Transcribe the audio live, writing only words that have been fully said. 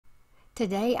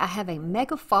Today I have a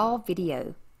mega fall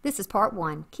video. This is part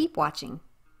 1. Keep watching.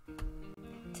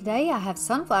 Today I have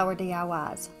sunflower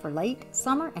DIYs for late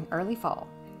summer and early fall.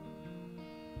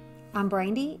 I'm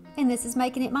Brandy and this is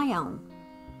Making It My Own.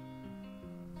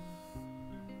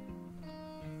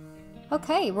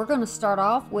 Okay, we're going to start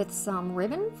off with some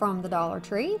ribbon from the Dollar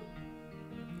Tree.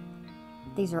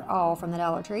 These are all from the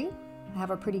Dollar Tree. I have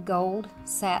a pretty gold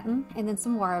satin and then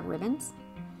some wired ribbons.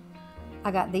 I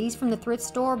got these from the thrift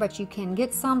store, but you can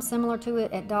get some similar to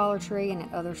it at Dollar Tree and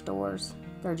at other stores.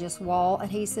 They're just wall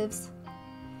adhesives.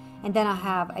 And then I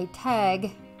have a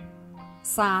tag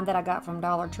sign that I got from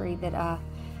Dollar Tree that I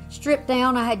stripped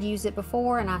down. I had used it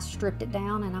before and I stripped it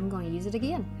down and I'm going to use it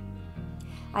again.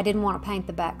 I didn't want to paint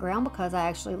the background because I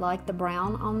actually like the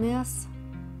brown on this.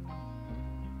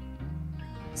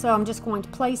 So I'm just going to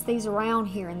place these around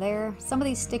here and there. Some of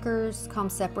these stickers come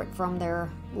separate from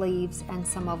their leaves and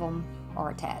some of them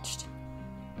are attached.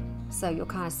 So you'll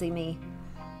kind of see me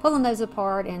pulling those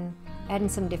apart and adding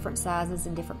some different sizes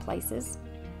in different places.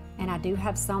 And I do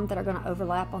have some that are going to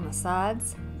overlap on the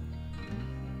sides.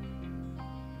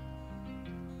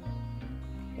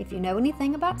 If you know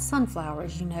anything about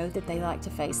sunflowers, you know that they like to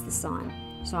face the sun.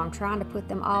 So I'm trying to put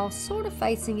them all sort of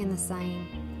facing in the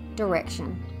same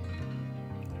direction,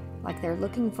 like they're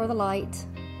looking for the light.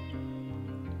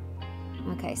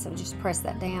 Okay, so just press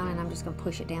that down and I'm just going to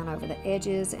push it down over the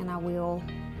edges, and I will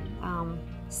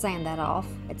sand that off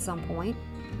at some point.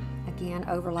 Again,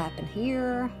 overlapping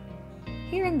here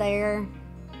and there.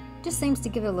 Just seems to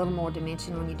give it a little more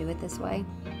dimension when you do it this way.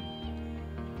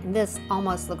 And this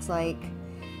almost looks like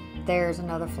there's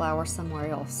another flower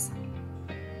somewhere else,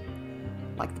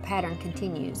 like the pattern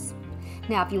continues.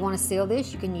 Now if you want to seal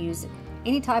this, you can use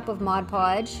any type of Mod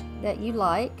Podge that you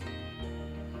like.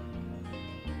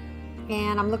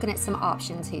 And I'm looking at some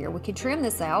options here. We could trim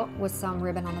this out with some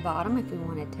ribbon on the bottom if we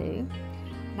wanted to.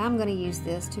 And I'm going to use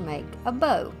this to make a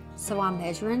bow. So I'm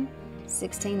measuring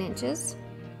 16 inches.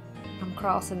 I'm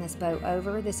crossing this bow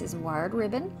over. This is wired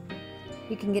ribbon.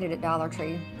 You can get it at Dollar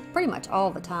Tree pretty much all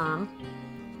the time.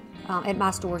 At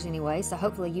my stores anyway, so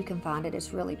hopefully you can find it.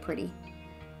 It's really pretty.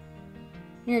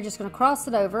 And you're just going to cross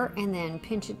it over and then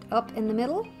pinch it up in the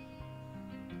middle.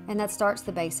 And that starts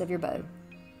the base of your bow.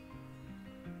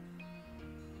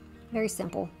 Very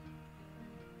simple.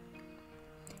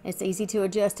 It's easy to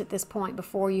adjust at this point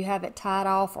before you have it tied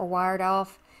off or wired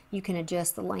off. You can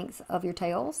adjust the length of your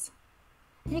tails.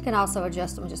 And you can also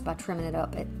adjust them just by trimming it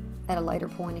up at a later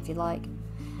point if you like.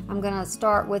 I'm going to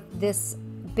start with this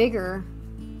bigger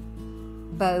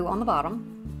bow on the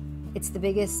bottom. It's the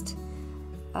biggest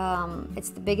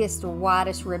or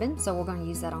widest ribbon, so we're going to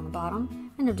use that on the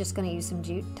bottom. And I'm just going to use some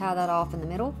jute, tie that off in the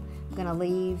middle. I'm going to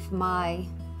leave my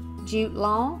jute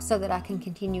long so that I can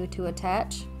continue to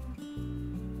attach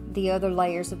the other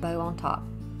layers of bow on top.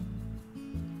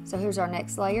 So here's our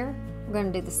next layer. We're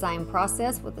going to do the same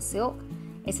process with the silk.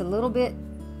 It's a little bit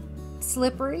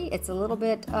slippery. It's a little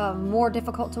bit more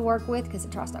difficult to work with because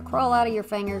it tries to crawl out of your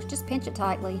fingers. Just pinch it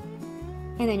tightly,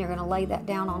 and then you're going to lay that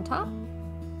down on top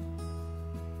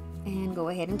and go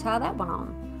ahead and tie that one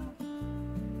on.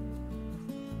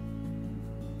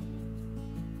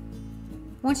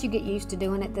 Once you get used to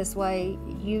doing it this way,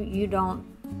 you don't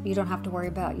have to worry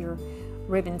about your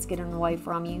ribbons getting away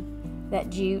from you. That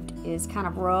jute is kind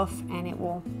of rough and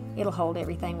it'll hold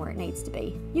everything where it needs to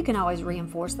be. You can always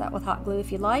reinforce that with hot glue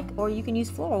if you like, or you can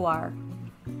use floral wire.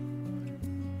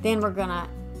 Then we're gonna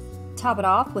top it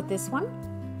off with this one.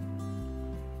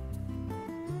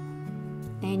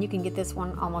 And you can get this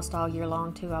one almost all year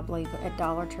long too, I believe, at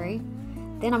Dollar Tree.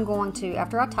 Then I'm going to,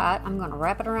 after I tie it, I'm going to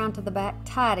wrap it around to the back,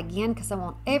 tie it again because I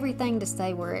want everything to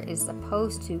stay where it is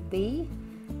supposed to be.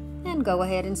 And go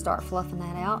ahead and start fluffing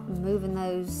that out and moving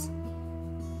those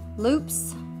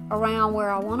loops around where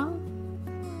I want them.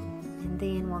 And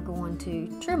then we're going to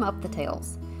trim up the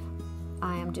tails.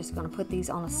 I am just going to put these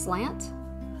on a slant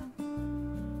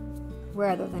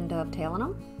rather than dovetailing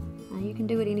them. Now you can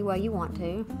do it any way you want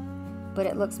to, but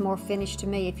it looks more finished to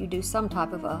me if you do some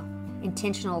type of a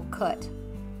intentional cut.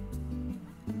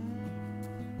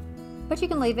 But you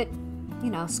can leave it,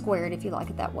 squared if you like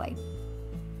it that way.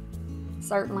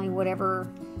 Certainly whatever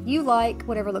you like,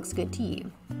 whatever looks good to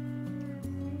you.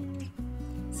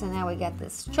 So now we got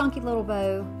this chunky little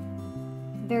bow,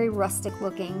 very rustic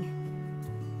looking,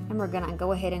 and we're gonna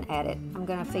go ahead and add it. I'm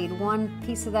gonna feed one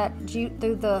piece of that jute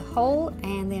through the hole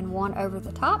and then one over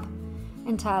the top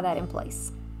and tie that in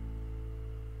place.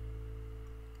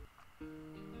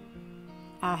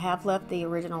 I have left the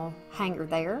original hanger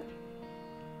there.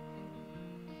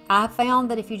 I found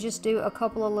that if you just do a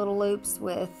couple of little loops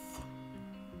with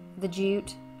the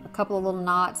jute, a couple of little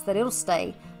knots that it'll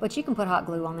stay, but you can put hot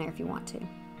glue on there if you want to.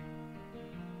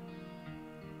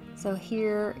 So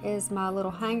here is my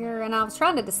little hanger, and I was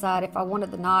trying to decide if I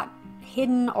wanted the knot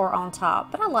hidden or on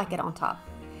top, but I like it on top.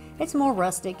 It's more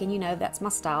rustic, and you know that's my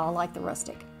style. I like the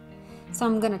rustic. So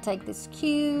I'm going to take this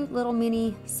cute little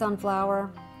mini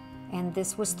sunflower, and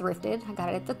this was thrifted. I got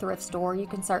it at the thrift store. You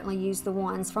can certainly use the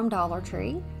ones from Dollar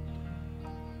Tree,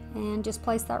 and just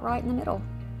place that right in the middle.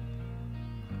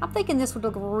 I'm thinking this would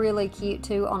look really cute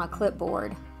too on a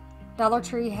clipboard. Dollar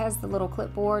Tree has the little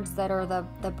clipboards that are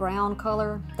the brown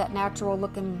color, that natural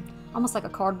looking, almost like a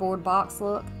cardboard box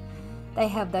look. They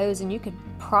have those, and you could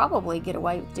probably get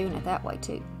away with doing it that way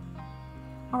too.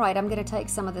 Alright, I'm going to take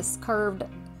some of this curved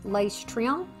lace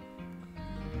trim.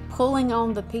 Pulling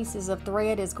on the pieces of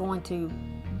thread is going to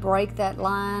break that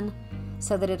line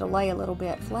so that it'll lay a little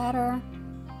bit flatter,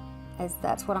 as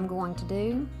that's what I'm going to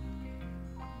do,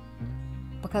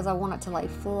 because I want it to lay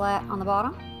flat on the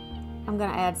bottom. I'm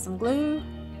going to add some glue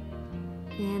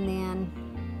and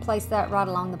then place that right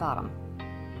along the bottom.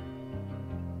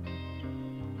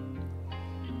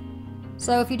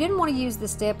 So if you didn't want to use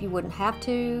this step, you wouldn't have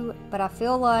to, but I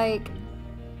feel like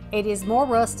it is more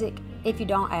rustic if you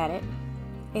don't add it.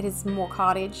 It is more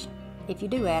cottage if you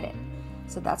do add it.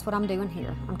 So that's what I'm doing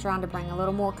here. I'm trying to bring a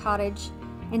little more cottage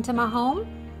into my home,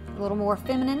 a little more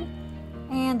feminine,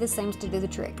 and this seems to do the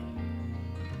trick.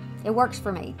 It works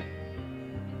for me.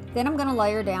 Then I'm going to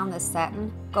layer down this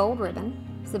satin gold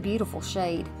ribbon. It's a beautiful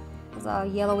shade. It's a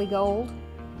yellowy gold,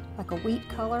 like a wheat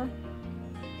color.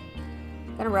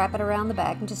 I'm going to wrap it around the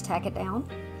back and just tack it down.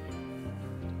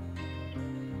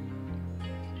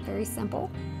 Very simple.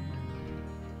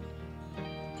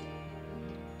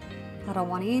 I don't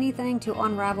want anything to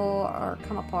unravel or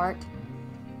come apart,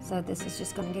 so this is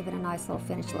just going to give it a nice little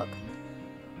finished look.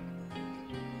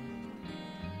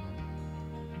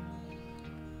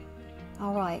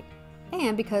 Alright,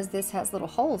 and because this has little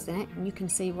holes in it and you can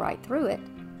see right through it,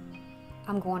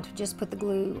 I'm going to just put the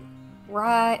glue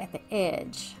right at the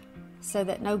edge so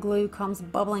that no glue comes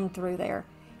bubbling through there,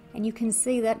 and you can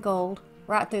see that gold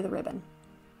right through the ribbon.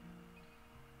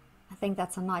 I think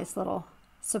that's a nice little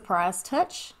surprise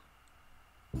touch.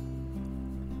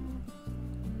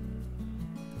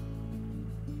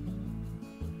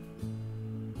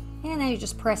 And then you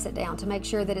just press it down to make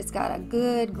sure that it's got a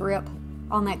good grip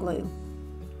on that glue.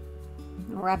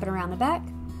 And wrap it around the back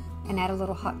and add a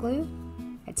little hot glue.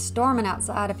 It's storming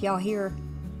outside if y'all hear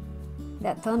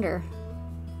that thunder.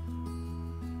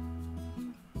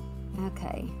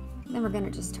 Okay, then we're going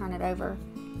to just turn it over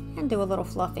and do a little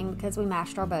fluffing because we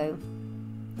mashed our bow.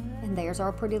 And there's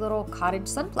our pretty little cottage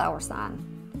sunflower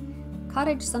sign.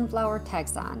 Cottage sunflower tag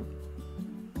sign.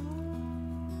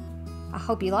 I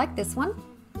hope you like this one.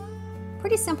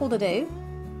 Pretty simple to do.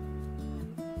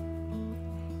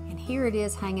 And here it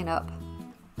is hanging up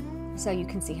so you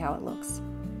can see how it looks.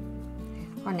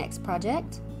 Our next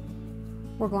project,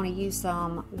 we're going to use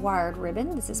some wired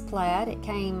ribbon. This is plaid. It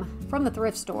came from the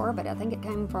thrift store, but I think it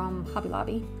came from Hobby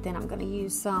Lobby. Then I'm going to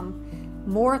use some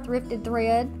more thrifted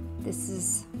thread. This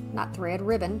is not thread,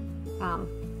 ribbon.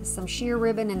 Some sheer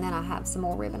ribbon, and then I have some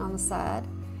more ribbon on the side.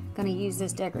 Going to use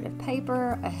this decorative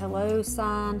paper, a hello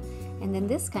sign, and then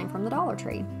this came from the Dollar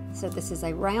Tree. So this is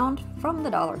a round from the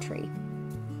Dollar Tree.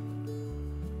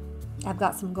 I've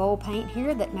got some gold paint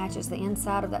here that matches the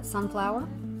inside of that sunflower.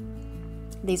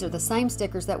 These are the same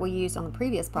stickers that we used on the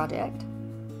previous project.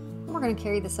 And we're going to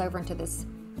carry this over into this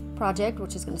project,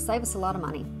 which is going to save us a lot of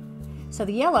money. So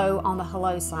the yellow on the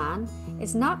hello sign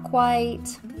is not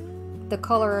quite the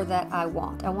color that I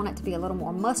want. I want it to be a little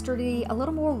more mustardy, a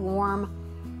little more warm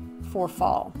for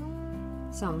fall.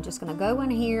 So I'm just going to go in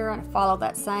here and follow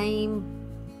that same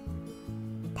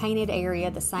painted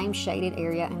area, the same shaded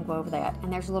area, and go over that.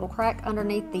 And there's a little crack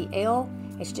underneath the L.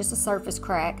 It's just a surface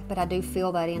crack, but I do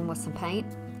fill that in with some paint,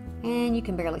 and you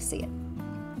can barely see it.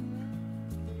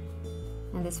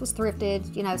 And this was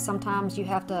thrifted. You know, sometimes you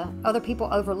have to, other people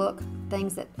overlook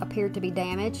things that appear to be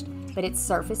damaged, but it's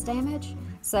surface damage.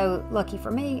 So lucky for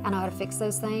me, I know how to fix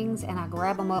those things, and I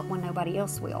grab them up when nobody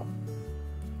else will.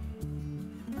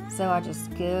 So I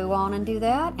just go on and do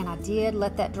that, and I did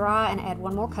let that dry and add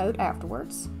one more coat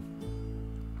afterwards.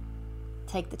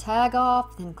 Take the tag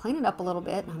off, then clean it up a little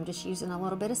bit. I'm just using a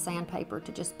little bit of sandpaper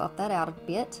to just buff that out a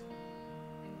bit.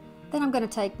 Then I'm going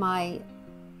to take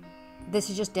this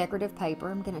is just decorative paper.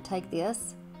 I'm going to take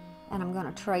this and I'm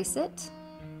going to trace it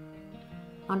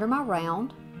under my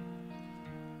round.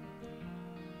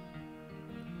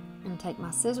 And take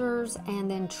my scissors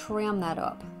and then trim that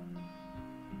up.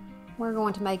 We're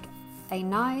going to make a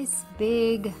nice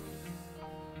big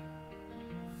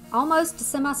almost a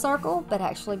semicircle, but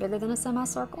actually bigger than a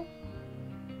semicircle.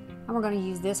 And we're going to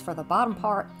use this for the bottom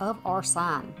part of our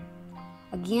sign.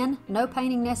 Again, no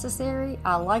painting necessary.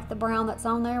 I like the brown that's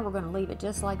on there. We're going to leave it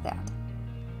just like that.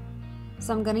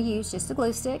 So I'm going to use just a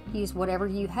glue stick. Use whatever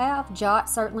you have. Jot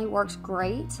certainly works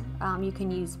great. You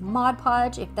can use Mod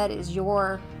Podge if that is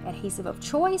your adhesive of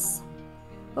choice.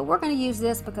 But we're going to use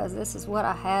this because this is what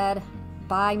I had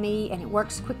by me and it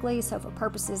works quickly. So for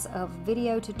purposes of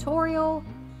video tutorial,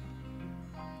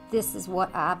 this is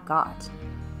what I've got.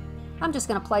 I'm just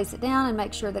going to place it down and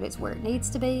make sure that it's where it needs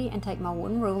to be, and take my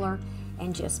wooden ruler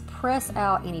and just press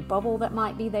out any bubble that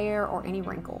might be there or any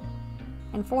wrinkle.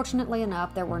 And fortunately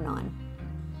enough, there were none.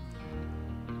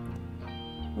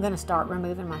 I'm going to start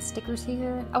removing my stickers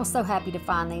here. I was so happy to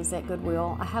find these at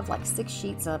Goodwill. I have like 6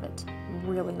 sheets of it.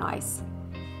 Really nice.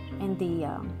 And the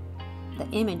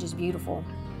image is beautiful.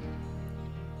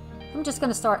 I'm just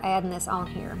going to start adding this on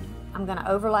here. I'm going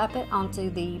to overlap it onto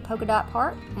the polka dot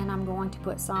part, and I'm going to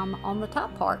put some on the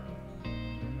top part.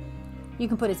 You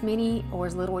can put as many or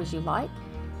as little as you like.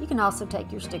 You can also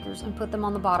take your stickers and put them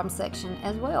on the bottom section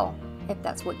as well, if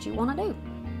that's what you want to do.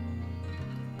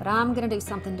 But I'm going to do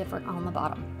something different on the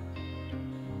bottom.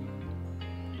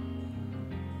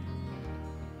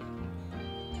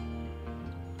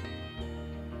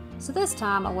 So this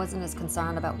time I wasn't as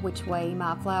concerned about which way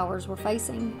my flowers were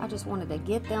facing. I just wanted to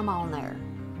get them on there.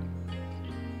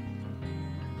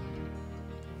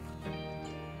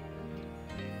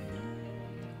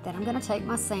 Then I'm going to take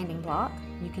my sanding block.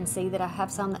 You can see that I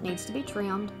have some that needs to be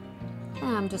trimmed.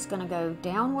 And I'm just going to go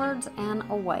downwards and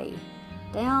away.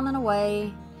 Down and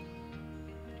away.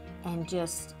 And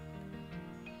just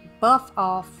buff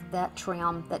off that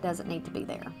trim that doesn't need to be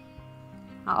there.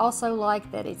 I also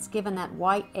like that it's given that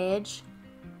white edge.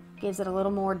 Gives it a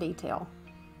little more detail.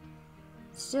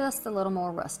 It's just a little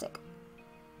more rustic.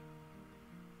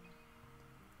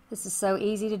 This is so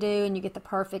easy to do and you get the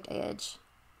perfect edge.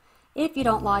 If you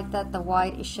don't like that the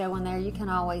white is showing there, you can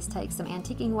always take some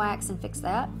antiquing wax and fix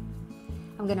that.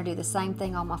 I'm going to do the same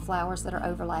thing on my flowers that are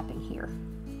overlapping here.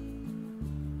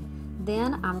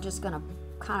 Then I'm just going to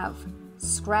kind of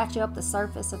scratch up the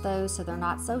surface of those so they're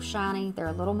not so shiny. They're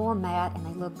a little more matte and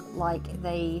they look like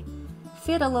they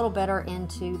fit a little better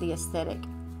into the aesthetic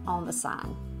on the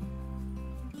sign.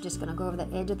 I'm just going to go over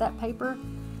the edge of that paper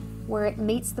where it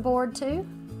meets the board too.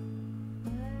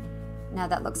 Now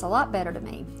that looks a lot better to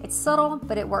me. It's subtle,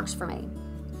 but it works for me.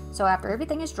 So after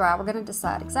everything is dry, we're going to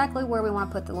decide exactly where we want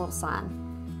to put the little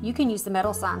sign. You can use the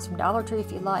metal signs from Dollar Tree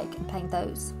if you like and paint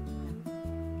those.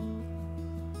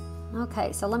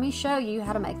 Okay, so let me show you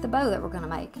how to make the bow that we're going to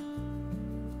make.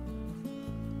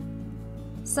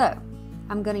 So,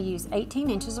 I'm going to use 18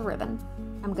 inches of ribbon.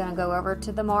 I'm going to go over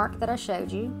to the mark that I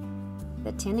showed you,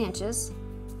 the 10 inches,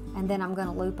 and then I'm going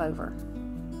to loop over.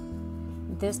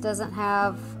 This doesn't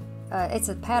have, it's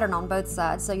a pattern on both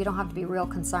sides, so you don't have to be real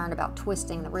concerned about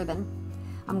twisting the ribbon.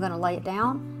 I'm going to lay it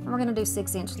down, and we're going to do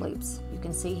 6-inch loops. You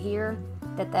can see here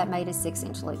that that made a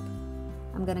 6-inch loop.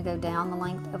 I'm going to go down the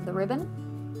length of the ribbon,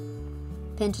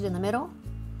 pinch it in the middle,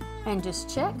 and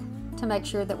just check to make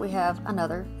sure that we have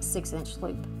another 6-inch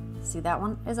loop. See, that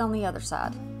one is on the other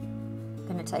side. I'm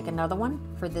going to take another one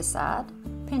for this side,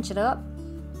 pinch it up,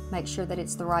 make sure that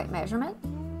it's the right measurement.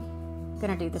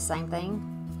 Going to do the same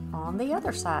thing on the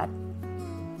other side.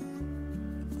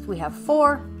 We have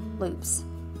 4 loops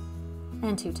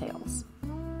and 2 tails.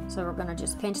 So we're going to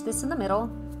just pinch this in the middle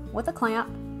with a clamp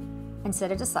and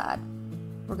set it aside.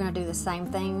 We're going to do the same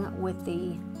thing with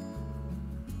the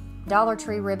Dollar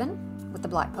Tree ribbon with the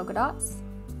black polka dots.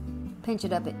 Pinch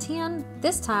it up at 10.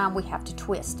 This time we have to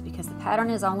twist because the pattern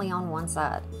is only on one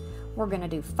side. We're going to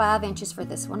do 5 inches for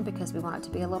this one because we want it to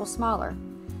be a little smaller.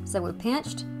 So we're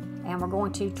pinched and we're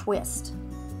going to twist.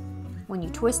 When you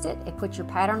twist it, it puts your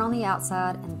pattern on the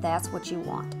outside and that's what you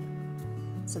want.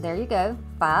 So there you go,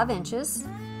 5 inches.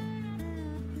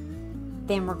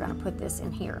 Then we're going to put this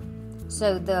in here.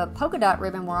 So the polka dot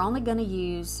ribbon, we're only going to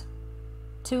use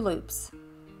 2 loops.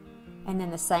 And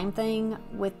then the same thing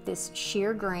with this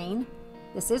sheer green.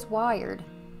 This is wired.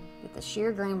 With the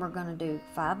sheer green, we're going to do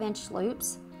 5-inch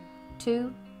loops,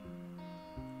 2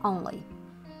 only.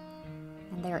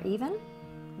 And they're even.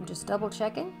 I'm just double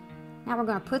checking. Now we're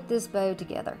going to put this bow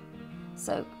together.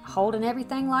 So holding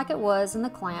everything like it was in the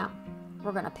clamp,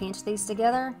 we're going to pinch these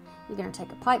together. You're going to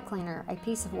take a pipe cleaner, a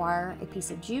piece of wire, a piece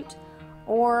of jute,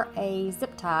 or a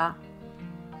zip tie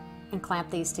and clamp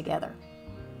these together.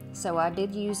 So I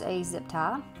did use a zip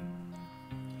tie.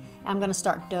 I'm going to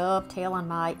start dovetailing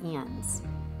my ends.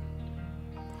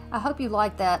 I hope you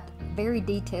like that very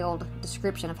detailed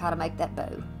description of how to make that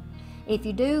bow. If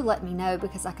you do, let me know,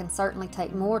 because I can certainly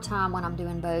take more time when I'm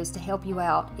doing bows to help you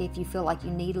out if you feel like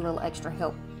you need a little extra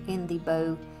help in the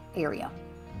bow area.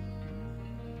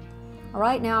 All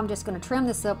right, now I'm just going to trim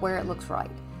this up where it looks right.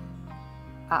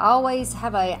 I always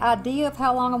have an idea of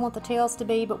how long I want the tails to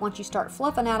be, but once you start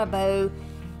fluffing out a bow,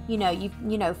 you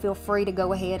know, feel free to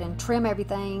go ahead and trim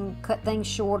everything, cut things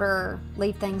shorter,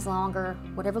 leave things longer,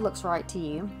 whatever looks right to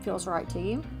you, feels right to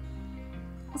you.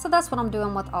 So that's what I'm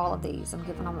doing with all of these. I'm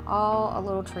giving them all a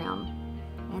little trim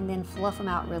and then fluff them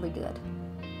out really good.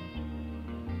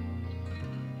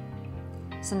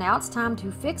 So now it's time to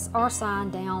fix our sign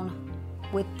down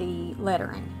with the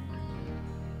lettering.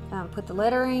 Put the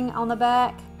lettering on the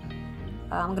back.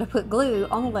 I'm going to put glue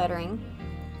on the lettering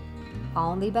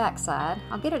on the back side.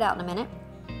 I'll get it out in a minute.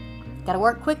 Got to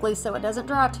work quickly so it doesn't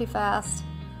dry too fast.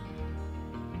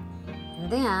 And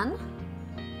then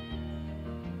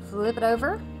flip it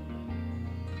over,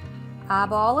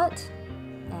 eyeball it,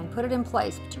 and put it in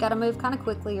place. But you got to move kind of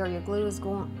quickly or your glue is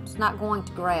not going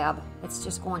to grab. It's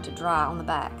just going to dry on the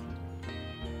back.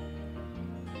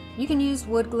 You can use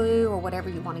wood glue or whatever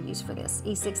you want to use for this.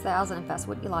 E6000 if that's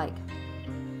what you like.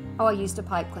 Oh, I used a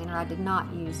pipe cleaner. I did not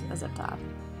use a zip tie.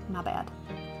 My bad.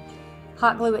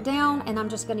 Hot glue it down, and I'm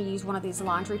just going to use one of these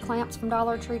laundry clamps from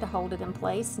Dollar Tree to hold it in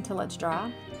place until it's dry.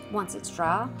 Once it's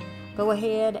dry, go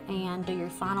ahead and do your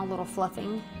final little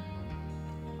fluffing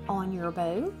on your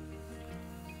bow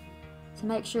to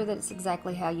make sure that it's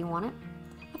exactly how you want it.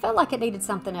 I felt like it needed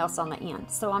something else on the end,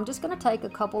 so I'm just going to take a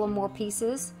couple of more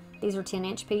pieces. These are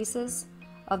 10-inch pieces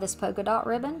of this polka dot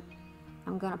ribbon.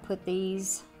 I'm going to put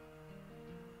these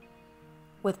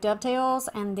with dovetails,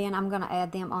 and then I'm going to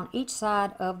add them on each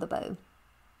side of the bow.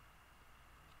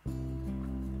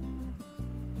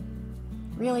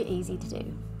 Really easy to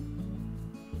do.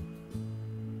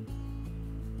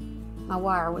 My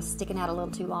wire was sticking out a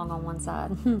little too long on one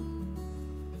side.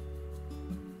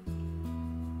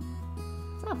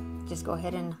 So just go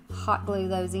ahead and hot glue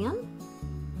those in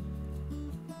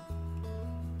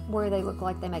where they look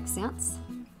like they make sense.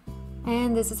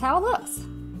 And this is how it looks.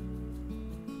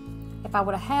 If I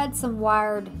would have had some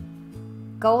wired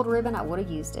gold ribbon, I would have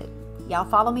used it. Y'all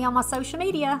follow me on my social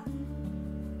media.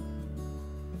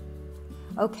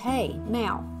 Okay,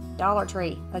 now Dollar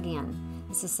Tree again.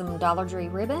 This is some Dollar Tree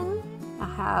ribbon. I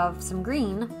have some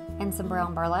green and some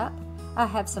brown burlap. I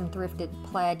have some thrifted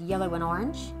plaid yellow and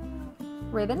orange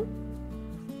ribbon.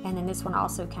 And then this one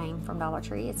also came from Dollar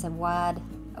Tree. It's a wide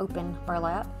open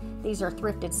burlap. These are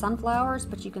thrifted sunflowers,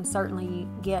 but you can certainly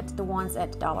get the ones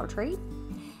at Dollar Tree.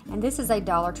 And this is a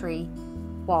Dollar Tree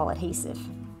wall adhesive.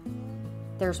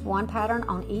 There's one pattern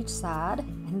on each side,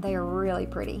 and they are really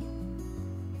pretty.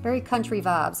 Very country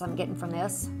vibes I'm getting from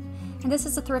this. And this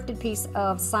is a thrifted piece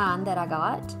of sign that I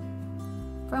got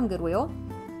from Goodwill.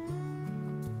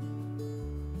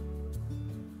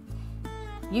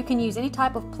 You can use any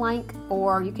type of plank,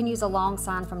 or you can use a long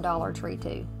sign from Dollar Tree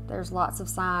too. There's lots of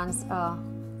signs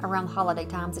around the holiday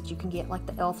times that you can get, like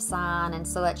the elf sign and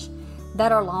such,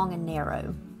 that are long and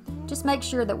narrow. Just make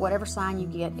sure that whatever sign you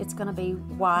get, it's going to be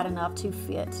wide enough to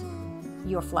fit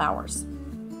your flowers.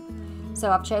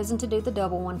 So I've chosen to do the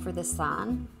double one for this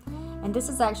sign. And this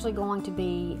is actually going to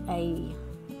be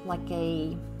like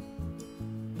a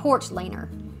porch leaner.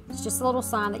 It's just a little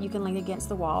sign that you can lean against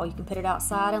the wall. You can put it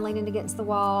outside and lean it against the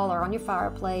wall, or on your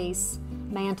fireplace,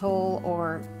 mantle,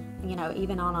 or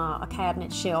even on a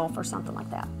cabinet shelf or something like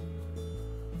that.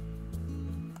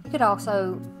 You could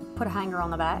also put a hanger on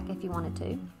the back if you wanted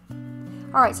to.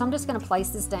 Alright, so I'm just going to place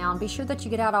this down. Be sure that you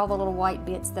get out all the little white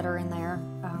bits that are in there,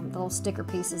 the little sticker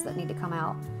pieces that need to come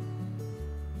out.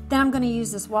 Then I'm going to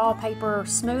use this wallpaper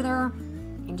smoother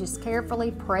and just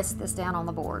carefully press this down on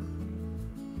the board.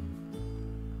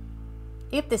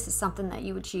 If this is something that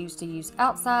you would choose to use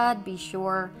outside, be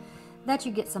sure that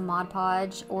you get some Mod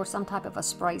Podge or some type of a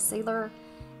spray sealer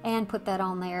and put that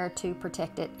on there to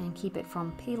protect it and keep it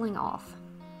from peeling off.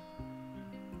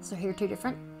 So here are two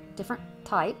different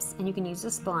types, and you can use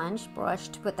a sponge brush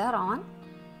to put that on.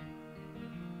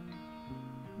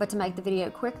 But to make the video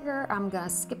quicker, I'm going to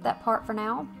skip that part for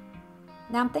now.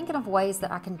 Now I'm thinking of ways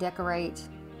that I can decorate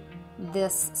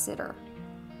this sitter.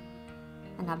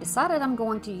 And I've decided I'm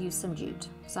going to use some jute.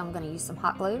 So I'm going to use some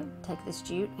hot glue, take this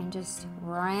jute, and just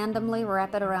randomly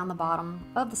wrap it around the bottom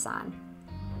of the sign.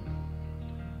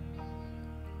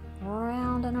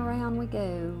 Round and around we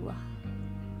go.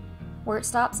 Where it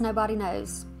stops, nobody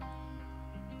knows.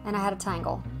 And I had a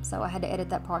tangle, so I had to edit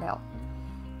that part out.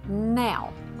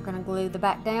 Now, we're going to glue the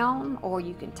back down, or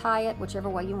you can tie it, whichever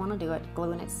way you want to do it.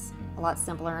 Gluing it's a lot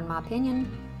simpler in my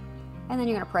opinion. And then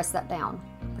you're going to press that down.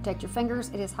 Protect your fingers,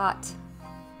 it is hot.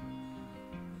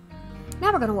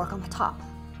 Now we're going to work on the top.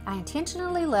 I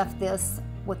intentionally left this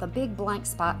with a big blank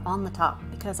spot on the top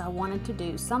because I wanted to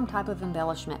do some type of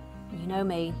embellishment. You know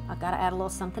me, I've got to add a little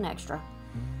something extra.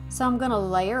 So I'm going to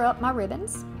layer up my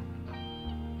ribbons.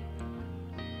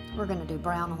 We're going to do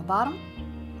brown on the bottom,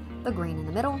 the green in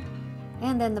the middle,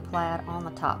 and then the plaid on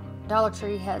the top. Dollar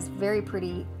Tree has very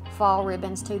pretty fall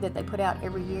ribbons too that they put out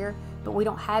every year, but we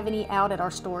don't have any out at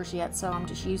our stores yet, so I'm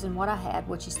just using what I had,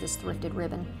 which is this thrifted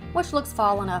ribbon, which looks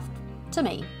fall enough to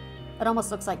me. It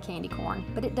almost looks like candy corn,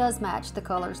 but it does match the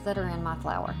colors that are in my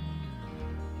flower.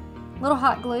 Little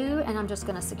hot glue, and I'm just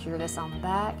going to secure this on the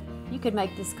back. You could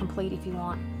make this complete if you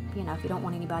want, you know, if you don't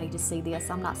want anybody to see this.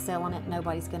 I'm not selling it,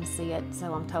 nobody's going to see it,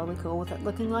 so I'm totally cool with it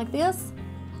looking like this,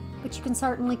 but you can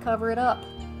certainly cover it up.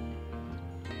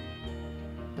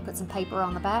 You'll put some paper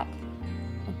on the back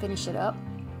and finish it up.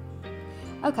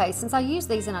 Okay, since I used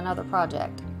these in another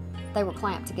project, they were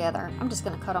clamped together. I'm just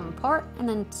going to cut them apart and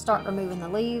then start removing the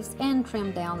leaves and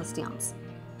trim down the stems.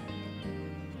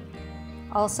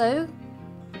 Also,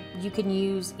 you can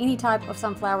use any type of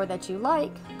sunflower that you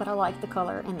like, but I like the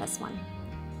color in this one.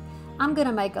 I'm going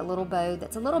to make a little bow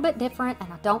that's a little bit different,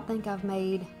 and I don't think I've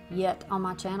made yet on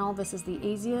my channel. This is the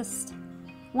easiest,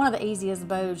 one of the easiest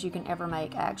bows you can ever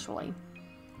make, actually.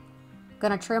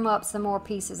 Going to trim up some more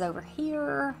pieces over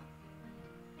here.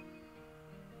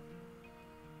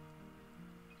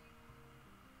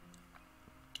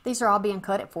 These are all being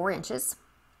cut at 4 inches.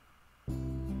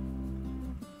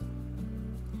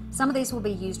 Some of these will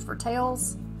be used for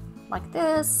tails, like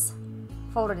this,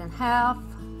 folded in half,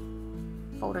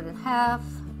 folded in half.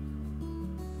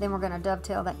 Then we're going to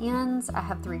dovetail the ends. I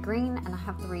have 3 green and I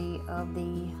have 3 of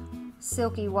the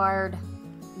silky wired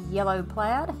yellow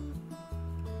plaid.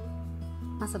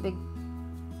 That's a big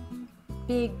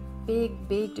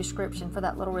description for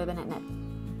that little ribbon, isn't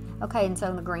it? Okay, and so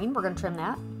in the green, we're going to trim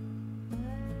that.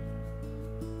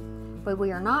 But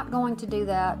we are not going to do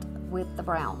that with the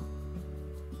brown.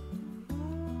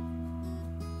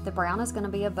 The brown is going to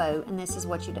be a bow, and this is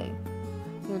what you do.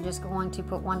 You're just going to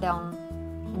put one down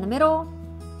in the middle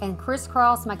and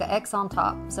crisscross, make an X on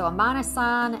top. So a minus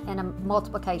sign and a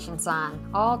multiplication sign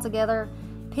all together,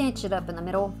 pinch it up in the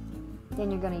middle. Then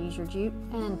you're going to use your jute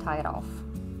and tie it off.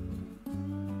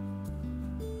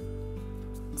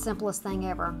 Simplest thing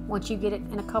ever. Once you get it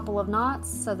in a couple of knots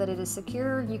so that it is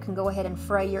secure, you can go ahead and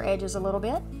fray your edges a little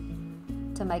bit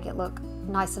to make it look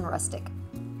nice and rustic.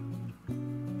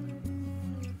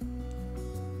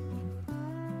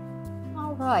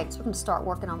 Alright, so we're going to start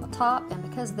working on the top, and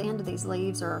because the end of these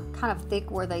leaves are kind of thick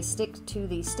where they stick to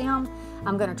the stem,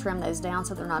 I'm going to trim those down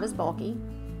so they're not as bulky.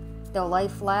 They'll lay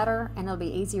flatter and it'll be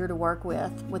easier to work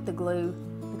with the glue,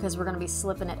 because we're going to be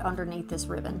slipping it underneath this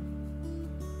ribbon.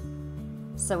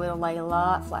 So it'll lay a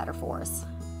lot flatter for us.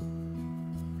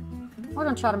 We're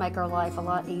going to try to make our life a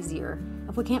lot easier.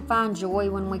 If we can't find joy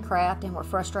when we craft and we're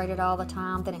frustrated all the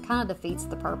time, then it kind of defeats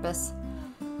the purpose.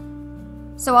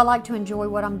 So I like to enjoy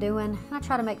what I'm doing, and I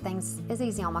try to make things as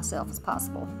easy on myself as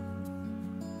possible.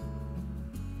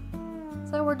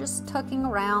 So we're just tucking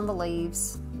around the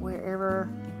leaves wherever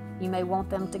you may want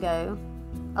them to go.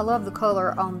 I love the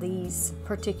color on these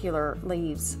particular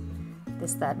leaves.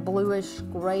 It's that bluish,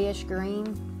 grayish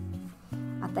green.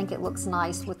 I think it looks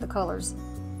nice with the colors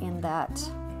in that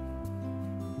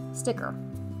sticker.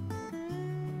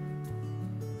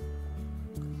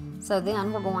 So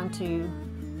then we're going to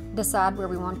decide where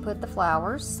we want to put the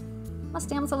flowers. My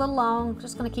stem's a little long,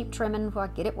 just going to keep trimming until I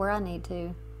get it where I need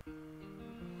to.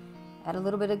 Add a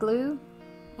little bit of glue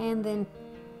and then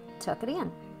tuck it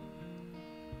in.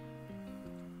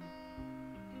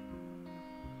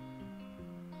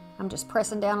 I'm just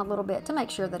pressing down a little bit to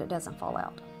make sure that it doesn't fall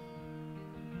out.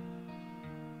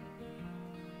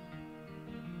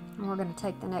 And we're going to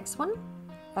take the next one,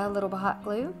 a little bit of hot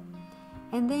glue,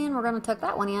 and then we're going to tuck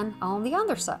that one in on the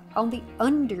underside.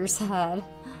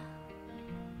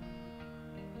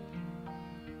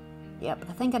 Yep,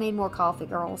 I think I need more coffee,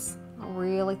 girls. I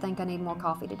really think I need more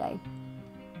coffee today.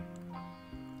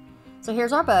 So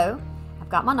here's our bow. I've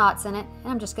got my knots in it,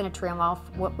 and I'm just going to trim off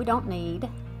what we don't need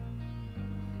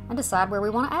and decide where we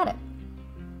want to add it.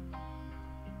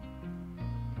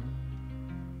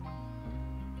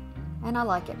 And I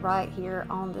like it right here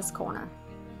on this corner.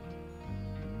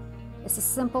 It's the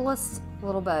simplest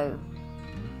little bow.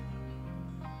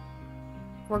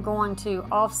 We're going to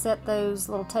offset those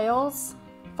little tails,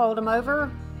 fold them over,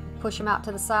 push them out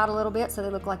to the side a little bit so they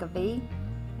look like a V,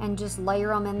 and just layer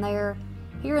them in there,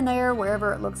 here and there,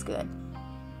 wherever it looks good.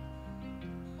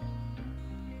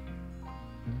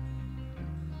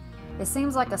 It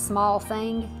seems like a small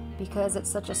thing because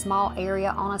it's such a small area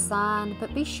on a sign,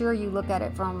 but be sure you look at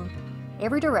it from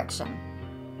every direction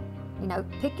You know,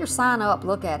 pick your sign up,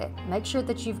 look at it. Make sure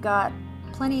that you've got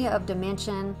plenty of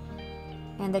dimension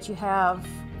and that you have,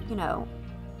 you know,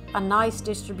 a nice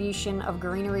distribution of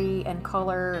greenery and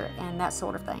color and that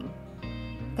sort of thing.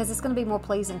 Because it's going to be more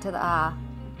pleasing to the eye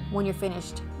when you're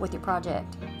finished with your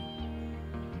project.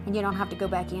 And you don't have to go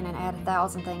back in and add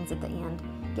 1,000 things at the end.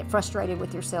 Get frustrated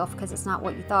with yourself because it's not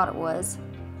what you thought it was.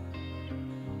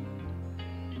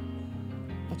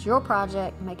 It's your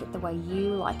project, make it the way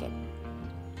you like it.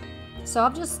 So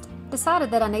I've just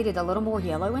decided that I needed a little more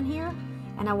yellow in here,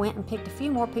 and I went and picked a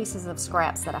few more pieces of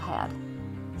scraps that I had.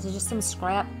 These are just some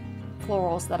scrap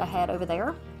florals that I had over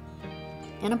there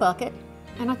in a bucket,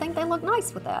 and I think they look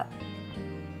nice with that.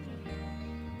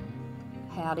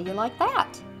 How do you like that?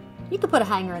 You could put a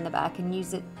hanger in the back and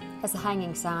use it as a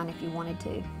hanging sign if you wanted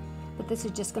to, but this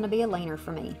is just going to be a leaner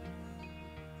for me.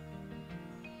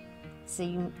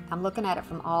 See, I'm looking at it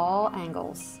from all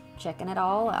angles, checking it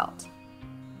all out.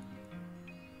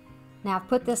 Now I've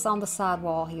put this on the side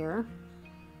wall here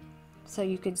so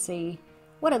you could see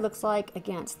what it looks like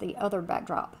against the other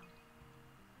backdrop.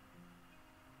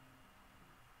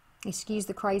 Excuse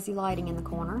the crazy lighting in the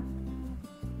corner.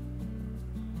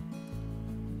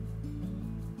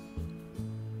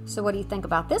 So what do you think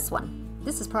about this one?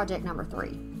 This is project number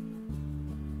 3.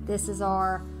 This is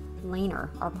our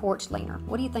leaner, our porch leaner.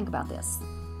 What do you think about this?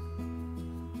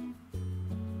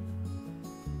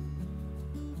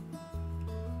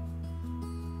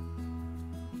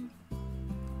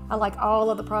 I like all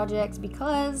of the projects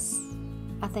because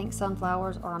I think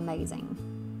sunflowers are amazing.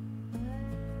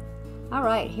 All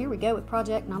right, here we go with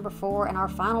project number 4 and our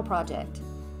final project.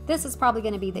 This is probably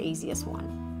going to be the easiest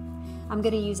one. I'm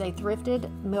going to use a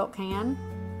thrifted milk can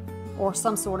or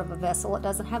some sort of a vessel. It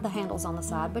doesn't have the handles on the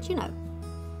side, but you know.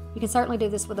 You can certainly do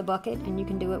this with a bucket, and you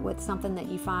can do it with something that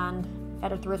you find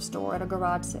at a thrift store, at a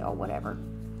garage sale, whatever.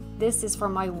 This is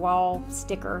from my wall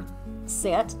sticker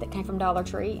set that came from Dollar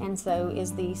Tree, and so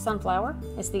is the sunflower.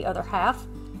 It's the other half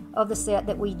of the set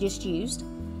that we just used.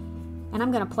 And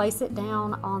I'm going to place it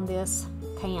down on this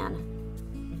can.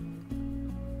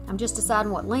 I'm just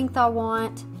deciding what length I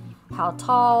want, how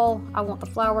tall I want the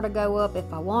flower to go up,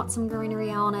 if I want some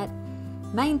greenery on it.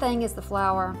 Main thing is the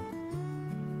flower.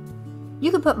 You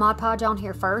can put Mod Podge on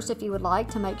here first if you would like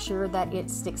to make sure that it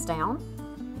sticks down,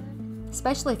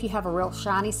 especially if you have a real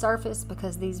shiny surface,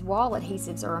 because these wall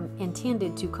adhesives are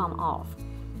intended to come off.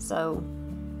 So,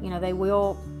 you know, they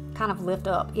will kind of lift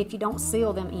up if you don't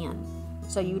seal them in.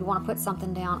 So you would want to put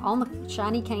something down on the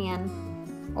shiny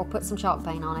can or put some chalk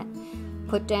paint on it.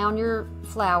 Put down your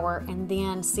flower and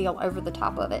then seal over the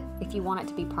top of it if you want it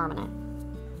to be permanent.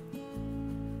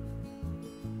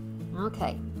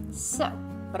 Okay, so,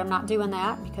 but I'm not doing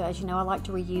that because, you know, I like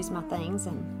to reuse my things,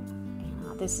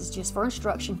 and this is just for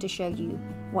instruction to show you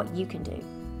what you can do.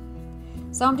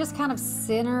 So I'm just kind of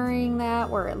centering that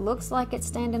where it looks like it's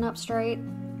standing up straight.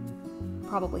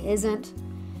 Probably isn't.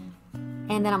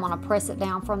 And then I'm going to press it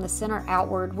down from the center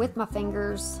outward with my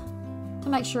fingers to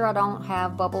make sure I don't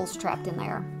have bubbles trapped in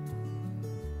there.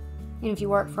 And if you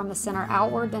work from the center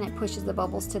outward, then it pushes the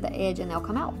bubbles to the edge and they'll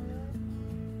come out.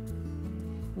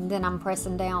 And then I'm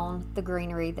pressing down the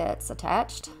greenery that's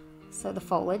attached, so the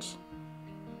foliage.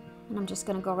 And I'm just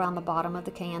going to go around the bottom of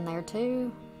the can there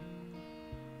too.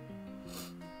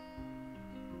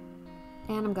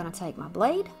 And I'm going to take my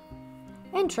blade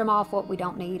and trim off what we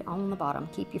don't need on the bottom.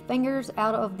 Keep your fingers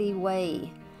out of the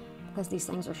way because these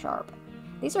things are sharp.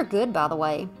 These are good, by the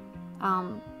way.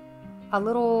 A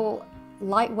little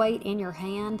lightweight in your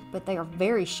hand, but they are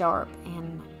very sharp,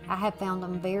 and I have found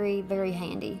them very, very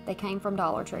handy. They came from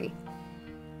Dollar Tree.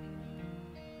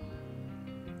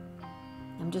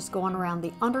 I'm just going around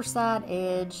the underside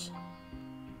edge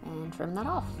and trim that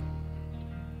off.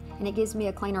 And it gives me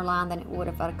a cleaner line than it would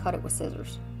if I'd cut it with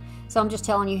scissors. So I'm just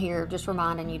telling you here, just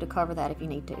reminding you to cover that if you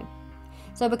need to.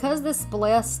 So because this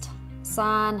blessed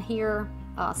sign here,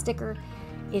 sticker,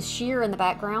 is sheer in the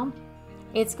background,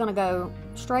 it's going to go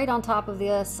straight on top of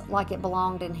this like it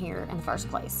belonged in here in the first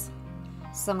place.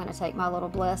 So I'm going to take my little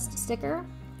blessed sticker,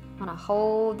 I'm going to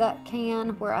hold that can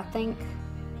where I think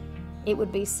it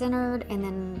would be centered, and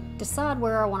then decide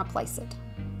where I want to place it.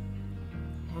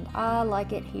 And I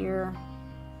like it here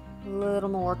a little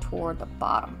more toward the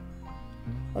bottom.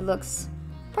 It looks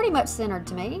pretty much centered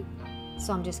to me,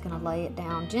 so I'm just going to lay it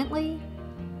down gently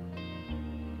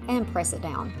and press it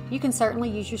down. You can certainly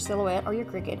use your silhouette or your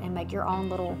Cricut and make your own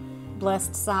little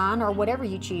blessed sign or whatever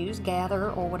you choose,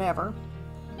 gather or whatever.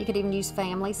 You could even use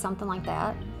family, something like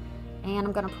that. And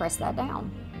I'm going to press that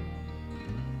down.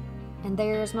 And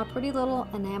there's my pretty little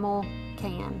enamel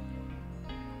can.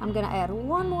 I'm going to add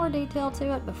one more detail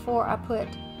to it before I put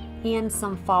in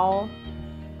some fall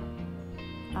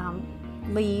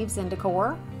leaves and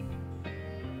decor.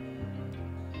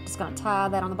 Just going to tie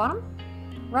that on the bottom,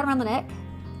 right around the neck.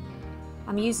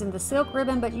 I'm using the silk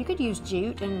ribbon, but you could use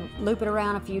jute and loop it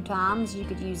around a few times. You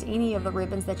could use any of the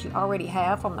ribbons that you already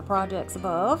have from the projects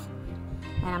above.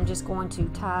 And I'm just going to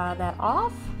tie that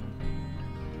off.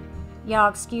 Y'all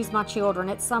excuse my children,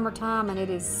 it's summertime and it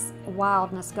is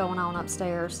wildness going on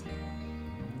upstairs.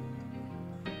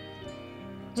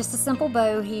 Just a simple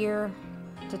bow here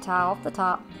to tie off the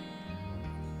top.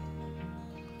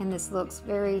 And this looks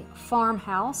very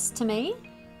farmhouse to me.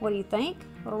 What do you think?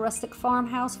 A little rustic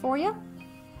farmhouse for you.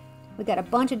 We got a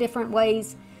bunch of different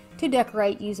ways to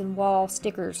decorate using wall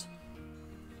stickers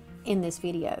in this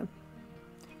video.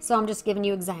 So I'm just giving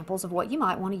you examples of what you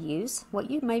might want to use,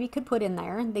 what you maybe could put in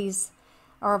there. And these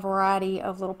are a variety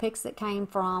of little picks that came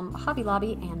from Hobby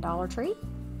Lobby and Dollar Tree.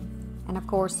 And of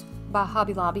course, by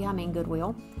Hobby Lobby, I mean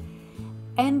Goodwill.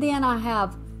 And then I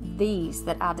have these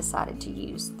that I decided to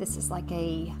use. This is like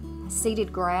a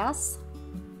seeded grass.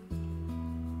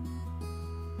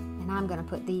 And I'm going to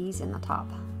put these in the top.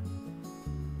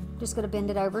 Just going to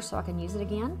bend it over so I can use it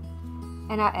again.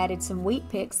 And I added some wheat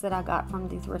picks that I got from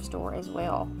the thrift store as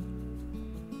well.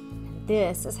 And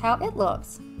this is how it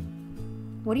looks.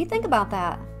 What do you think about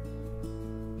that?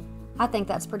 I think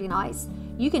that's pretty nice.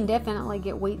 You can definitely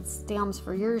get wheat stems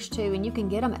for yours too, and you can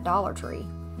get them at Dollar Tree.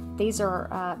 These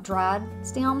are dried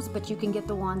stems, but you can get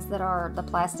the ones that are the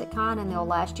plastic kind, and they'll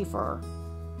last you for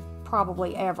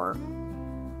probably ever.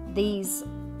 These,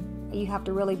 you have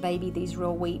to really baby these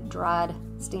real wheat dried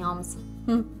stems,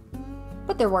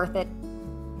 but they're worth it.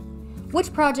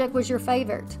 Which project was your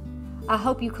favorite? I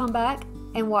hope you come back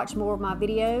and watch more of my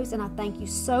videos, and I thank you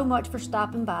so much for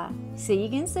stopping by. See you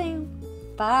again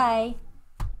soon. Bye.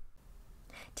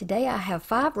 Today I have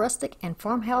 5 rustic and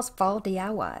farmhouse fall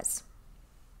DIYs.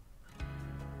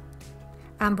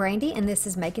 I'm Brandy and this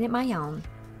is Making It My Own.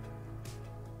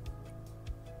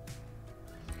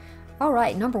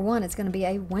 Alright, number 1 is going to be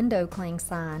a window cling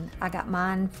sign. I got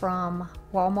mine from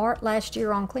Walmart last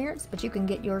year on clearance, but you can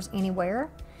get yours anywhere.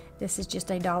 This is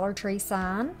just a Dollar Tree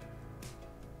sign.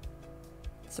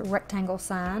 It's a rectangle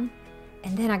sign.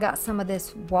 And then I got some of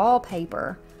this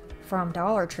wallpaper from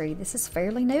Dollar Tree. This is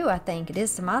fairly new, I think. It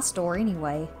is to my store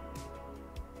anyway.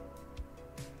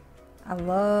 I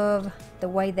love the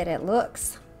way that it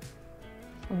looks.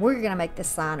 We're going to make this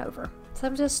sign over. So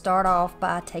I'm just start off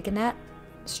by taking that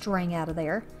string out of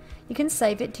there. You can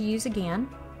save it to use again.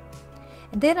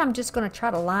 And then I'm just going to try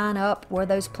to line up where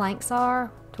those planks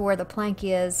are to where the plank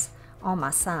is on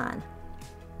my sign.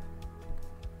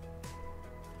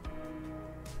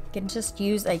 You can just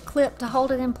use a clip to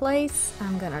hold it in place.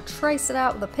 I'm going to trace it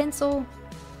out with a pencil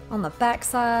on the back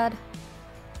side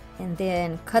and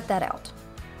then cut that out.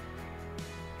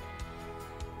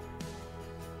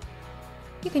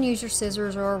 You can use your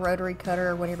scissors or a rotary cutter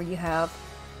or whatever you have,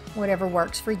 whatever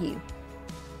works for you.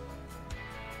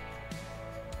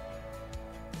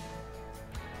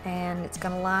 And it's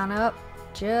going to line up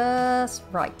just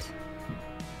right.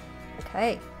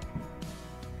 Okay.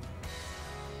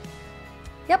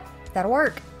 Yep, that'll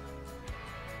work.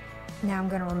 Now I'm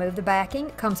going to remove the backing.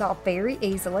 It comes off very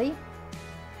easily.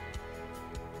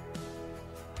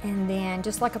 And then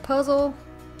just like a puzzle,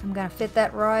 I'm going to fit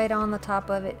that right on the top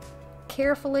of it.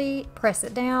 Carefully press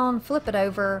it down, flip it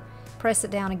over, press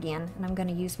it down again. And I'm going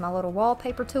to use my little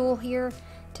wallpaper tool here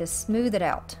to smooth it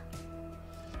out.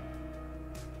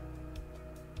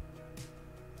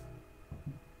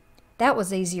 That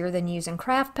was easier than using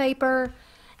craft paper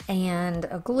and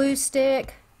a glue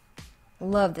stick.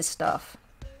 Love this stuff.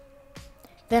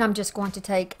 Then I'm just going to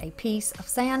take a piece of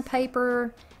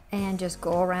sandpaper and just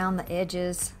go around the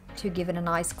edges to give it a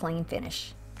nice clean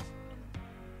finish.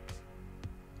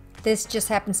 This just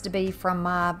happens to be from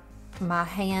my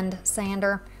hand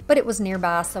sander, but it was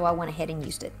nearby, so I went ahead and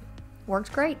used it.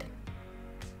 Worked great.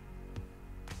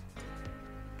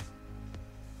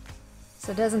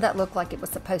 So doesn't that look like it was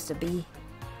supposed to be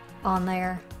on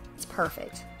there? It's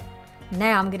perfect.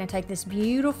 Now I'm going to take this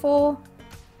beautiful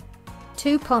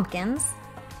 2 pumpkins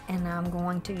and I'm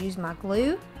going to use my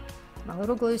glue, my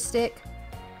little glue stick,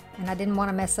 and I didn't want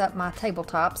to mess up my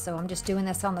tabletop, so I'm just doing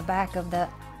this on the back of the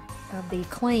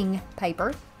cling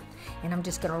paper, and I'm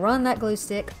just going to run that glue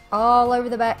stick all over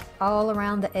the back, all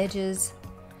around the edges,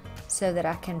 so that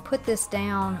I can put this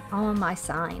down on my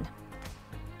sign.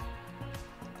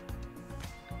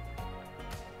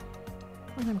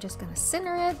 And I'm just going to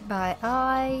center it by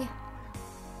eye.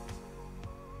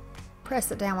 Press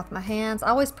it down with my hands,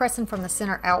 always pressing from the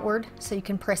center outward so you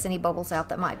can press any bubbles out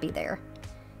that might be there.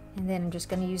 And then I'm just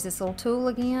going to use this little tool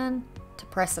again to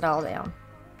press it all down.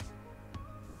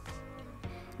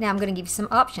 Now I'm going to give you some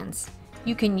options.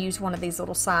 You can use one of these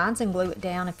little signs and glue it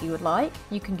down if you would like.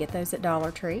 You can get those at Dollar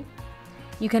Tree.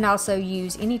 You can also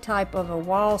use any type of a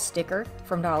wall sticker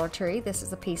from Dollar Tree. This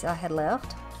is a piece I had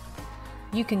left.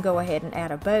 You can go ahead and add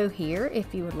a bow here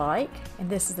if you would like. And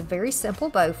this is a very simple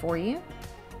bow for you.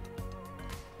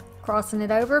 Crossing it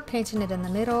over, pinching it in the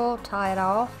middle, tie it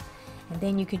off, and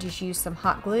then you could just use some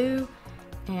hot glue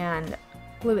and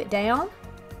glue it down.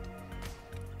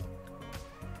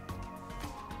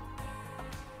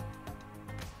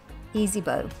 Easy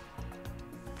bow.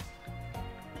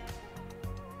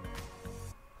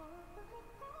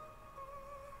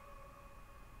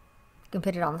 You can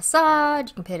put it on the side,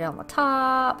 you can put it on the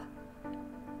top.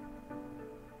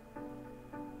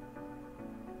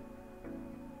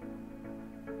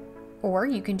 Or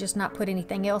you can just not put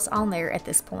anything else on there at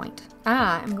this point.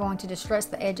 I am going to distress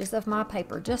the edges of my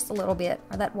paper just a little bit,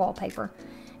 or that wallpaper.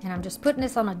 And I'm just putting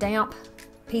this on a damp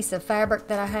piece of fabric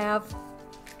that I have.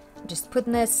 I'm just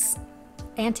putting this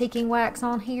antiquing wax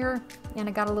on here, and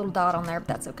I got a little dot on there, but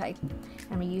that's okay.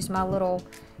 I'm going to use my little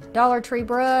Dollar Tree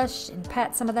brush and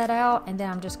pat some of that out, and then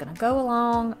I'm just going to go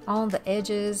along on the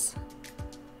edges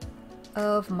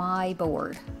of my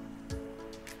board.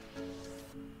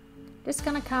 Just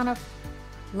going to kind of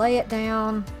lay it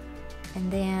down,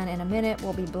 and then in a minute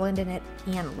we'll be blending it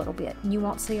in a little bit, and you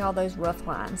won't see all those rough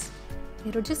lines.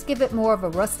 It'll just give it more of a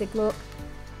rustic look,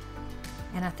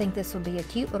 and I think this will be a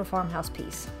cute little farmhouse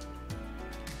piece.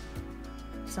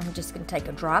 So I'm just going to take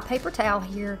a dry paper towel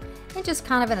here and just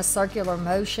kind of in a circular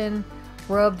motion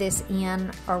rub this in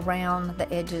around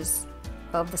the edges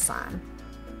of the sign.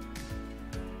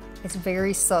 It's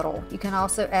very subtle. You can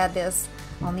also add this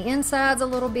on the insides a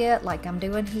little bit like I'm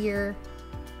doing here,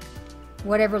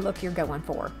 whatever look you're going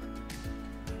for.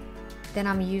 Then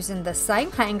I'm using the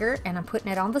same hanger and I'm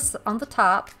putting it on the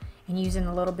top and using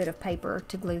a little bit of paper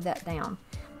to glue that down.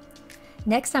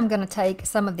 Next I'm going to take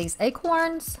some of these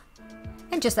acorns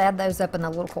and just add those up in the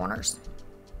little corners.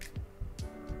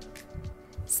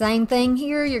 Same thing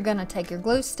here, you're going to take your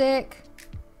glue stick,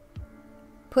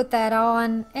 put that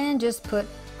on, and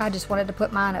I just wanted to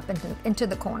put mine up into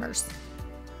the corners.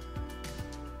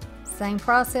 Same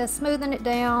process, smoothing it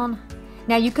down.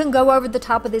 Now you can go over the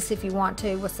top of this if you want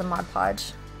to with some Mod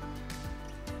Podge.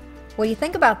 What do you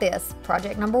think about this?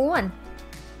 Project number 1.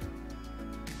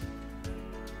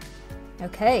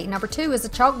 Okay, number 2 is a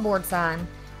chalkboard sign.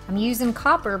 I'm using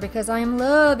copper because I am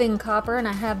loving copper, and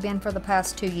I have been for the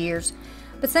past 2 years.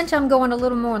 But since I'm going a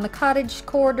little more in the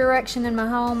cottagecore direction in my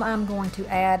home, I'm going to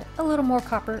add a little more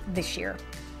copper this year.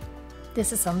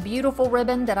 This is some beautiful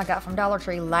ribbon that I got from Dollar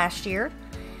Tree last year.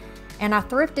 And I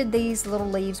thrifted these little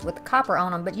leaves with copper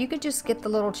on them, but you could just get the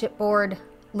little chipboard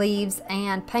leaves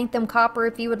and paint them copper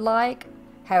if you would like,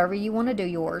 however you want to do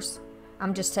yours.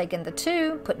 I'm just taking the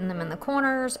 2, putting them in the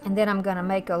corners, and then I'm going to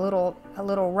make a little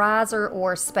riser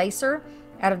or spacer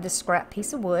out of this scrap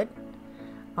piece of wood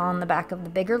on the back of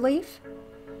the bigger leaf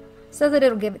so that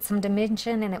it'll give it some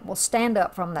dimension and it will stand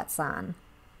up from that sign.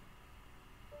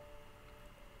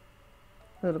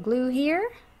 Little glue here,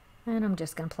 and I'm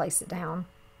just going to place it down.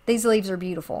 These leaves are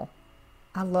beautiful.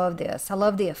 I love this. I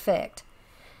love the effect.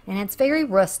 And it's very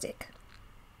rustic.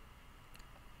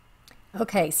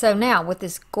 Okay, so now with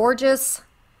this gorgeous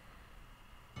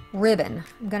ribbon,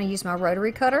 I'm going to use my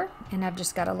rotary cutter, and I've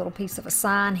just got a little piece of a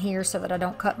sign here so that I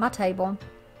don't cut my table.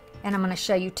 And I'm going to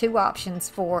show you 2 options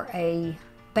for a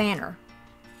banner.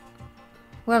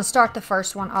 We're going to start the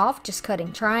first one off just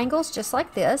cutting triangles just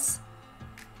like this.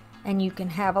 And you can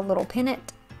have a little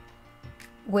pennant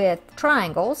with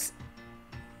triangles,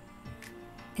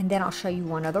 and then I'll show you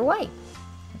one other way.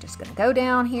 I'm just going to go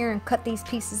down here and cut these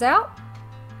pieces out.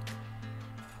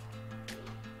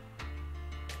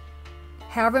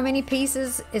 However many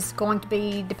pieces is going to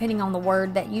be depending on the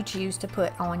word that you choose to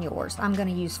put on yours. I'm going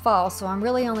to use fall, so I'm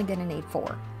really only going to need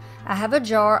 4. I have a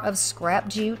jar of scrap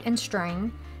jute and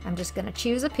string. I'm just going to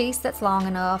choose a piece that's long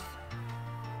enough.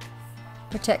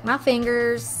 Protect my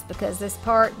fingers because this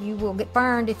part you will get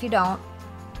burned if you don't.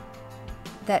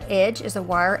 That edge is a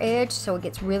wire edge, so it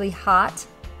gets really hot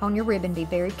on your ribbon. Be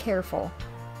very careful.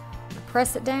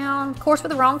 Press it down, of course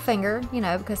with the wrong finger, you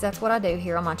know, because that's what I do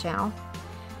here on my channel.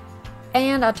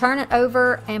 And I turn it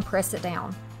over and press it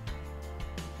down.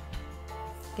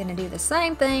 Gonna do the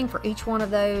same thing for each one of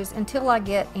those until I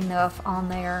get enough on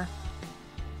there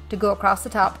to go across the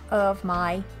top of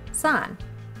my sign.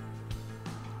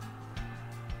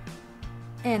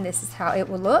 And this is how it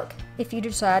will look if you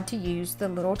decide to use the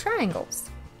little triangles.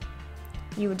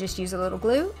 You would just use a little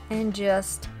glue and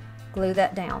just glue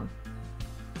that down.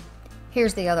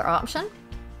 Here's the other option.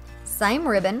 Same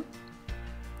ribbon,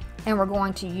 and we're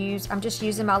going to use, I'm just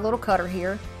using my little cutter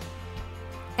here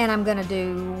and I'm gonna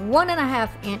do 1.5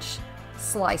 inch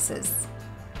slices.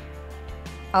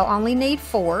 I'll only need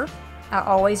 4. I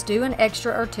always do an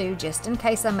extra or 2 just in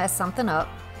case I mess something up.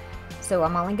 So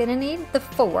I'm only gonna need the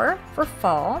 4 for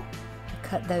fall.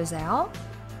 Cut those out.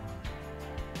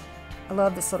 I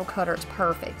love this little cutter, it's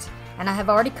perfect. And I have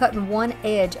already cut one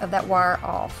edge of that wire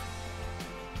off,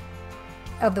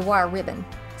 of the wire ribbon,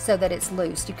 so that it's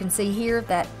loose. You can see here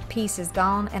that piece is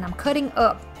gone, and I'm cutting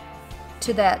up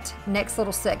to that next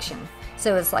little section.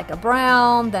 So it's like a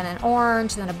brown, then an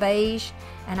orange, then a beige,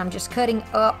 and I'm just cutting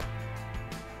up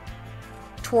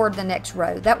toward the next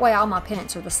row. That way all my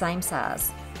pennants are the same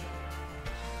size.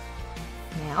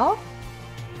 Now,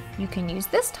 you can use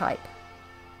this type.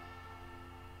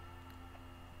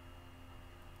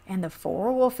 And the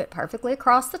 4 will fit perfectly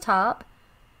across the top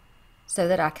so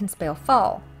that I can spell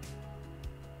fall.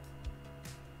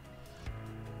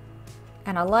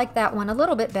 And I like that one a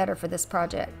little bit better for this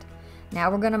project.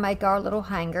 Now we're going to make our little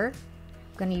hanger.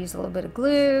 I'm going to use a little bit of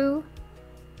glue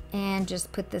and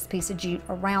just put this piece of jute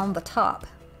around the top.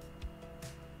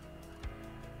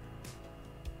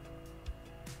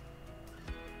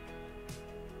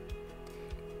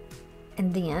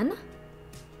 And then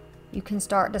you can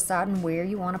start deciding where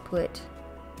you want to put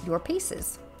your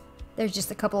pieces. There's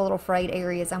just a couple of little frayed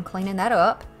areas. I'm cleaning that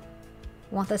up.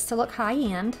 Want this to look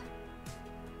high-end.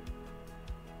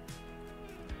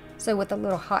 So with a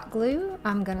little hot glue,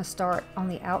 I'm going to start on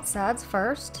the outsides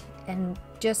first and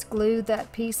just glue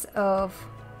that piece of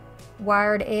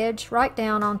wired edge right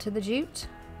down onto the jute.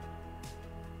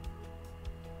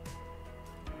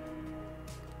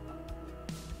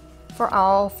 For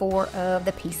all 4 of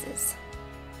the pieces.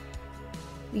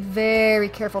 Be very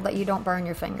careful that you don't burn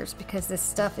your fingers because this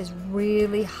stuff is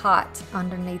really hot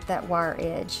underneath that wire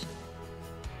edge.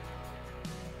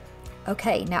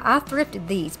 Okay, now I thrifted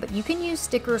these, but you can use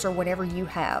stickers or whatever you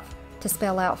have to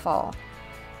spell out fall.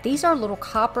 These are little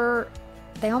copper,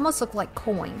 they almost look like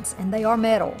coins, and they are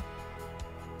metal.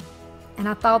 And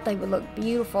I thought they would look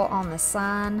beautiful on the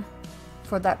sign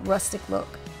for that rustic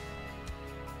look.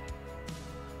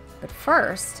 But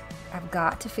first, I've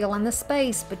got to fill in the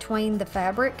space between the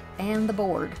fabric and the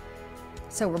board.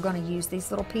 So we're going to use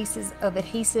these little pieces of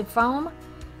adhesive foam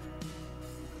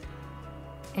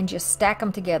and just stack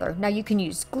them together. Now you can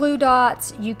use glue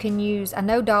dots, you can use, I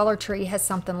know Dollar Tree has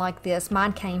something like this.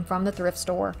 Mine came from the thrift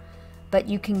store, but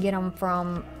you can get them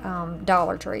from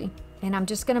Dollar Tree. And I'm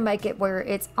just going to make it where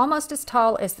it's almost as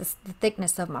tall as the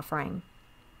thickness of my frame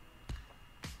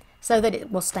so that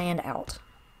it will stand out.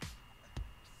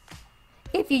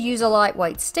 If you use a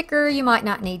lightweight sticker, you might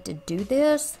not need to do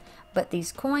this, but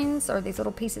these coins or these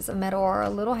little pieces of metal are a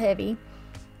little heavy.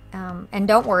 And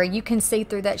don't worry, you can see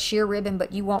through that sheer ribbon,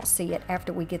 but you won't see it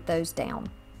after we get those down.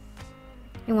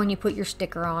 And when you put your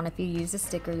sticker on, if you use a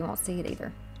sticker, you won't see it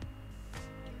either.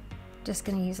 Just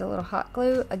going to use a little hot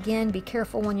glue. Again, be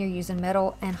careful when you're using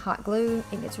metal and hot glue.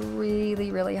 It gets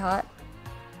really, really hot.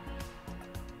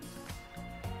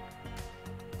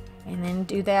 And then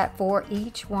do that for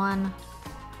each one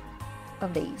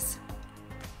of these.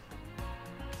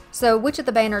 So which of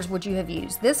the banners would you have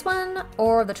used? This one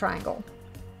or the triangle?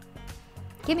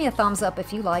 Give me a thumbs up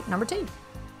if you like number 2.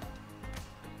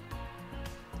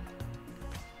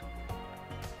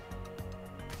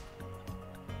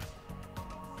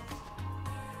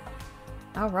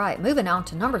 All right, moving on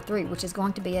to number 3, which is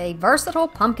going to be a versatile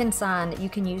pumpkin sign that you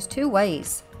can use 2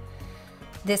 ways.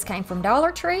 This came from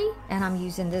Dollar Tree, and I'm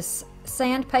using this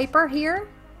sandpaper here.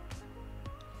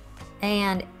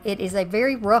 And it is a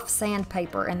very rough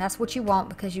sandpaper, and that's what you want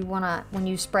because you want to, when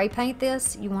you spray paint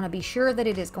this, you want to be sure that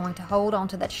it is going to hold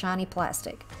onto that shiny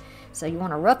plastic. So you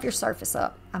want to rough your surface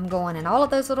up. I'm going in all of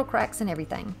those little cracks and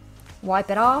everything. Wipe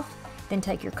it off, then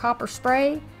take your copper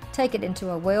spray, take it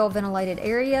into a well-ventilated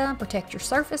area, protect your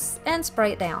surface, and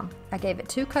spray it down. I gave it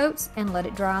 2 coats and let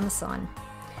it dry in the sun.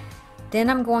 Then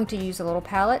I'm going to use a little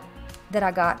palette that I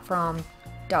got from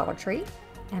Dollar Tree.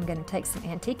 I'm going to take some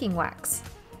antiquing wax.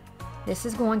 This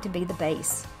is going to be the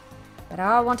base, but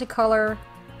I want to color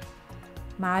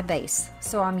my base.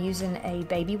 So I'm using a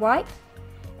baby white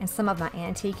and some of my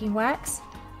antiquing wax.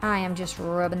 I am just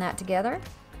rubbing that together,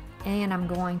 and I'm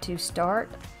going to start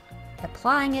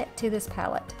applying it to this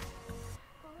palette.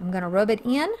 I'm going to rub it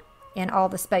in all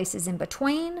the spaces in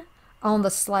between, on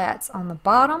the slats on the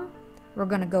bottom. We're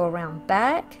going to go around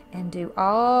back and do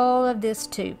all of this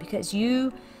too, because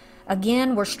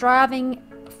again, we're striving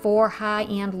for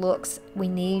high-end looks. We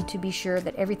need to be sure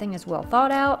that everything is well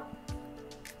thought out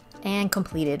and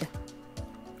completed.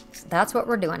 So that's what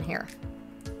we're doing here.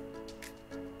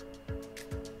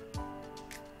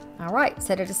 All right,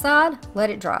 set it aside, let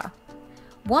it dry.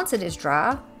 Once it is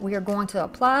dry, we are going to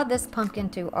apply this pumpkin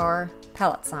to our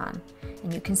palette sign.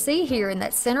 And you can see here in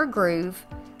that center groove,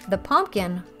 the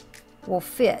pumpkin will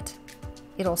fit.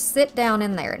 It'll sit down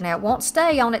in there. Now it won't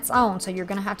stay on its own, so you're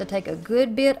going to have to take a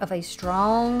good bit of a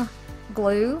strong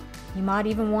glue. You might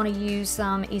even want to use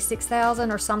some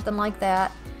E6000 or something like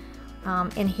that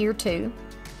in here too.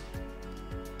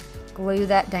 Glue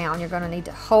that down. You're going to need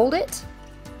to hold it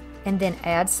and then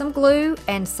add some glue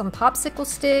and some popsicle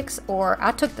sticks, or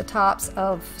I took the tops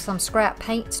of some scrap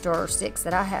paint stir sticks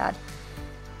that I had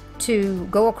to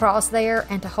go across there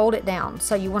and to hold it down.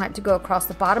 So you want it to go across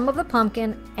the bottom of the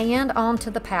pumpkin and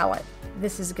onto the palette.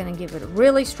 This is going to give it a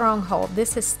really strong hold.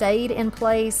 This has stayed in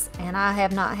place and I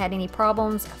have not had any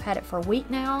problems. I've had it for a week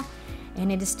now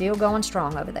and it is still going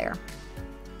strong over there.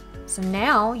 So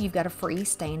now you've got a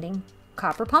freestanding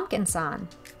copper pumpkin sign.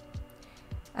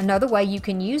 Another way you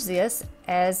can use this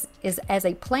is as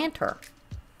a planter.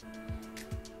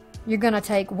 You're going to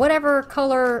take whatever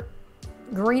color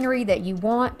greenery that you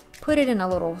want, put it in a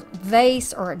little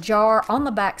vase or a jar on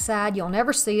the back side. You'll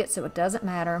never see it, so it doesn't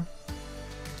matter.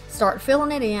 Start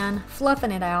filling it in,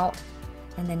 fluffing it out,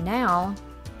 and then now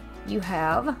you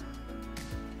have,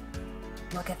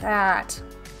 look at that.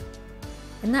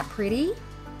 Isn't that pretty?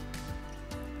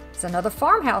 It's another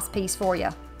farmhouse piece for you.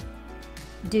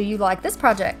 Do you like this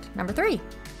project? Number 3.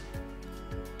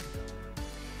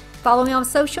 Follow me on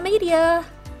social media.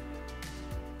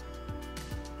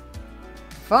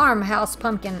 Farmhouse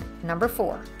pumpkin number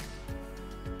 4.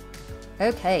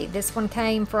 Okay, this one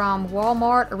came from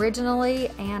Walmart originally,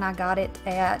 and I got it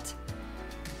at,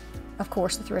 of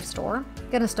course, the thrift store.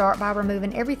 Gonna start by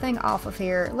removing everything off of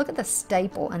here. Look at the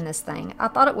staple in this thing. I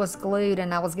thought it was glued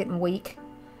and I was getting weak,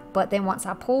 but then once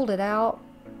I pulled it out,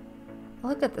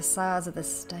 look at the size of the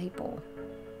staple.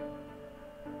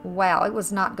 Wow, it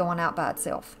was not going out by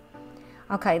itself.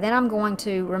 Okay, then I'm going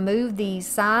to remove these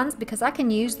signs because I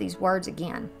can use these words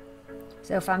again.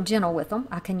 So if I'm gentle with them,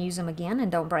 I can use them again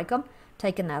and don't break them.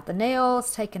 Taking out the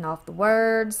nails, taking off the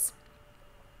words,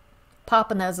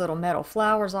 popping those little metal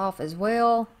flowers off as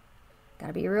well.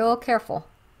 Gotta be real careful.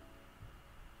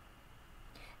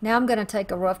 Now I'm going to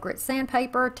take a rough grit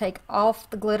sandpaper, take off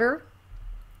the glitter,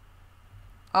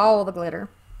 all the glitter,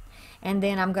 and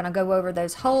then I'm going to go over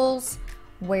those holes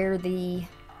where the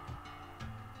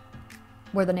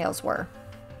nails were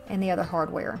and the other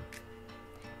hardware.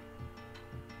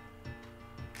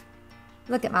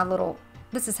 Look at my little,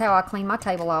 this is how I clean my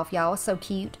table off, y'all. It's so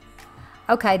cute.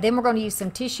 Okay, then we're going to use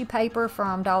some tissue paper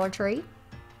from Dollar Tree.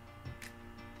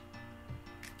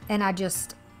 And I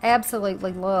just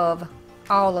absolutely love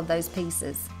all of those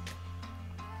pieces.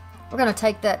 We're going to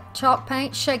take that chalk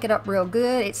paint, shake it up real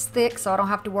good. It's thick, so I don't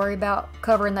have to worry about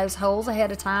covering those holes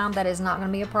ahead of time. That is not going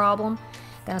to be a problem.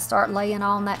 Going to start laying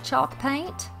on that chalk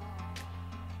paint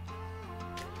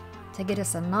to get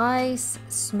us a nice,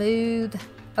 smooth,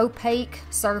 opaque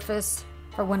surface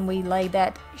for when we lay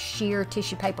that sheer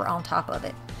tissue paper on top of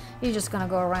it. You're just going to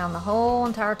go around the whole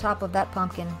entire top of that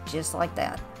pumpkin just like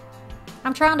that.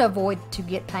 I'm trying to avoid to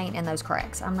get paint in those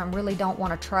cracks. I really don't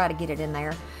want to try to get it in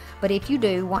there. But if you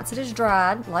do, once it is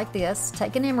dried like this,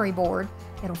 take an emery board,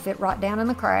 it'll fit right down in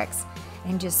the cracks,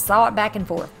 and just saw it back and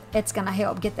forth. It's going to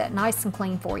help get that nice and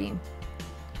clean for you.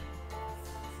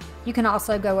 You can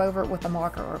also go over it with a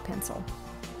marker or a pencil.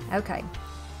 Okay,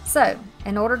 so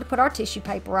in order to put our tissue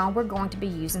paper on, we're going to be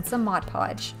using some Mod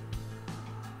Podge.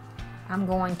 I'm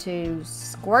going to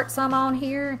squirt some on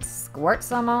here, squirt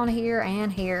some on here,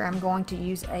 and here. I'm going to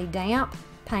use a damp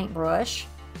paintbrush,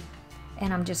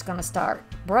 and I'm just going to start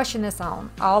brushing this on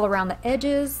all around the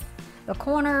edges, the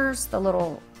corners, the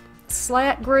little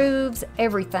slat grooves,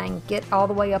 everything. Get all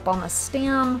the way up on the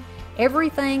stem.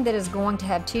 Everything that is going to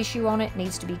have tissue on it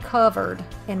needs to be covered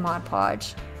in Mod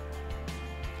Podge.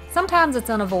 Sometimes it's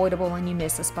unavoidable and you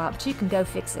miss a spot, but you can go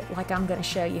fix it, like I'm going to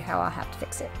show you how I have to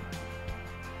fix it.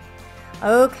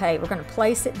 Okay, we're going to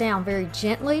place it down very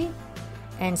gently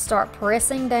and start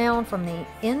pressing down from the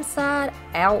inside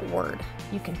outward.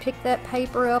 You can pick that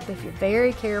paper up if you're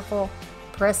very careful,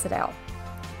 press it out.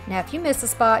 Now if you miss a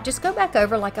spot, just go back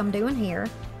over like I'm doing here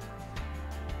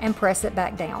and press it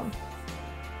back down.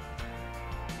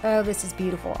 Oh, this is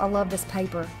beautiful. I love this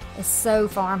paper. It's so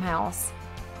farmhouse.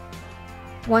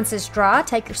 Once it's dry,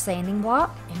 take your sanding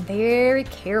block and very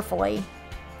carefully,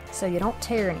 so you don't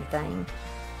tear anything,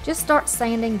 just start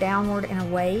sanding downward and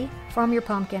away from your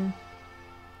pumpkin,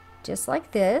 just like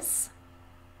this.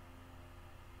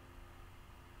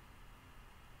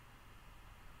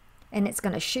 And it's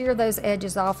going to shear those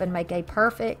edges off and make a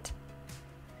perfect,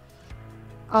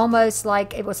 almost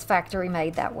like it was factory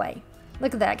made that way.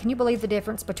 Look at that. Can you believe the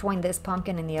difference between this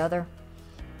pumpkin and the other?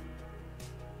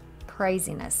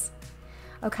 craziness.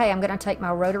 Okay, I'm going to take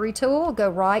my rotary tool, go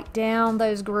right down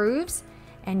those grooves,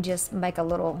 and just make a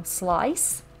little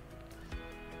slice.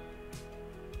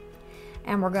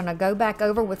 And we're going to go back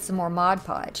over with some more Mod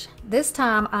Podge. This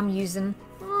time I'm using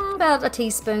about 1.5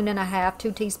 teaspoons,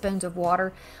 2 teaspoons of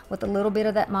water with a little bit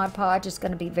of that Mod Podge. It's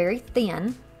going to be very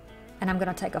thin. And I'm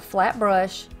going to take a flat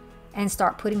brush and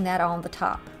start putting that on the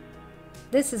top.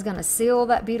 This is going to seal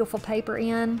that beautiful paper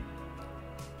in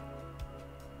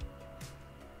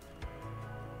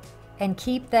and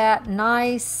keep that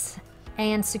nice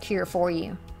and secure for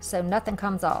you so nothing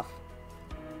comes off.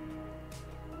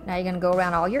 Now you're going to go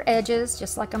around all your edges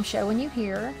just like I'm showing you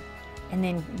here, and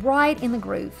then right in the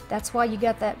groove. That's why you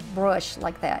got that brush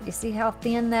like that. You see how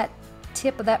thin that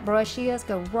tip of that brush is?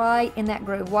 Go right in that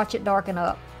groove. Watch it darken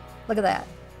up. Look at that.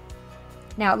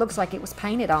 Now it looks like it was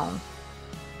painted on.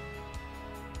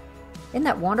 Isn't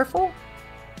that wonderful?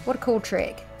 What a cool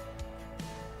trick.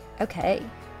 Okay,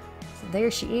 so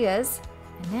there she is.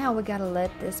 And now we gotta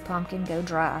let this pumpkin go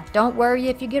dry. Don't worry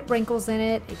if you get wrinkles in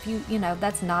it. If you know,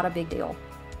 that's not a big deal.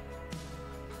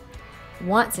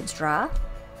 Once it's dry,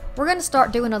 we're gonna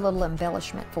start doing a little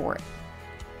embellishment for it.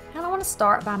 And I wanna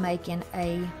start by making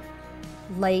a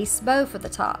lace bow for the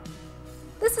top.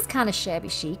 This is kind of shabby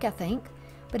chic, I think,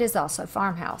 but it's also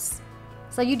farmhouse.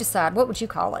 So you decide, what would you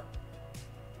call it?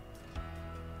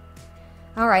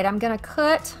 All right, I'm gonna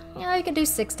cut, you can do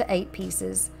 6 to 8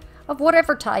 pieces of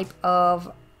whatever type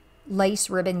of lace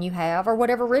ribbon you have, or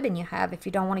whatever ribbon you have. If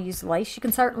you don't want to use lace, you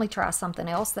can certainly try something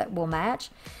else that will match.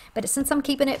 But since I'm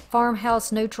keeping it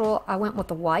farmhouse neutral, I went with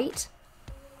the white.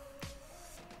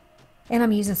 And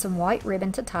I'm using some white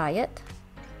ribbon to tie it.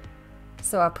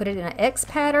 So I put it in an X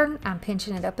pattern. I'm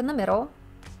pinching it up in the middle.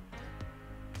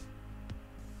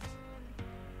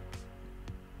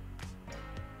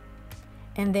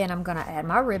 And then I'm going to add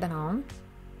my ribbon on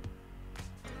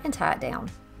and tie it down.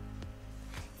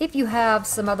 If you have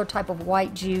some other type of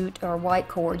white jute or white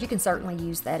cord, you can certainly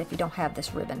use that if you don't have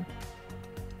this ribbon.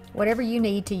 Whatever you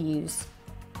need to use.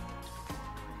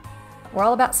 We're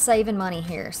all about saving money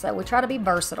here, so we try to be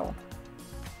versatile.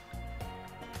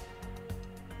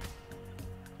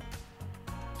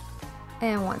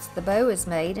 And once the bow is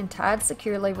made and tied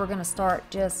securely, we're going to start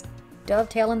just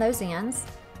dovetailing those ends.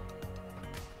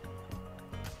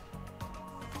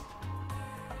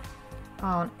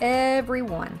 On every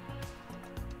one.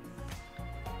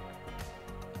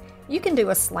 You can do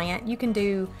a slant, you can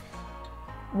do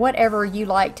whatever you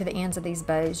like to the ends of these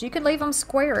bows. You can leave them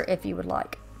square if you would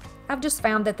like. I've just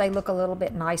found that they look a little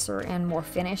bit nicer and more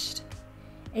finished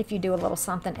if you do a little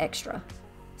something extra,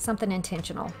 something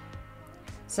intentional.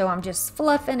 So I'm just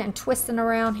fluffing and twisting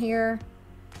around here,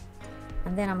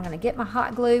 and then I'm going to get my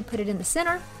hot glue, put it in the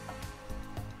center,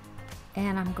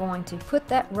 and I'm going to put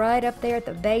that right up there at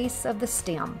the base of the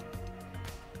stem.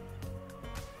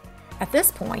 At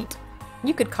this point,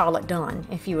 you could call it done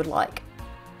if you would like.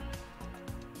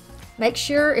 Make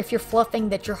sure if you're fluffing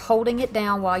that you're holding it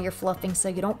down while you're fluffing so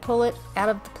you don't pull it out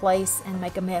of the place and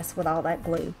make a mess with all that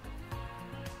glue.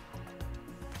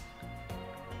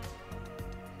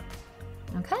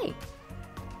 Okay,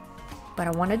 but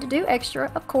I wanted to do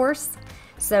extra, of course,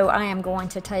 so I am going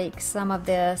to take some of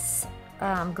this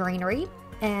greenery,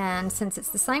 and since it's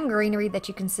the same greenery that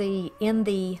you can see in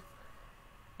the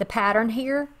pattern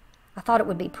here, I thought it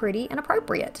would be pretty and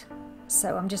appropriate.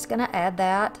 So I'm just going to add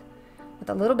that with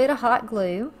a little bit of hot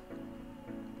glue.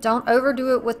 Don't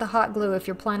overdo it with the hot glue if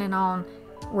you're planning on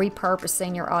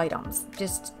repurposing your items.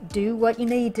 Just do what you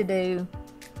need to do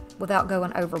without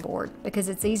going overboard, because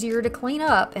it's easier to clean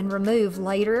up and remove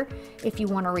later if you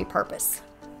want to repurpose.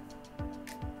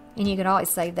 And you can always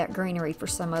save that greenery for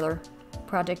some other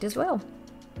project as well.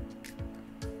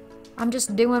 I'm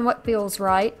just doing what feels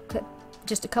right. Cut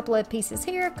just a couple of pieces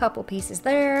here, a couple pieces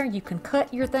there. You can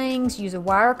cut your things, use a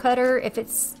wire cutter if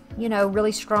it's,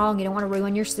 really strong. You don't want to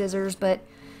ruin your scissors, but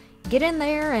get in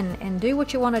there and do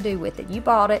what you want to do with it. You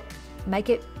bought it, make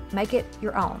it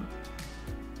your own.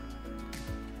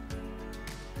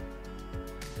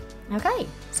 Okay,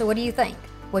 so what do you think?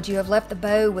 Would you have left the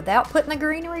bow without putting the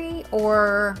greenery,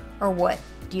 or what?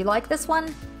 Do you like this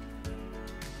one?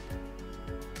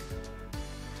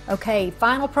 Okay,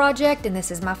 final project, and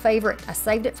this is my favorite. I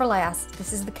saved it for last.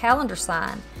 This is the calendar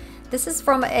sign. This is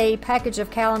from a package of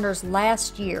calendars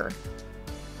last year.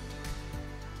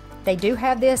 They do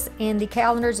have this in the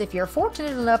calendars if you're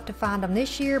fortunate enough to find them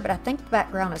this year, but I think the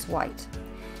background is white.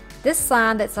 This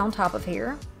sign that's on top of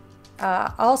here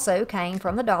also came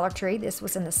from the Dollar Tree. This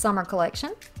was in the summer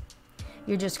collection.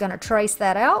 You're just going to trace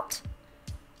that out,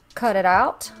 cut it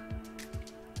out,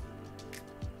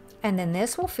 and then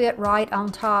this will fit right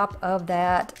on top of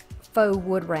that faux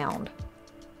wood round.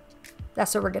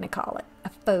 That's what we're going to call it, a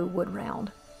faux wood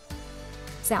round.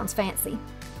 Sounds fancy.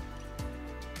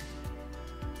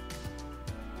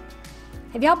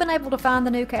 Have y'all been able to find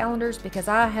the new calendars? Because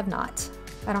I have not.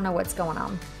 I don't know what's going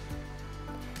on.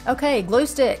 Okay, glue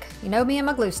stick. You know me and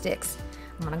my glue sticks.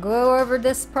 I'm going to go over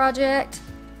this project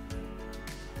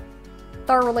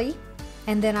thoroughly,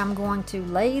 and then I'm going to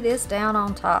lay this down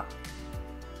on top.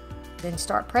 Then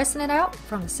start pressing it out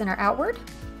from the center outward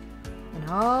in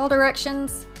all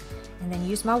directions, and then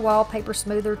use my wallpaper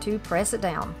smoother to press it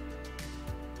down.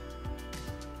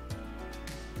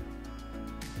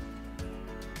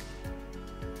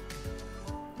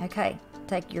 Okay,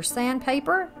 take your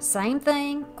sandpaper, same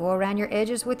thing, go around your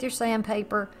edges with your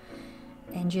sandpaper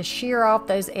and just shear off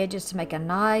those edges to make a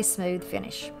nice smooth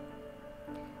finish.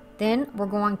 Then we're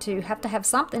going to have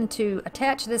something to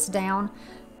attach this down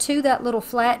to that little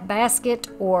flat basket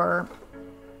or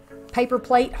paper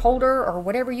plate holder or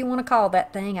whatever you want to call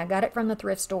that thing. I got it from the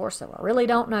thrift store, so I really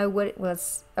don't know what it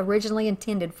was originally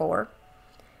intended for.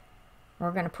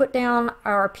 We're going to put down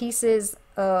our pieces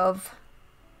of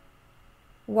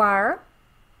wire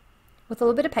with a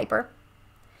little bit of paper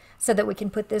so that we can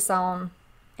put this on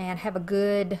and have a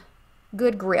good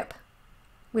grip.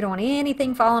 We don't want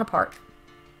anything falling apart.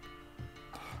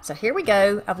 So here we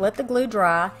go. I've let the glue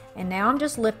dry, and now I'm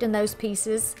just lifting those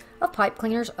pieces of pipe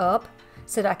cleaners up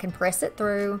so that I can press it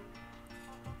through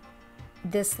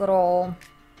this little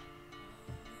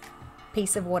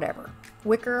piece of whatever.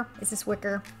 Wicker? Is this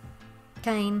wicker?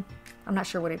 Cane? I'm not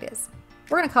sure what it is.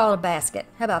 We're going to call it a basket.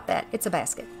 How about that? It's a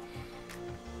basket.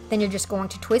 Then you're just going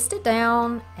to twist it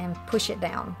down and push it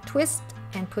down. Twist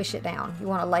and push it down. You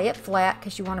want to lay it flat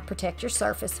because you want to protect your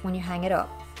surface when you hang it up.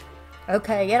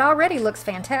 Okay, it already looks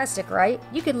fantastic, right?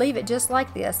 You could leave it just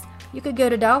like this. You could go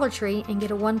to Dollar Tree and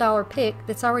get a $1 pick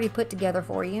that's already put together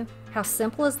for you. How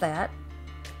simple is that?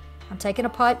 I'm taking a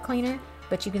pipe cleaner,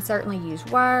 but you can certainly use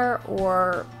wire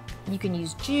or you can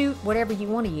use jute, whatever you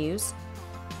want to use.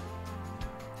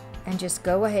 And just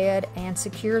go ahead and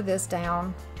secure this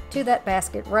down to that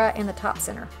basket right in the top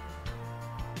center.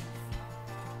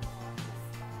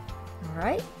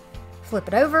 Alright, flip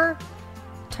it over,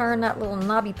 turn that little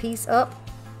knobby piece up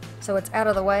so it's out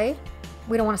of the way.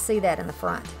 We don't want to see that in the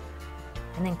front.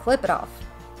 And then clip it off.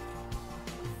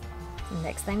 The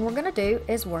next thing we're going to do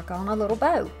is work on a little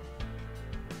bow.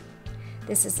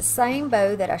 This is the same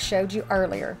bow that I showed you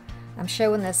earlier. I'm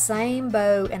showing the same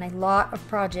bow in a lot of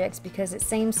projects because it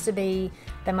seems to be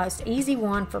the most easy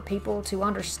one for people to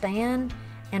understand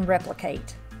and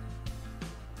replicate.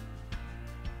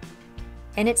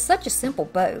 And it's such a simple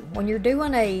bow. When you're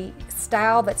doing a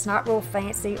style that's not real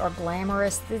fancy or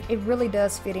glamorous, it really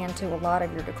does fit into a lot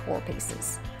of your decor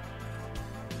pieces.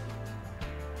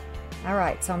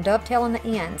 Alright, so I'm dovetailing the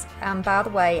ends. By the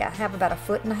way, I have about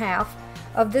 1.5 feet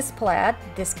of this plaid.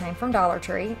 This came from Dollar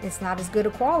Tree. It's not as good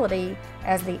a quality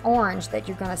as the orange that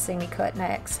you're going to see me cut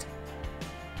next.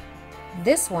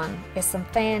 This one is some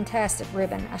fantastic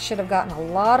ribbon. I should have gotten a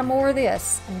lot more of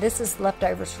this, and this is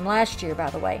leftovers from last year, by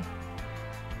the way.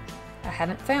 I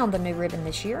haven't found the new ribbon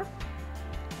this year.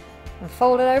 I'm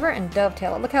fold it over and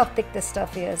dovetail it. Look how thick this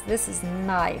stuff is. This is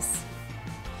nice.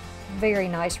 Very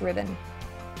nice ribbon.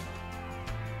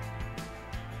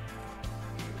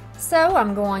 So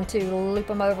I'm going to loop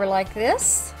them over like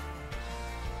this.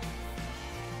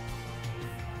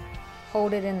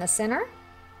 Hold it in the center.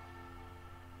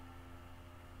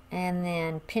 And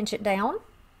then pinch it down.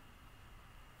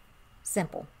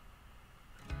 Simple.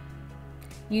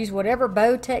 Use whatever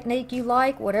bow technique you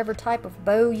like, whatever type of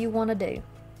bow you want to do.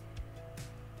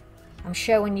 I'm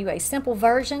showing you a simple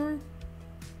version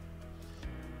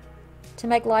to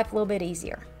make life a little bit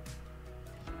easier.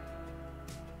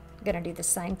 I'm going to do the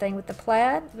same thing with the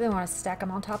plaid. We want to stack them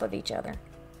on top of each other.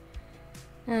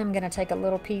 I'm going to take a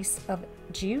little piece of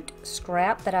jute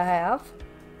scrap that I have,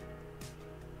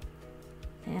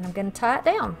 and I'm going to tie it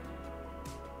down.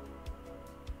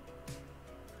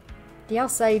 Do y'all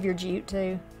save your jute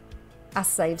too? I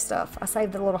save stuff. I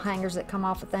save the little hangers that come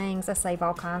off of things. I save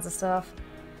all kinds of stuff.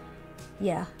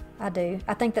 Yeah, I do.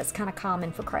 I think that's kind of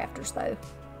common for crafters though.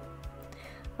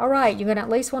 Alright, you're going to at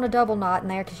least want a double knot in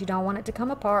there because you don't want it to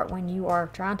come apart when you are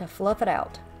trying to fluff it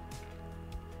out.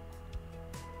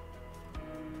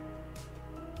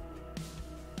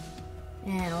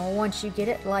 And once you get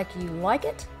it like you like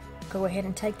it, go ahead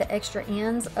and take the extra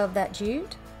ends of that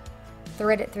jute,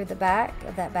 thread it through the back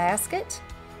of that basket,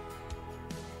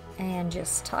 and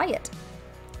just tie it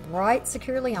right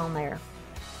securely on there.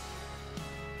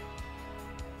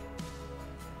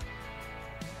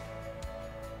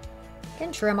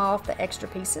 And trim off the extra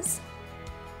pieces.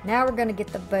 Now we're going to get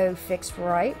the bow fixed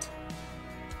right.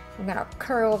 I'm going to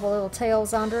curl the little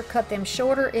tails under, cut them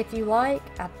shorter if you like.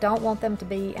 I don't want them to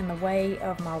be in the way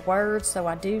of my words, so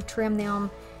I do trim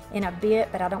them in a bit,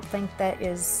 but I don't think that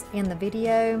is in the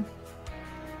video.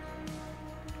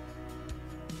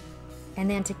 And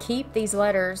then to keep these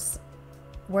letters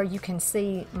where you can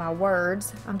see my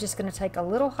words, I'm just going to take a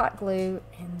little hot glue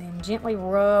and then gently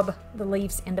rub the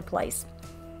leaves into place.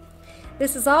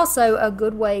 This is also a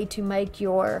good way to make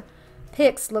your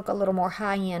picks look a little more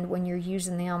high-end when you're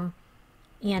using them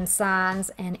in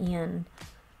signs and in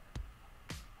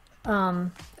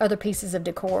other pieces of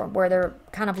decor where they're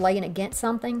kind of laying against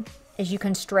something. As you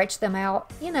can stretch them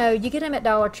out, you know, you get them at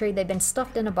Dollar Tree, they've been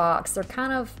stuffed in a box. They're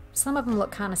kind of, some of them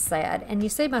look kind of sad, and you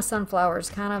see my sunflowers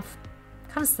kind of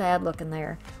sad looking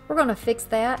there. We're going to fix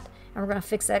that, and we're going to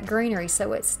fix that greenery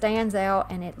so it stands out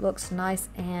and it looks nice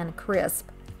and crisp.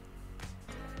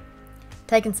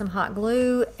 Taking some hot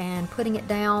glue and putting it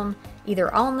down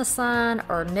either on the sign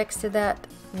or next to that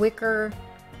wicker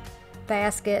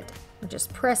basket. I'm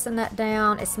just pressing that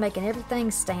down. It's making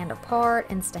everything stand apart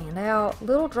and stand out.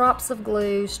 Little drops of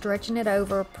glue, stretching it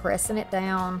over, pressing it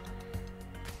down.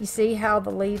 You see how the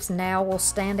leaves now will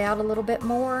stand out a little bit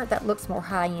more? That looks more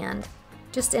high-end,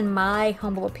 just in my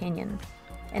humble opinion.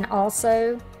 And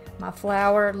also, my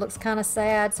flower looks kind of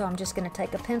sad, so I'm just going to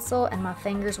take a pencil and my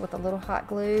fingers with a little hot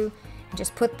glue and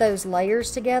just put those layers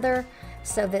together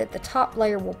so that the top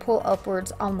layer will pull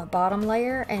upwards on the bottom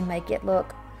layer and make it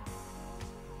look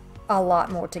a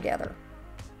lot more together.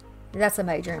 That's a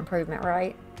major improvement,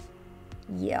 right?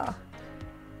 Yeah.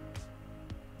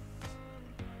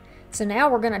 So now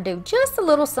we're going to do just a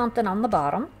little something on the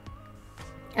bottom.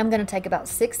 I'm going to take about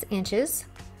 6 inches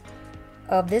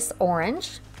of this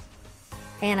orange,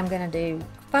 and I'm going to do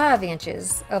 5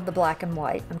 inches of the black and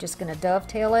white. I'm just going to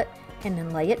dovetail it and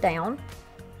then lay it down.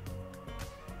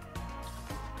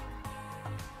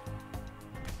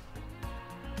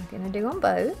 I'm going to do them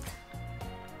both.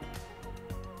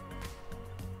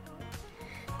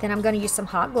 Then I'm going to use some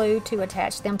hot glue to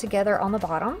attach them together on the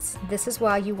bottoms. This is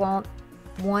why you want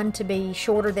one to be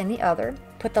shorter than the other.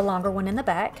 Put the longer one in the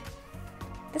back.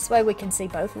 This way we can see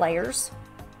both layers.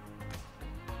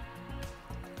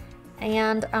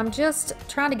 And I'm just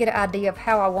trying to get an idea of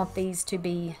how I want these to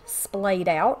be splayed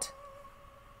out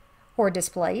or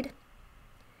displayed.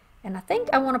 And I think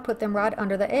I want to put them right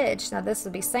under the edge. Now this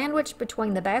will be sandwiched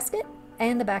between the basket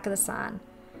and the back of the sign.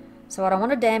 So I don't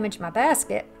want to damage my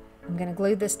basket. I'm going to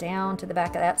glue this down to the back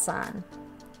of that sign.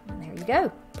 And there you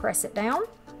go. Press it down.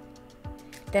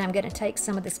 Then I'm going to take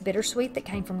some of this bittersweet that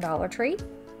came from Dollar Tree.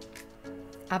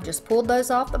 I've just pulled those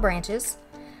off the branches.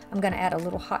 I'm going to add a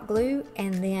little hot glue,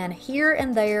 and then here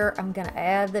and there I'm going to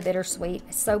add the bittersweet.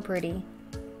 It's so pretty.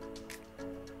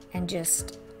 And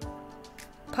just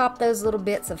pop those little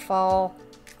bits of fall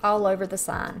all over the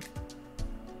sign.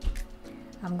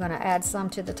 I'm going to add some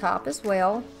to the top as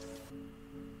well.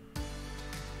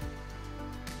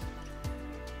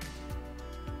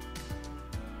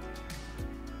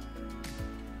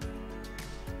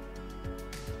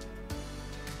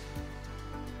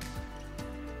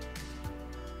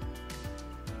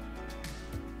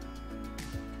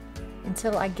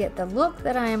 Until I get the look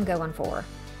that I am going for.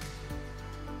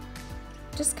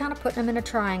 Just kind of putting them in a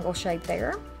triangle shape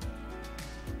there.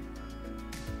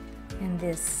 And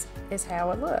this is how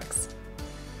it looks.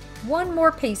 One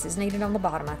more piece is needed on the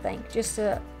bottom, I think, just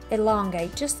to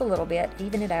elongate just a little bit,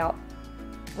 even it out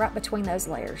right between those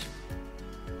layers.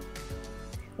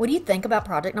 What do you think about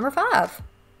project number 5?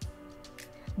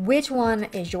 Which one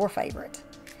is your favorite?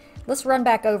 Let's run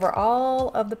back over all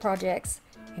of the projects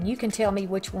and you can tell me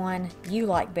which one you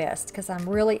like best, because I'm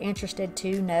really interested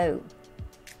to know.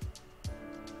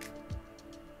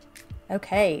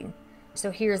 Okay,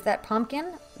 so here's that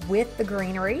pumpkin with the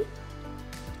greenery.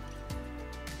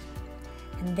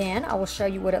 And then I will show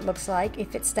you what it looks like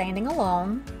if it's standing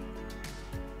alone.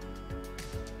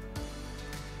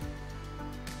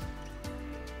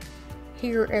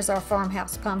 Here is our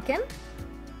farmhouse pumpkin.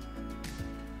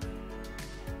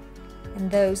 And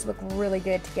those look really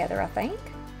good together, I think.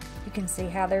 You can see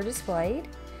how they're displayed.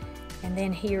 And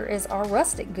then here is our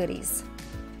rustic goodies.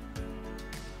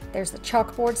 There's the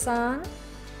chalkboard sign,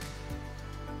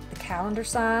 the calendar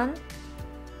sign,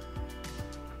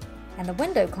 and the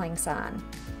window cling sign.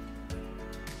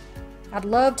 I'd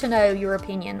love to know your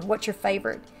opinion. What's your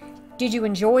favorite? Did you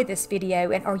enjoy this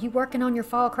video, and are you working on your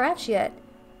fall crafts yet?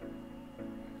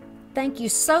 Thank you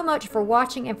so much for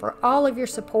watching and for all of your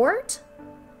support.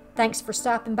 Thanks for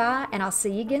stopping by, and I'll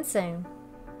see you again soon.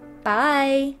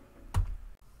 Bye!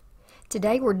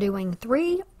 Today we're doing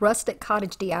 3 rustic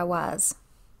cottage DIYs.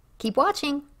 Keep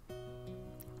watching!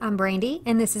 I'm Brandy,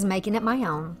 and this is Making It My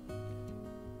Own.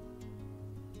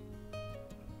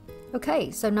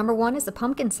 Okay, so number 1 is a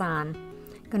pumpkin sign.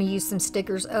 I'm going to use some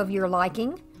stickers of your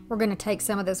liking. We're going to take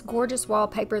some of this gorgeous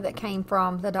wallpaper that came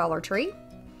from the Dollar Tree.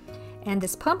 And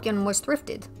this pumpkin was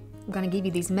thrifted. I'm going to give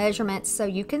you these measurements so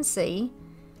you can see.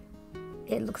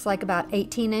 It looks like about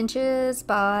 18 inches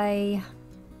by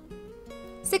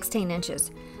 16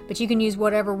 inches. But you can use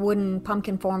whatever wooden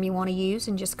pumpkin form you want to use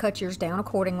and just cut yours down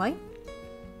accordingly.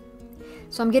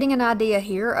 So I'm getting an idea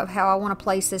here of how I want to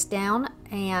place this down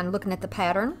and looking at the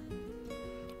pattern.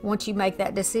 Once you make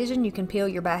that decision, you can peel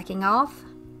your backing off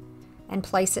and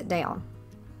place it down.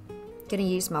 Going to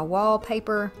use my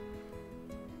wallpaper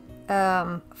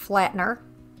flattener,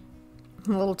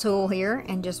 a little tool here,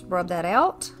 and just rub that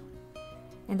out.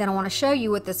 And then I want to show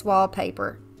you with this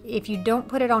wallpaper, if you don't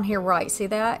put it on here right, see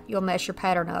that? You'll mess your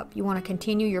pattern up. You want to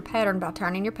continue your pattern by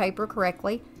turning your paper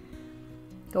correctly.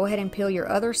 Go ahead and peel your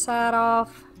other side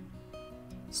off.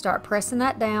 Start pressing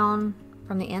that down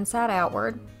from the inside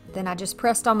outward. Then I just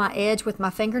pressed on my edge with my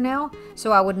fingernail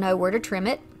so I would know where to trim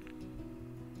it.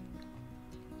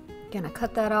 Gonna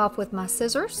cut that off with my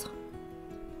scissors.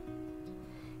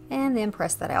 And then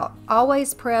press that out.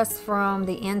 Always press from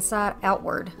the inside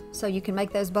outward so you can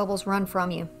make those bubbles run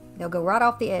from you. They'll go right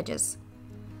off the edges.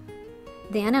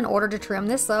 Then in order to trim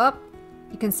this up,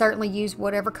 you can certainly use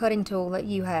whatever cutting tool that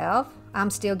you have. I'm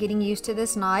still getting used to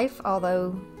this knife,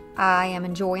 although I am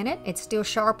enjoying it. It's still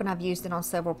sharp and I've used it on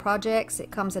several projects.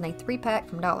 It comes in a 3-pack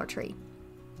from Dollar Tree.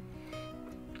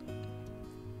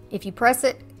 If you press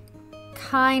it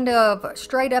kind of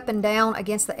straight up and down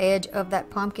against the edge of that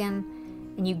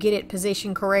pumpkin and you get it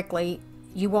positioned correctly,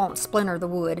 you won't splinter the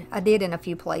wood. I did in a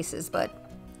few places, but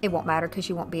it won't matter because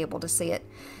you won't be able to see it.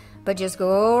 But just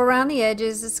go around the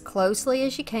edges as closely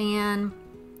as you can.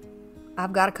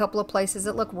 I've got a couple of places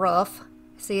that look rough.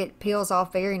 See, it peels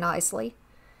off very nicely.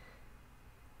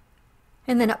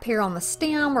 And then up here on the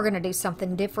stem, we're going to do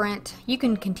something different. You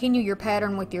can continue your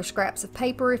pattern with your scraps of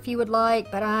paper if you would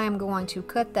like, but I am going to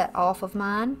cut that off of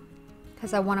mine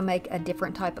because I want to make a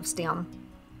different type of stem.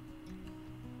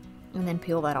 And then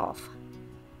peel that off.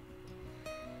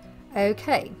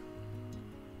 Okay.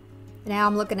 Now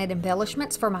I'm looking at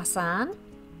embellishments for my sign.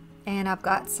 And I've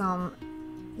got some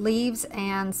leaves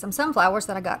and some sunflowers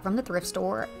that I got from the thrift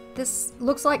store. This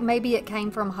looks like maybe it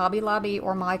came from Hobby Lobby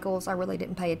or Michael's. I really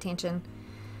didn't pay attention.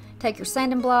 Take your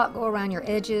sanding block, go around your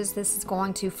edges. This is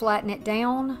going to flatten it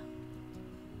down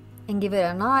and give it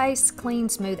a nice, clean,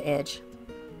 smooth edge.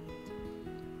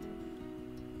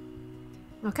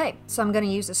 Okay, so I'm going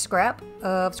to use a scrap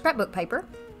of scrapbook paper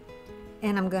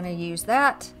and I'm going to use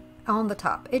that on the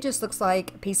top. It just looks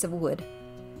like a piece of wood.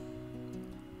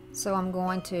 So I'm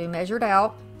going to measure it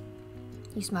out,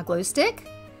 use my glue stick,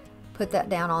 put that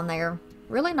down on there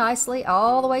really nicely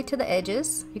all the way to the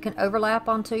edges. You can overlap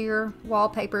onto your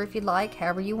wallpaper if you'd like,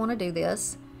 however you want to do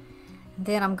this. And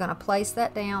then I'm going to place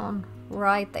that down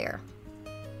right there.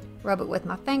 Rub it with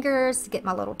my fingers, get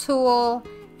my little tool,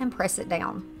 and press it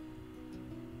down.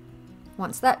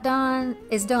 Once that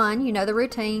is done, you know the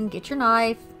routine. Get your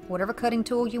knife, whatever cutting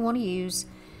tool you want to use,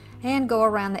 and go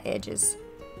around the edges.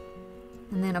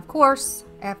 And then of course,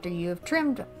 after you have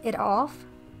trimmed it off,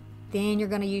 then you're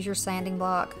going to use your sanding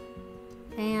block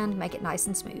and make it nice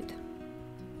and smooth.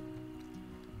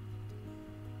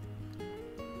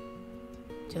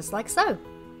 Just like so.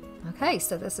 Okay,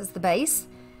 so this is the base,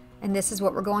 and this is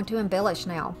what we're going to embellish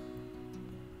now.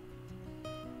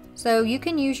 So you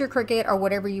can use your Cricut or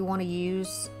whatever you want to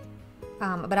use,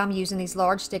 but I'm using these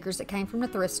large stickers that came from the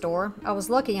thrift store. I was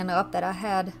lucky enough that I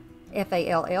had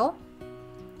FALL.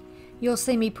 You'll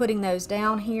see me putting those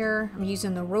down here. I'm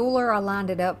using the ruler. I lined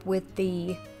it up with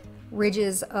the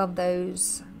ridges of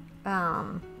those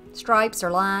stripes or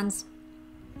lines.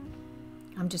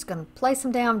 I'm just going to place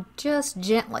them down just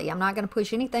gently. I'm not going to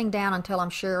push anything down until I'm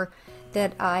sure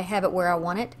that I have it where I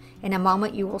want it. In a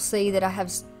moment you will see that I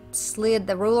have slid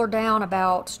the ruler down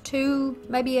about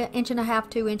maybe 1.5 inches,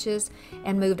 2 inches,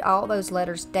 and moved all those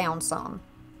letters down some.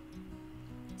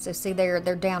 So see, they're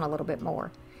down a little bit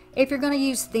more. If you're going to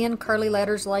use thin curly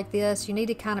letters like this, you need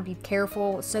to kind of be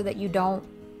careful so that you don't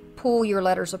pull your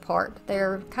letters apart.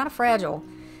 They're kind of fragile.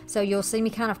 So you'll see me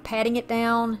kind of patting it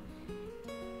down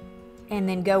and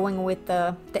then going with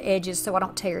the edges so I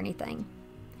don't tear anything.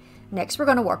 Next, we're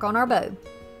going to work on our bow.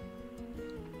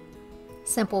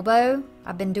 Simple bow.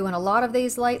 I've been doing a lot of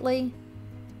these lately.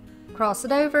 Cross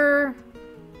it over,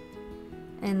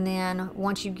 and then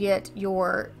once you get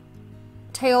your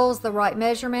tails the right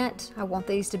measurement, I want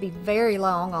these to be very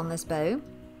long on this bow.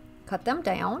 Cut them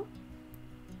down.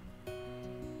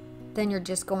 Then you're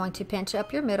just going to pinch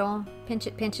up your middle, pinch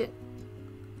it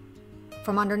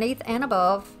from underneath and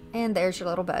above, and there's your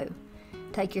little bow.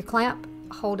 Take your clamp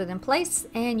hold it in place,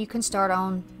 and you can start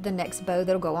on the next bow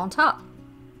that'll go on top.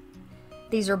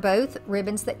 These are both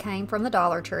ribbons that came from the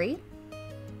Dollar Tree.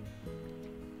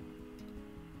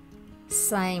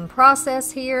 Same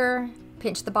process here.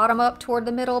 Pinch the bottom up toward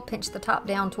the middle, pinch the top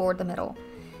down toward the middle.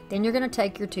 Then you're going to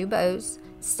take your two bows,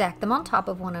 stack them on top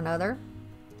of one another.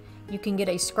 You can get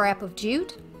a scrap of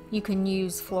jute, you can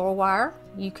use floral wire,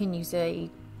 you can use a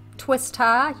twist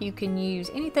tie, you can use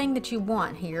anything that you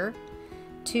want here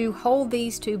to hold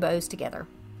these two bows together.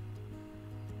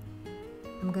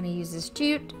 I'm going to use this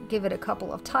jute, give it a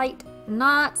couple of tight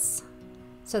knots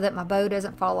so that my bow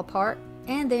doesn't fall apart,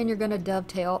 and then you're going to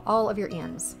dovetail all of your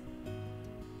ends.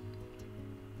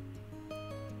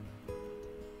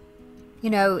 You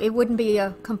know, it wouldn't be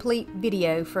a complete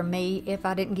video from me if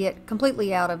I didn't get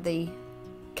completely out of the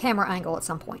camera angle at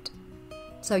some point.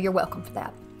 So you're welcome for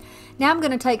that. Now I'm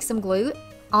going to take some glue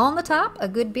on the top a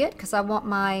good bit because I want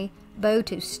my bow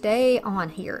to stay on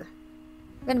here.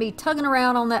 I'm going to be tugging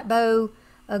around on that bow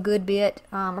a good bit.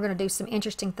 We're going to do some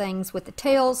interesting things with the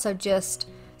tails, so just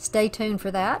stay tuned for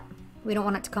that. We don't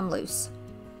want it to come loose.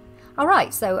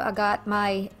 Alright, so I got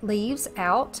my leaves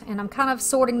out and I'm kind of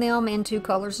sorting them into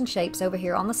colors and shapes over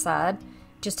here on the side.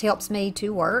 Just helps me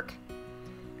to work.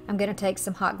 I'm going to take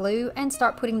some hot glue and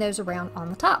start putting those around on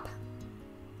the top.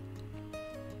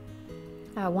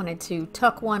 I wanted to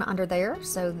tuck one under there,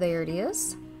 so there it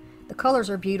is. The colors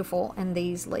are beautiful in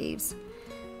these leaves.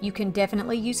 You can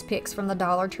definitely use picks from the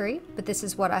Dollar Tree, but this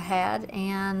is what I had,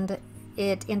 and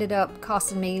it ended up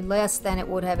costing me less than it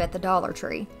would have at the Dollar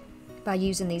Tree by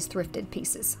using these thrifted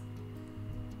pieces.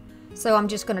 So I'm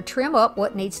just going to trim up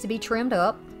what needs to be trimmed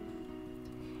up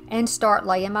and start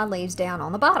laying my leaves down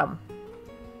on the bottom.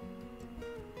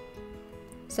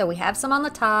 So we have some on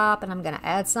the top and I'm going to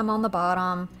add some on the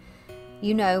bottom.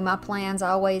 You know, my plans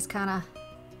always kind of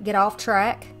get off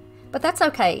track, but that's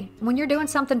okay. When you're doing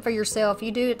something for yourself,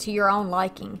 you do it to your own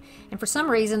liking. And for some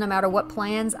reason, no matter what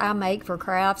plans I make for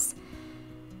crafts,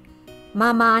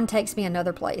 my mind takes me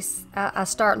another place. I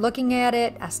start looking at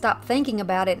it, I stop thinking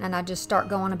about it, and I just start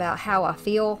going about how I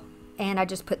feel, and I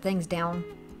just put things down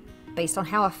based on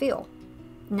how I feel.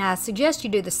 Now, I suggest you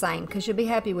do the same because you'll be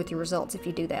happy with your results if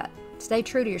you do that. Stay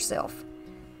true to yourself.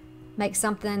 Make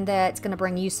something that's going to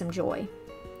bring you some joy.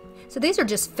 So these are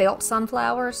just felt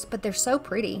sunflowers, but they're so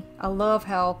pretty. I love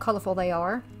how colorful they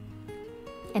are,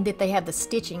 and that they have the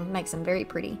stitching makes them very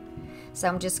pretty. So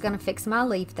I'm just going to fix my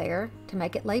leaf there to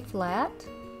make it lay flat.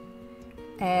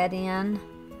 Add in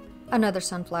another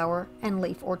sunflower and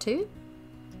leaf or two.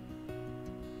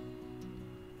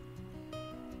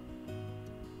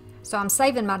 So I'm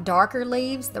saving my darker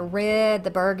leaves, the red,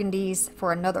 the burgundies,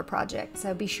 for another project.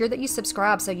 So be sure that you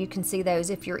subscribe so you can see those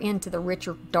if you're into the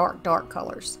richer dark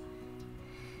colors.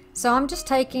 So I'm just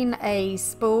taking a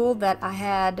spool that I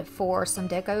had for some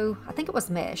deco, I think it was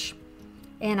mesh.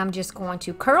 And I'm just going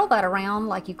to curl that around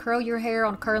like you curl your hair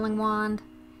on a curling wand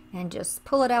and just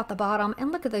pull it out the bottom,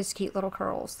 and look at those cute little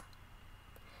curls.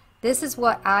 This is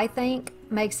what I think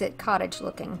makes it cottage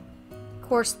looking. Of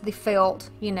course, the felt,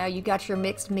 you know, you got your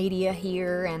mixed media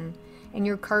here and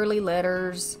your curly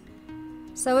letters.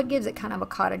 So it gives it kind of a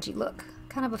cottagey look,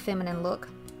 kind of a feminine look.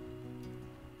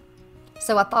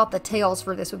 So I thought the tails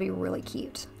for this would be really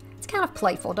cute. It's kind of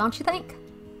playful, don't you think?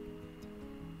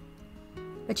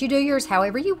 But you do yours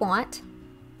however you want.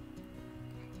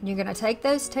 And you're going to take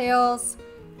those tails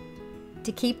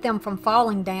to keep them from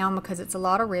falling down because it's a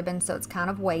lot of ribbon, so it's kind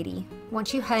of weighty.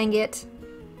 Once you hang it,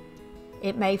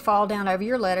 it may fall down over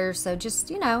your letters, so just,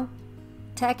 you know,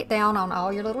 tack it down on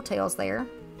all your little tails there.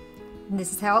 And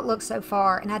this is how it looks so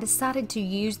far. And I decided to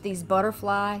use these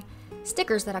butterfly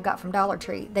stickers that I got from Dollar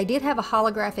Tree. They did have a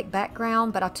holographic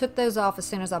background, but I took those off as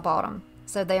soon as I bought them.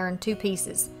 So they're in two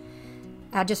pieces.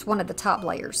 I just wanted the top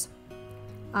layers.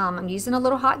 I'm using a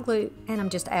little hot glue and I'm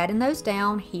just adding those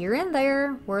down here and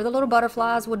there where the little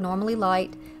butterflies would normally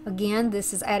light. Again,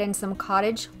 this is adding some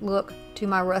cottage look to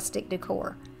my rustic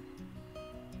decor.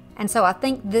 And so I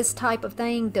think this type of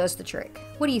thing does the trick.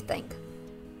 What do you think?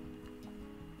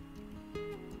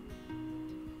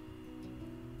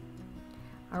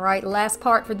 Alright, last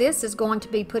part for this is going to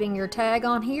be putting your tag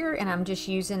on here, and I'm just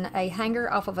using a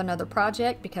hanger off of another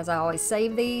project because I always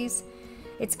save these.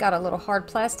 It's got a little hard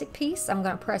plastic piece. I'm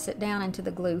going to press it down into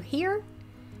the glue here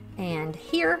and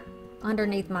here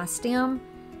underneath my stem,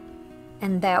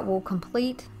 and that will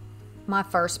complete my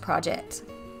first project.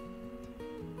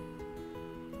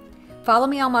 Follow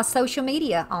me on my social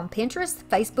media on Pinterest,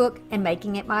 Facebook, and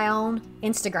Making It My Own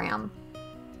Instagram.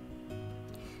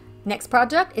 Next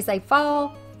project is a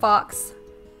fall fox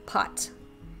pot.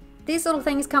 These little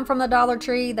things come from the Dollar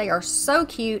Tree. They are so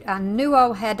cute. I knew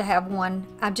I had to have one.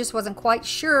 I just wasn't quite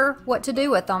sure what to do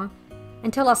with them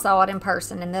until I saw it in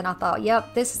person, and then I thought,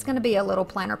 yep, this is going to be a little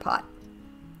planter pot.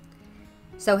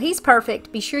 So he's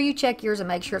perfect. Be sure you check yours and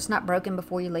make sure it's not broken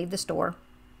before you leave the store.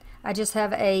 I just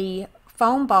have a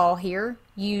foam ball here.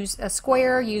 Use a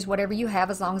square, use whatever you have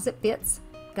as long as it fits.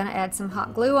 I'm going to add some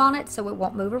hot glue on it so it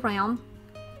won't move around.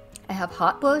 I have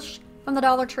hot bush from the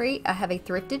Dollar Tree. I have a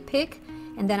thrifted pick,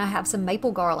 and then I have some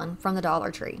maple garland from the Dollar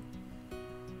Tree.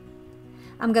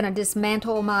 I'm going to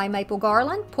dismantle my maple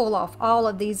garland, pull off all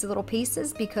of these little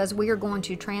pieces because we are going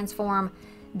to transform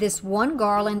this one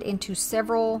garland into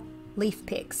several leaf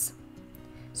picks.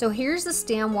 So here's the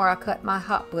stem where I cut my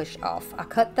hot bush off. I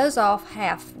cut those off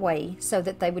halfway so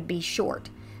that they would be short.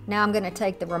 Now I'm going to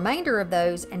take the remainder of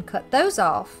those and cut those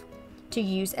off to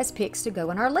use as picks to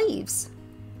go in our leaves.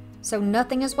 So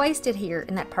nothing is wasted here.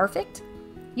 Isn't that perfect?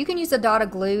 You can use a dot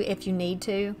of glue if you need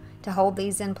to hold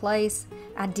these in place.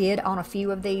 I did on a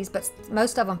few of these, but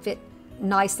most of them fit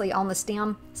nicely on the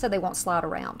stem so they won't slide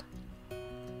around.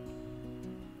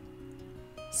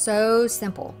 So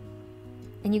simple.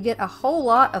 And you get a whole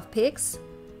lot of picks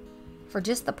for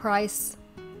just the price,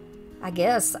 I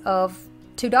guess, of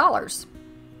 $2.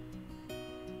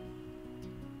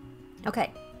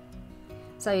 Okay,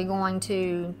 so you're going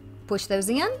to push those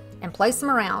in and place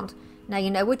them around. Now, you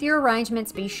know, with your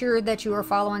arrangements, be sure that you are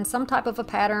following some type of a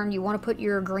pattern. You want to put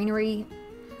your greenery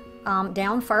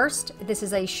down first. This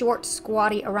is a short,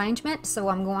 squatty arrangement, so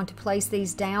I'm going to place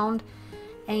these down,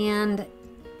 and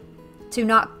to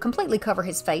not completely cover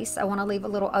his face, I want to leave a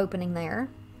little opening there.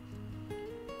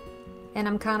 And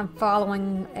I'm kind of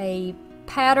following a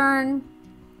pattern.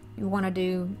 You want to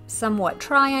do somewhat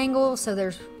triangle, so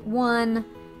there's 1,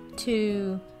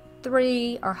 2,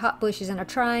 3 are hot bushes in a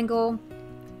triangle.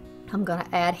 I'm going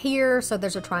to add here, so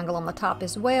there's a triangle on the top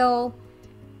as well.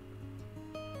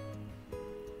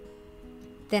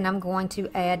 Then I'm going to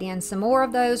add in some more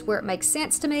of those where it makes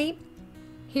sense to me.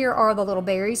 Here are the little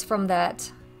berries from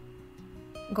that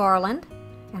garland.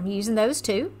 I'm using those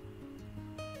too.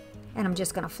 And I'm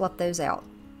just going to fluff those out.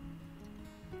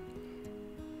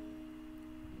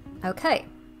 Okay.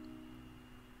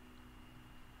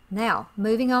 Now,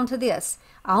 moving on to this.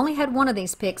 I only had one of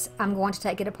these picks. I'm going to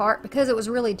take it apart because it was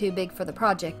really too big for the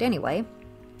project anyway.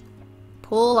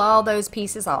 Pull all those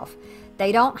pieces off.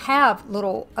 They don't have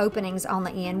little openings on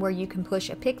the end where you can push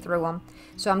a pick through them.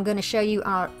 So I'm going to show you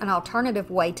an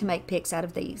alternative way to make picks out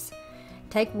of these.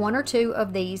 Take 1 or 2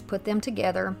 of these, put them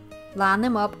together, line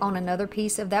them up on another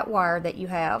piece of that wire that you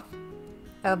have,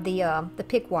 of the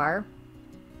pick wire,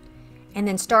 and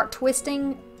then start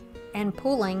twisting and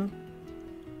pulling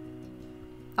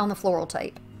on the floral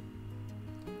tape.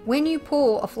 When you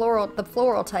pull the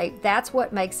floral tape, that's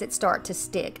what makes it start to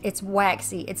stick. It's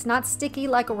waxy. It's not sticky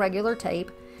like a regular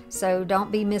tape, so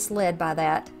don't be misled by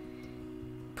that.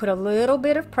 Put a little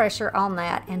bit of pressure on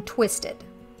that and twist it.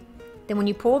 Then when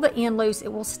you pull the end loose,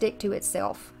 it will stick to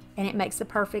itself, and it makes the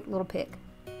perfect little pick.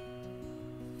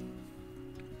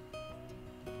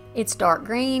 It's dark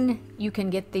green. You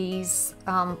can get these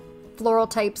floral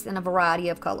tapes in a variety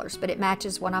of colors, but it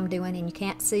matches what I'm doing, and you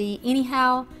can't see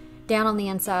anyhow down on the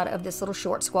inside of this little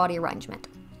short squatty arrangement.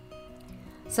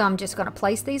 So I'm just going to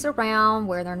place these around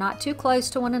where they're not too close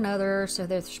to one another so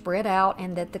they're spread out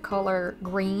and that the color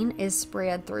green is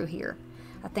spread through here.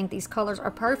 I think these colors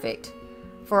are perfect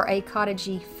for a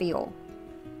cottagey feel.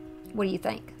 What do you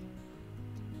think?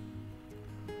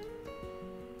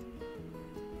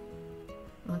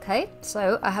 Okay,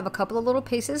 so I have a couple of little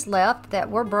pieces left that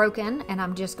were broken, and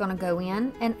I'm just going to go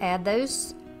in and add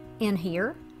those in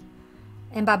here.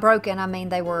 And by broken, I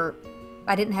mean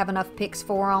I didn't have enough picks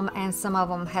for them, and some of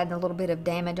them had a little bit of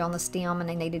damage on the stem and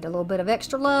they needed a little bit of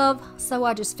extra love, so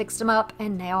I just fixed them up,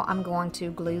 and now I'm going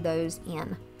to glue those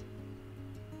in.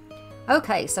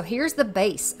 Okay, so here's the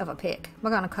base of a pick.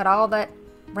 We're going to cut all that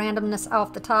randomness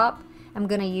off the top. I'm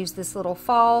going to use this little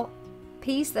fall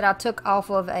piece that I took off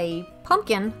of a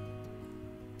pumpkin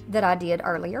that I did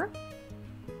earlier,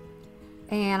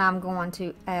 and I'm going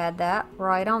to add that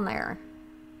right on there,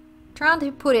 trying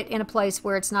to put it in a place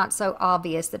where it's not so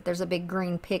obvious that there's a big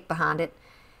green pick behind it.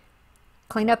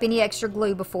 Clean up any extra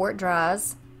glue before it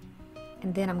dries,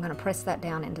 and then I'm going to press that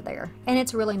down into there, and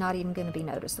it's really not even going to be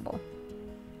noticeable.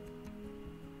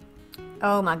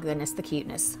 Oh my goodness, the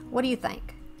cuteness. What do you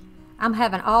think? I'm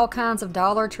having all kinds of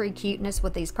Dollar Tree cuteness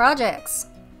with these projects.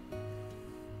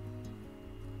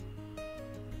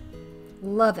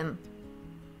 Love him.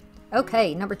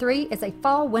 Okay, number 3 is a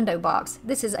fall window box.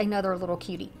 This is another little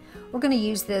cutie. We're going to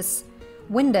use this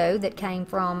window that came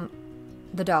from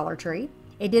the Dollar Tree.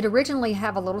 It did originally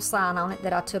have a little sign on it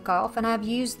that I took off, and I've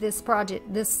used this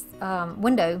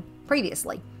window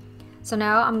previously. So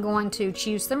now I'm going to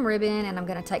choose some ribbon, and I'm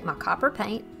going to take my copper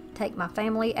paint, take my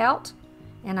family out,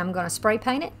 and I'm going to spray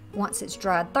paint it. Once it's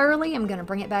dried thoroughly, I'm going to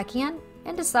bring it back in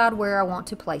and decide where I want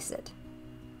to place it.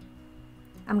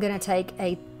 I'm going to take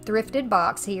a thrifted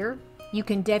box here. You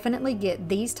can definitely get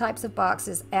these types of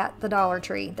boxes at the Dollar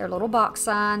Tree. They're little box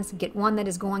signs. Get one that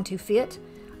is going to fit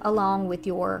along with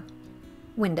your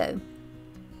window.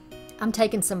 I'm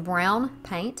taking some brown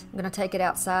paint. I'm going to take it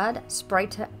outside, spray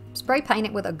paint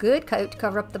it with a good coat to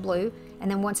cover up the blue,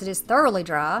 and then once it is thoroughly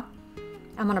dry,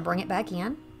 I'm going to bring it back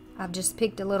in. I've just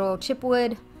picked a little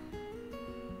chipwood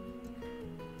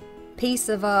piece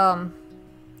of a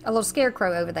little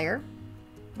scarecrow over there.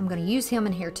 I'm going to use him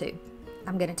in here too.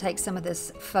 I'm going to take some of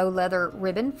this faux leather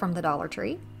ribbon from the Dollar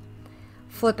Tree,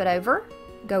 flip it over,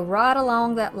 go right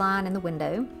along that line in the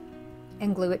window,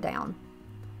 and glue it down.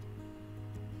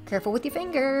 Careful with your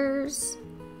fingers.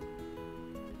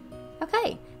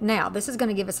 Okay, now this is going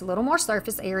to give us a little more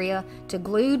surface area to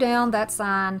glue down that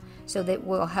sign so that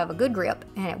we'll have a good grip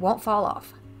and it won't fall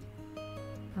off.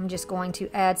 I'm just going to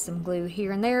add some glue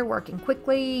here and there, working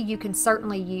quickly. You can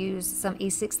certainly use some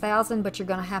E6000, but you're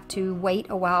going to have to wait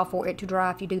a while for it to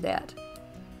dry if you do that.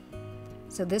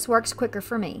 So this works quicker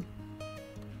for me.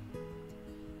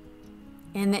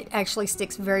 And it actually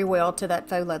sticks very well to that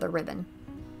faux leather ribbon.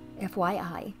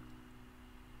 FYI.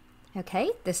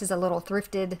 Okay, this is a little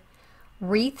thrifted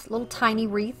wreath, little tiny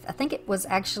wreath. I think it was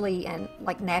actually in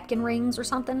like napkin rings or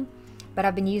something, but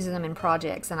I've been using them in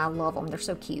projects and I love them. They're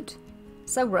so cute,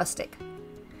 so rustic.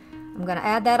 I'm going to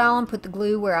add that on, put the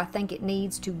glue where I think it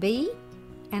needs to be,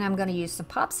 and I'm going to use some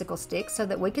popsicle sticks so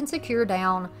that we can secure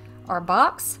down our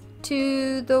box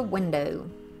to the window.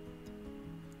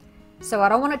 So I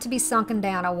don't want it to be sunken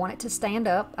down, I want it to stand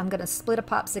up. I'm going to split a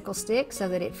popsicle stick so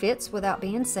that it fits without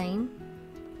being seen.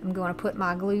 I'm going to put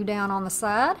my glue down on the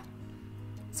side.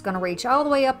 It's going to reach all the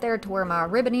way up there to where my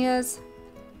ribbon is.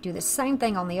 Do the same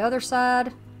thing on the other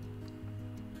side.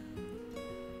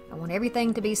 I want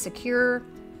everything to be secure.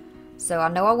 So I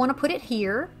know I want to put it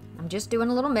here. I'm just doing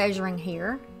a little measuring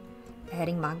here.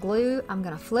 Adding my glue. I'm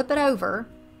going to flip it over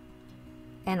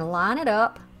and line it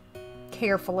up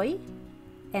carefully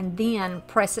and then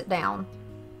press it down.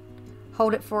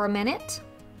 Hold it for a minute.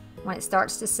 When it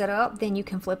starts to set up, then you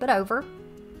can flip it over.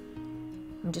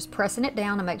 I'm just pressing it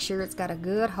down to make sure it's got a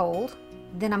good hold.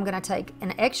 Then I'm going to take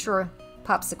an extra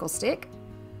popsicle stick.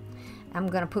 I'm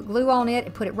going to put glue on it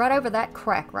and put it right over that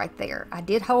crack right there. I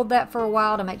did hold that for a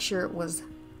while to make sure it was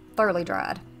thoroughly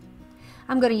dried.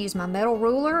 I'm going to use my metal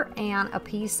ruler and a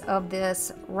piece of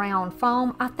this round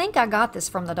foam. I think I got this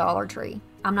from the Dollar Tree.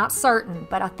 I'm not certain,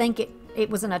 but I think it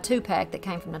was in a 2-pack that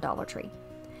came from the Dollar Tree.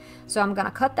 So I'm going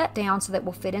to cut that down so that it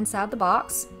will fit inside the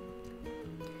box.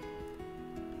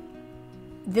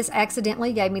 This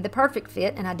accidentally gave me the perfect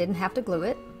fit and I didn't have to glue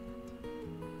it.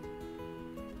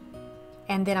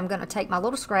 And then I'm going to take my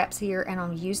little scraps here and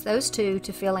I'll use those two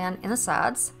to fill in the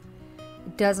sides.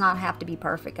 It does not have to be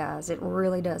perfect, guys. It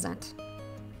really doesn't.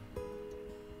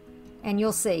 And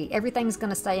you'll see, everything's going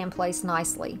to stay in place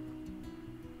nicely.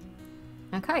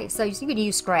 Okay, so you could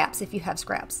use scraps if you have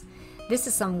scraps. This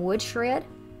is some wood shred.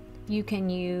 You can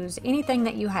use anything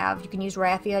that you have. You can use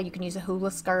raffia, you can use a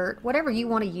hula skirt, whatever you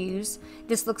want to use.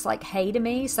 This looks like hay to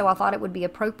me, so I thought it would be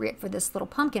appropriate for this little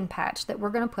pumpkin patch that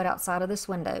we're going to put outside of this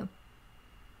window.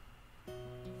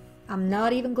 I'm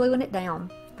not even gluing it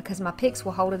down because my picks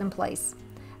will hold it in place.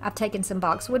 I've taken some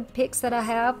boxwood picks that I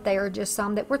have. They are just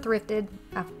some that were thrifted.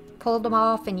 I've pulled them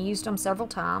off and used them several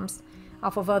times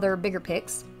off of other bigger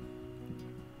picks.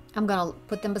 I'm going to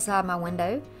put them beside my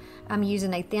window. I'm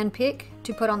using a thin pick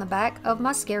to put on the back of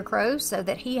my scarecrow so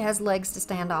that he has legs to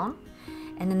stand on.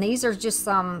 And then these are just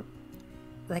some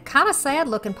kind of sad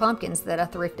looking pumpkins that I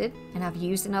thrifted and I've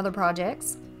used in other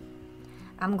projects.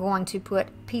 I'm going to put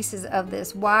pieces of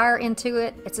this wire into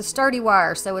it. It's a sturdy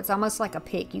wire, so it's almost like a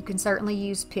pick. You can certainly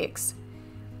use picks,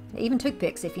 even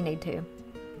toothpicks if you need to.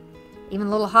 Even a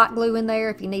little hot glue in there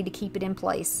if you need to keep it in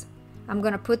place. I'm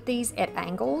going to put these at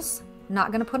angles. I'm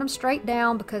not going to put them straight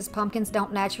down because pumpkins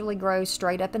don't naturally grow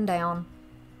straight up and down.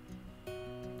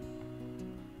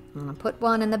 I'm going to put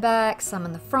one in the back, some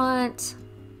in the front,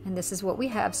 and this is what we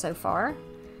have so far.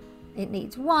 It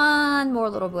needs one more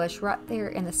little bush right there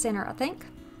in the center, I think.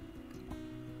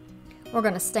 We're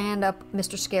going to stand up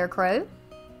Mr. Scarecrow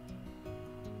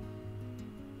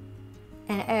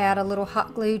and add a little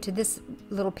hot glue to this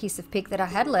little piece of pick that I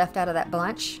had left out of that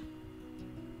bunch.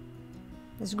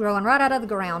 It's growing right out of the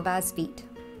ground by his feet.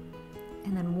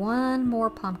 And then one more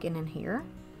pumpkin in here.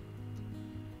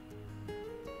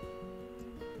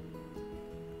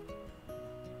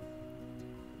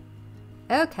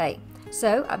 Okay,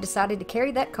 so I've decided to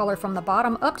carry that color from the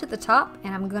bottom up to the top,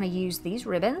 and I'm going to use these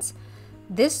ribbons.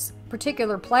 This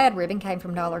particular plaid ribbon came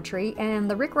from Dollar Tree, and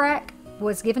the rickrack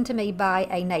was given to me by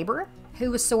a neighbor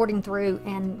who was sorting through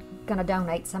and going to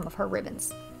donate some of her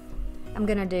ribbons. I'm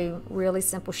going to do really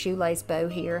simple shoelace bow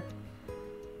here.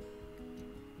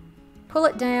 Pull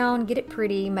it down, get it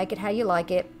pretty, make it how you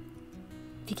like it.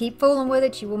 If you keep fooling with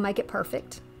it, you will make it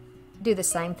perfect. Do the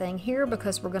same thing here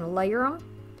because we're going to layer them.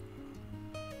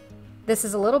 This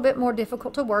is a little bit more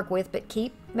difficult to work with, but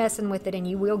keep messing with it and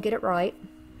you will get it right.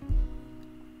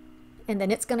 And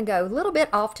then it's going to go a little bit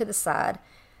off to the side.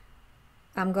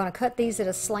 I'm going to cut these at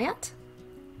a slant.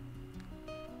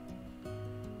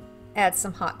 Add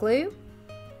some hot glue.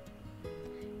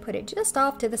 Put it just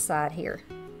off to the side here.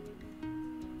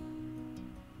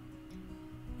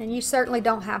 And you certainly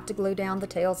don't have to glue down the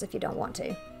tails if you don't want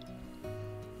to.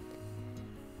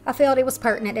 I felt it was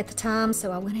pertinent at the time,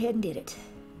 so I went ahead and did it.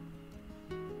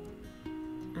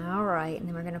 Alright, and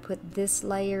then we're going to put this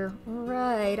layer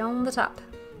right on the top.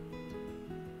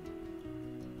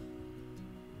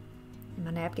 And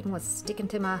my napkin was sticking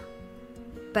to my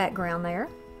background there.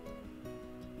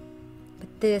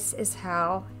 But this is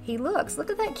how he looks. Look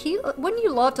at that cute. Wouldn't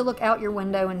you love to look out your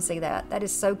window and see that? That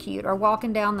is so cute. Or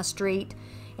walking down the street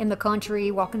in the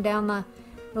country, walking down the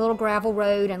little gravel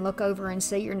road and look over and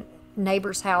see your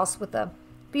neighbor's house with a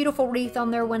beautiful wreath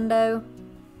on their window.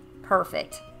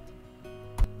 Perfect.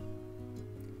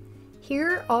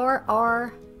 Here are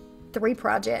our 3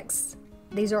 projects.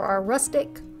 These are our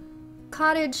rustic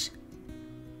cottage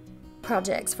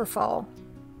projects for fall.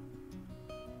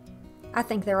 I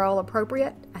think they're all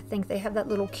appropriate. I think they have that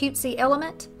little cutesy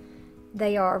element.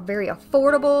 They are very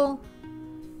affordable.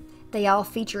 They all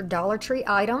feature Dollar Tree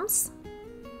items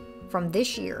from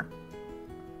this year.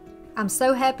 I'm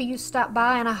so happy you stopped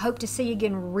by, and I hope to see you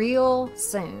again real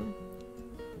soon.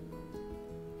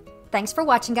 Thanks for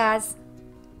watching, guys.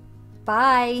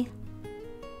 Bye.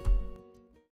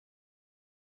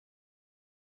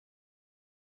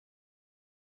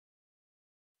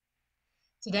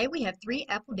 Today we have 3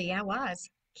 apple DIYs.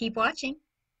 Keep watching.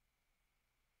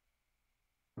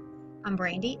 I'm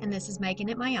Brandy, and this is Making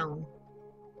It My Own.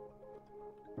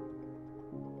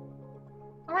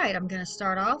 Alright, I'm going to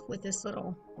start off with this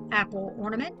little apple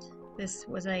ornament. This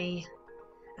was I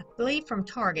believe from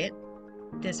Target.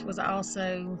 This was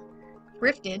also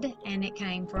thrifted, and it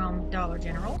came from Dollar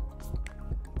General.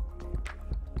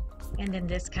 And then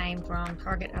this came from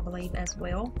Target, I believe, as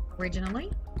well,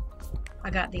 originally.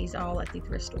 I got these all at the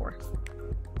thrift store.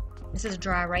 This is a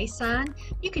dry erase sign.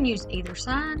 You can use either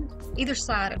side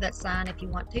of that sign if you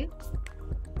want to.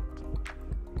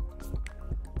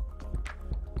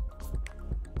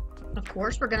 Of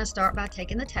course, we're going to start by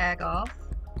taking the tag off.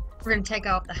 We're going to take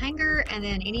off the hanger, and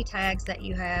then any tags that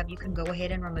you have, you can go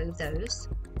ahead and remove those.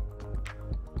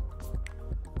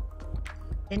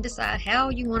 Then decide how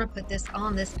you want to put this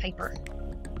on this paper.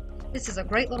 This is a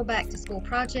great little back-to-school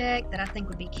project that I think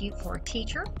would be cute for a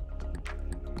teacher.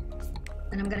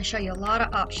 And I'm going to show you a lot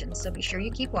of options, so be sure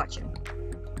you keep watching.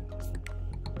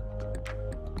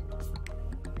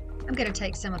 I'm going to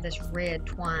take some of this red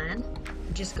twine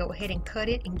and just go ahead and cut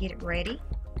it and get it ready.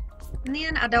 And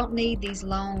then I don't need these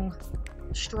long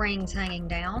strings hanging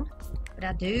down, but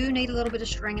I do need a little bit of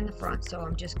string in the front, so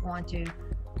I'm just going to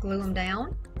glue them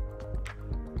down.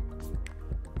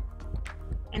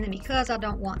 And then because I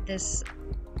don't want this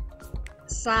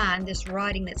sign, this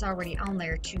writing that's already on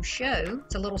there to show,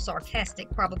 it's a little sarcastic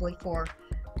probably for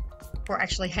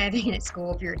actually having it at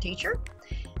school if you're a teacher.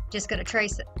 Just going to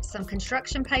trace some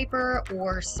construction paper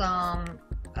or some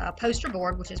poster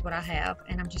board, which is what I have,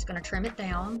 and I'm just going to trim it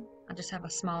down. I just have a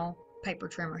small paper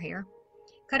trimmer here.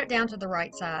 Cut it down to the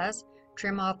right size,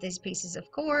 trim off these pieces of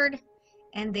cord,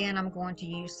 and then I'm going to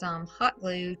use some hot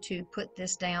glue to put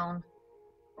this down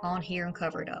on here and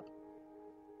cover it up.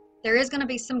 There is going to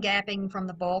be some gapping from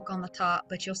the bulk on the top,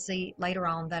 but you'll see later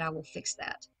on that I will fix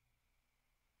that.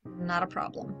 Not a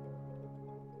problem.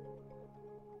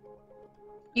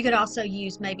 You could also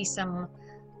use maybe some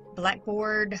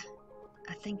blackboard,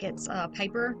 I think it's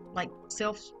paper, like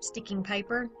self-sticking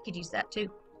paper. You could use that too.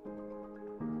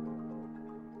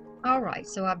 Alright,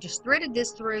 so I've just threaded this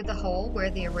through the hole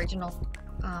where the original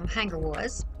hanger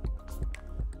was.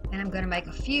 And I'm going to make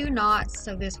a few knots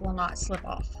so this will not slip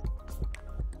off.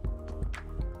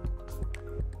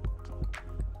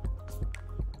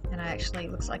 And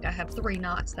it looks like I have 3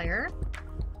 knots there.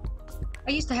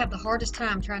 I used to have the hardest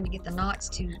time trying to get the knots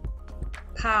to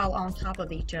pile on top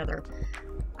of each other.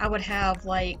 I would have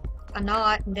like a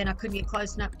knot and then I couldn't get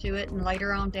close enough to it, and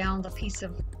later on down the piece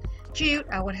of jute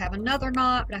I would have another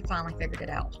knot, but I finally figured it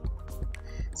out.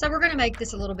 So we're going to make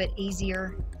this a little bit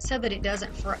easier so that it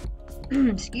doesn't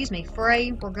excuse me,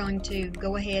 fray. We're going to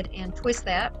go ahead and twist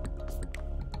that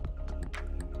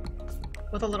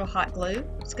with a little hot glue.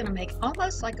 It's going to make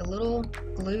almost like a little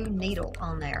glue needle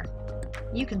on there.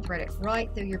 You can thread it right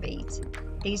through your beads.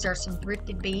 These are some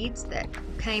thrifted beads that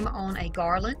came on a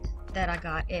garland that I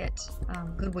got at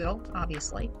Goodwill,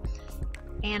 obviously.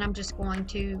 And I'm just going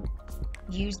to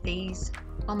use these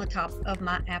on the top of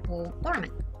my apple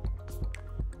ornament.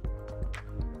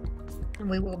 And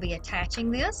we will be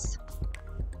attaching this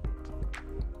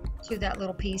to that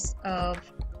little piece of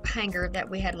hanger that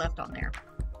we had left on there.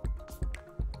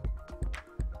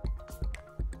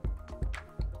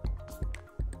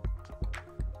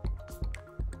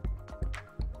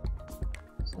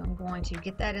 So I'm going to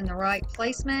get that in the right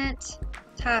placement,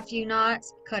 tie a few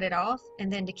knots, cut it off,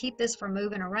 and then to keep this from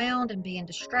moving around and being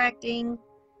distracting,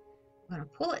 I'm going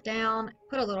to pull it down,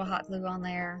 put a little hot glue on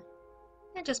there,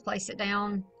 and just place it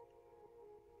down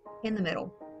in the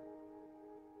middle.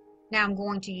 Now I'm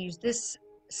going to use this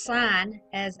sign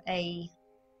as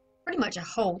pretty much a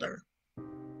holder.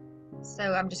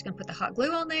 So I'm just going to put the hot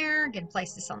glue on there, again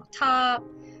place this on the top,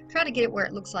 try to get it where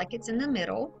it looks like it's in the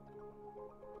middle.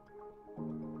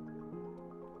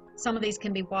 Some of these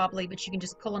can be wobbly, but you can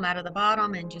just pull them out of the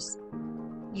bottom and just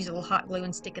use a little hot glue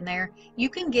and stick in there. You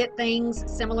can get things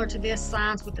similar to this,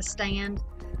 signs with the stand,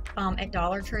 at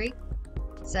Dollar Tree.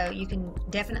 So you can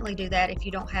definitely do that if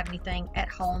you don't have anything at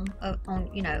home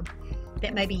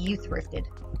that maybe you thrifted.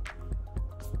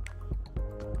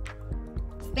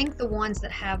 I think the ones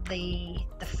that have the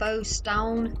faux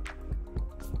stone,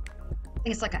 I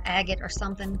think it's like an agate or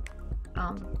something,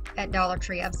 at Dollar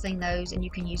Tree. I've seen those, and you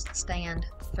can use the stand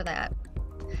for that.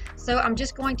 So I'm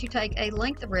just going to take a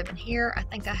length of ribbon here. I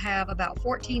think I have about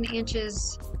 14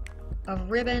 inches of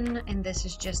ribbon, and this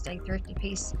is just a thrifted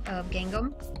piece of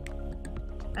gingham.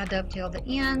 I dovetail the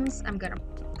ends. I'm going to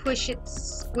push it,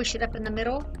 squish it up in the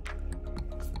middle,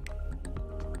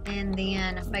 and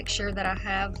then make sure that I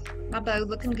have my bow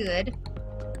looking good.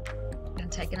 I'm going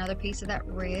to take another piece of that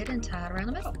red and tie it around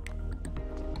the middle.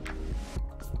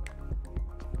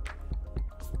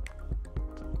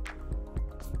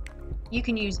 You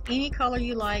can use any color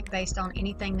you like based on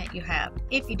anything that you have.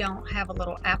 If you don't have a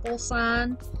little apple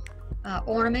sign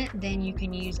ornament, then you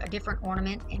can use a different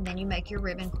ornament, and then you make your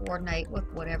ribbon coordinate with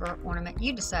whatever ornament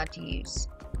you decide to use.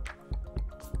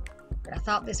 But I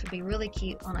thought this would be really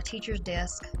cute on a teacher's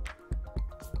desk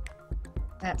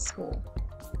at school.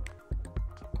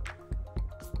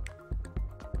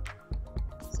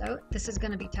 So this is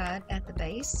going to be tied at the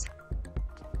base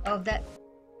of that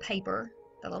paper,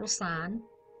 the little sign.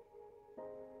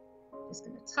 Just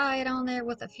going to tie it on there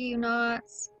with a few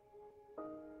knots,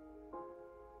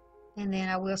 and then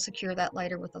I will secure that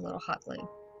later with a little hot glue.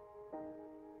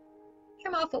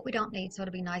 Trim off what we don't need so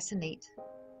it'll be nice and neat.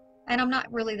 And I'm not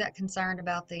really that concerned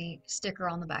about the sticker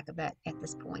on the back of that at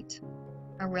this point.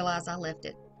 I realize I left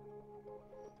it.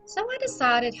 So I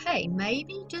decided, hey,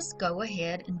 maybe just go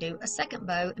ahead and do a second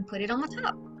bow and put it on the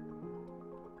top.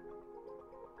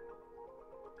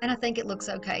 And I think it looks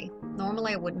okay.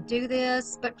 Normally I wouldn't do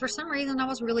this, but for some reason I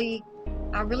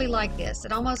really like this.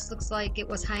 It almost looks like it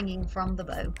was hanging from the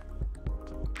bow.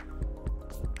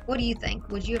 What do you think?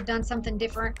 Would you have done something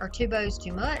different? Or two bows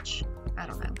too much? I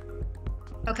don't know.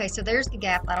 Okay, so there's the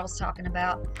gap that I was talking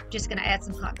about. Just gonna add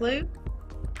some hot glue,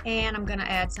 and I'm gonna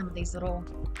add some of these little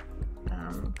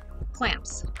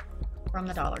clamps from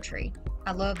the Dollar Tree.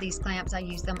 I love these clamps. I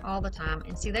use them all the time.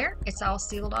 And see there? It's all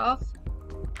sealed off.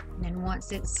 And then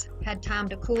once it's had time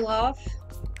to cool off,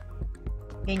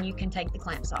 then you can take the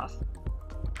clamps off.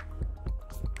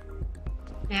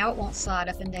 Now it won't slide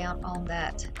up and down on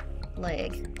that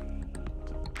leg.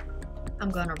 I'm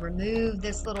going to remove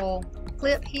this little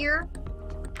clip here,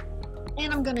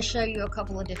 and I'm going to show you a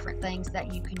couple of different things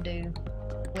that you can do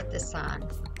with this sign.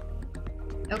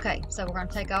 Okay, so we're going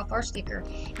to take off our sticker.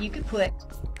 You could put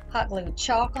hot glue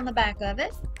chalk on the back of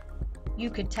it. You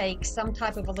could take some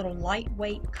type of a little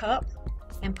lightweight cup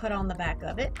and put on the back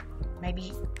of it.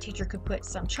 Maybe teacher could put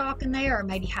some chalk in there, or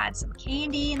maybe hide some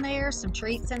candy in there, some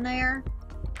treats in there.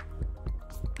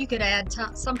 You could add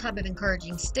some type of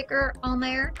encouraging sticker on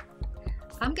there.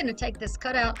 I'm going to take this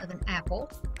cutout of an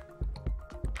apple,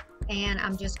 and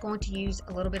I'm just going to use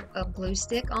a little bit of glue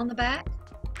stick on the back,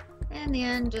 and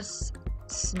then just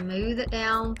smooth it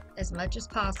down as much as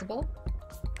possible.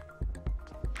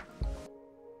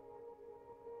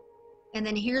 And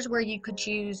then here's where you could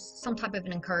choose some type of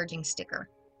an encouraging sticker.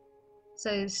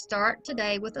 So start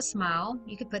today with a smile.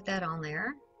 You could put that on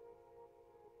there.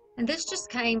 And this just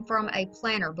came from a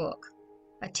planner book,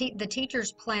 the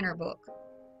teacher's planner book.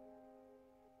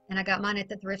 And I got mine at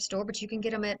the thrift store, but you can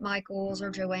get them at Michael's or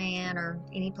Joann or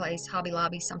any place, Hobby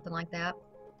Lobby, something like that.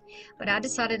 But I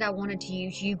decided I wanted to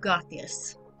use You Got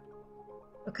This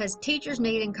because teachers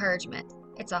need encouragement.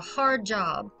 It's a hard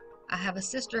job. I have a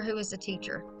sister who is a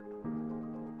teacher.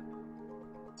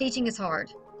 Teaching is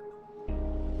hard.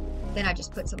 Then I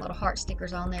just put some little heart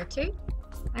stickers on there too.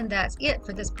 And that's it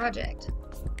for this project.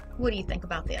 What do you think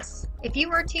about this? If you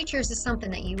were a teacher, is this something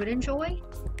that you would enjoy?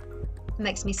 It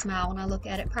makes me smile when I look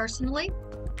at it personally.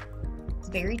 It's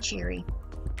very cheery.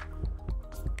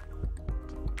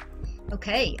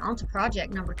 Okay, on to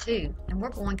project number 2, and we're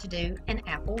going to do an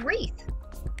apple wreath.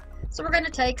 So we're going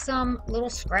to take some little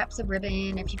scraps of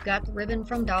ribbon. If you've got the ribbon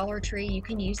from Dollar Tree, you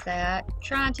can use that.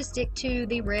 Trying to stick to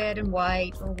the red and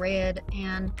white or red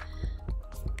and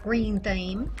green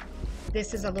theme.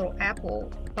 This is a little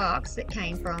apple box that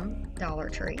came from Dollar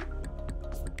Tree.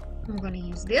 I'm going to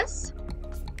use this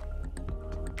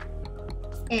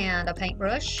and a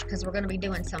paintbrush because we're going to be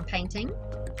doing some painting.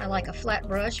 I like a flat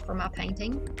brush for my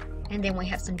painting. And then we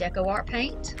have some deco art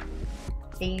paint.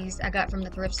 These I got from the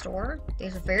thrift store.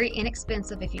 These are very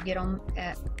inexpensive if you get them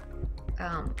at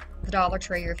the Dollar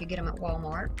Tree or if you get them at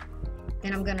Walmart.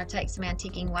 Then I'm going to take some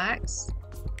antiquing wax.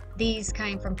 These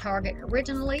came from Target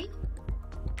originally,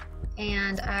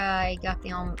 and I got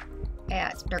them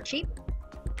at Dirt Cheap.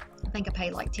 I think I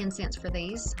paid like 10 cents for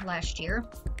these last year.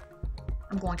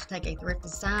 I'm going to take a thrifted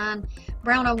sign,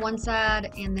 brown on one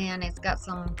side, and then it's got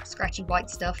some scratchy white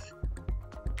stuff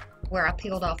where I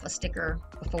peeled off a sticker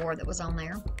before that was on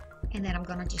there. And then I'm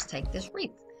going to just take this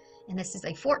wreath. And this is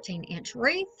a 14-inch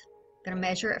wreath. I'm going to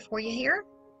measure it for you here.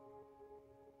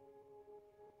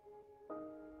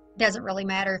 Doesn't really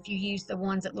matter if you use the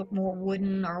ones that look more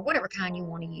wooden or whatever kind you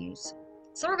want to use.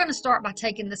 So we're going to start by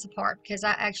taking this apart because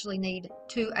I actually need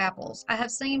 2 apples. I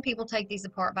have seen people take these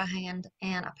apart by hand,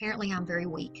 and apparently I'm very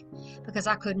weak because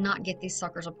I could not get these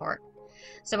suckers apart.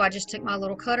 So I just took my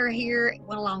little cutter here,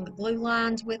 went along the glue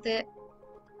lines with it,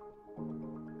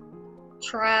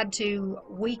 tried to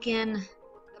weaken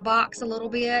the box a little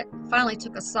bit, finally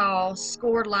took a saw,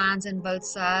 scored lines in both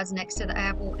sides next to the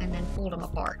apple, and then pulled them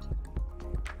apart.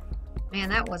 Man,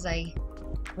 that was a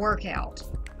workout.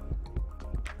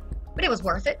 But it was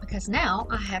worth it because now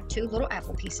I have 2 little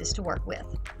apple pieces to work with.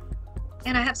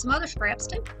 And I have some other scraps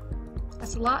too.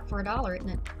 That's a lot for $1, isn't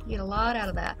it? You get a lot out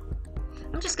of that.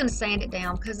 I'm just going to sand it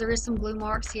down because there is some glue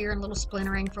marks here and a little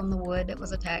splintering from the wood that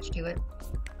was attached to it.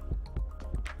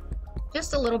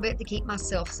 Just a little bit to keep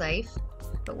myself safe.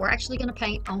 But we're actually going to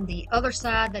paint on the other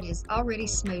side that is already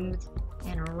smooth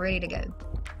and ready to go.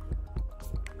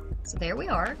 So there we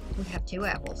are. We have 2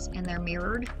 apples and they're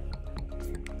mirrored.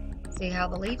 See how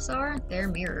the leaves are? They're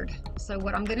mirrored. So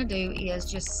what I'm going to do is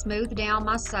just smooth down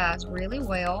my sides really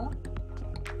well.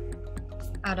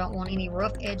 I don't want any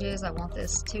rough edges. I want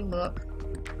this to look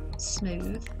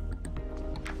smooth.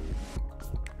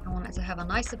 I want it to have a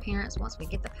nice appearance once we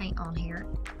get the paint on here.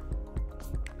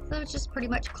 So it's just pretty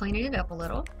much cleaning it up a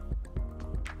little.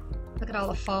 Look at all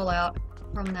the fallout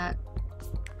from that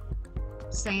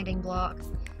sanding block.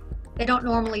 They don't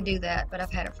normally do that, but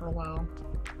I've had it for a while.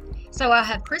 So I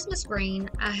have Christmas green,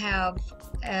 I have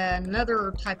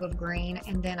another type of green,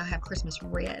 and then I have Christmas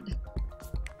red.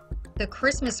 The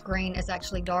Christmas green is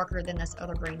actually darker than this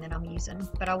other green that I'm using,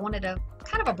 but I wanted a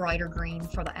kind of a brighter green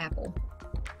for the apple.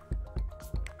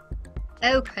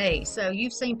 Okay, so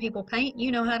you've seen people paint, you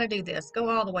know how to do this. Go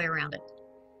all the way around it.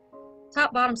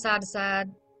 Top, bottom, side to side.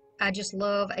 I just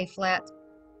love a flat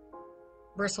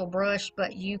bristle brush,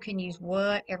 but you can use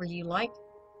whatever you like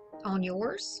on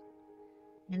yours.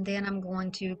 And then I'm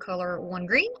going to color one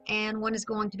green and one is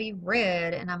going to be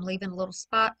red, and I'm leaving a little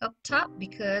spot up top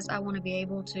because I want to be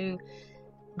able to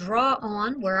draw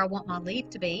on where I want my leaf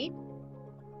to be,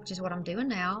 which is what I'm doing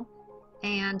now,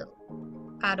 and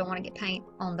I don't want to get paint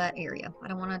on that area. I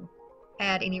don't want to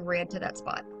add any red to that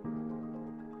spot.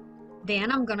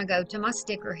 Then I'm going to go to my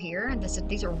sticker here, and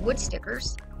these are wood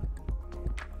stickers,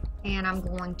 and I'm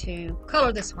going to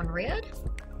color this one red.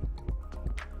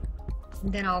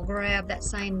 And then I'll grab that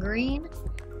same green,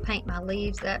 paint my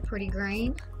leaves that pretty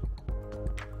green.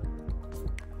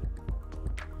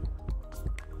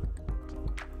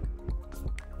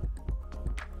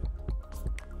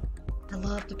 I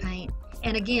love to paint.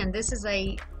 And again, this is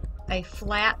a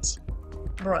flat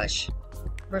brush,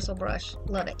 bristle brush.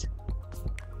 Love it.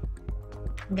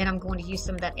 And then I'm going to use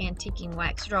some of that antiquing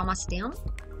wax to draw my stem.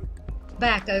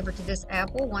 Back over to this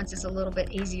apple once it's a little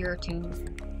bit easier to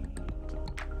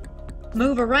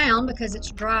move around because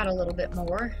it's dried a little bit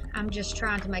more. I'm just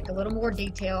trying to make a little more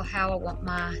detail how I want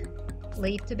my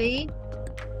leaf to be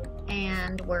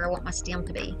and where I want my stem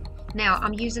to be. Now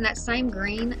I'm using that same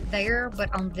green there,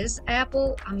 but on this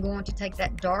apple, I'm going to take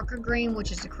that darker green,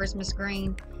 which is the Christmas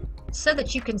green, so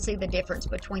that you can see the difference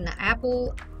between the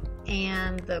apple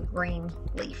and the green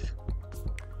leaf.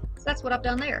 So that's what I've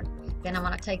done there. Then I'm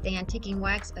going to take the antiquing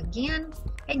wax again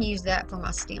and use that for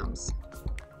my stems.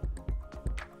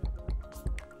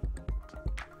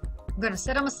 I'm going to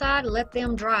set them aside and let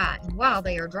them dry. And while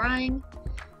they are drying,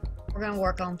 we're going to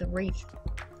work on the wreath.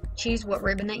 Choose what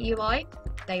ribbon that you like.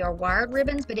 They are wired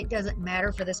ribbons, but it doesn't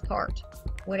matter for this part.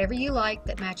 Whatever you like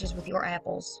that matches with your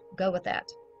apples, go with that.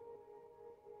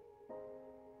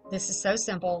 This is so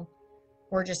simple.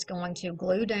 We're just going to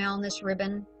glue down this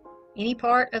ribbon. Any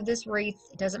part of this wreath,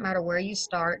 it doesn't matter where you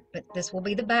start, but this will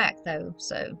be the back though,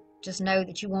 so just know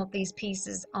that you want these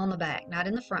pieces on the back, not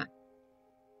in the front.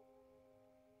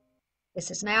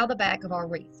 This is now the back of our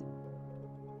wreath.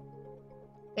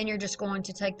 Then you're just going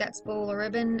to take that spool of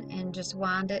ribbon and just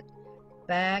wind it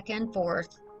back and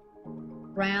forth,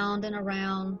 round and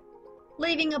around,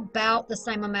 leaving about the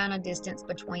same amount of distance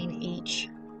between each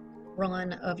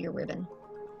run of your ribbon.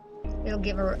 It'll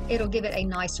give it a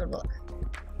nicer look.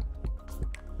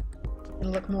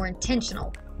 It'll look more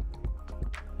intentional.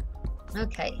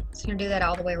 Okay, so you're gonna do that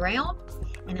all the way around,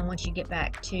 and then once you get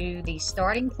back to the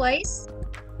starting place,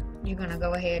 you're gonna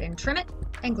go ahead and trim it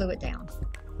and glue it down.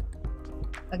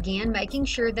 Again, making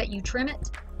sure that you trim it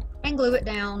and glue it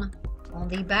down on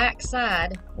the back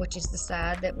side, which is the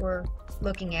side that we're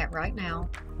looking at right now,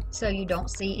 so you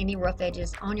don't see any rough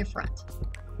edges on your front.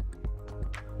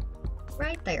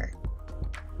 Right there.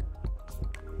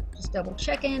 Just double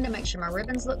checking to make sure my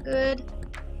ribbons look good.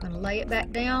 I'm going to lay it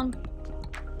back down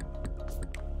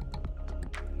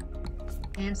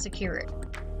and secure it.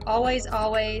 Always,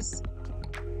 always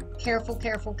careful,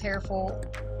 careful, careful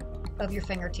of your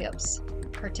fingertips.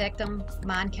 Protect them.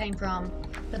 Mine came from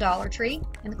the Dollar Tree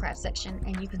in the craft section,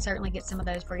 and you can certainly get some of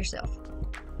those for yourself.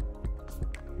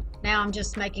 Now I'm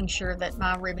just making sure that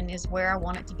my ribbon is where I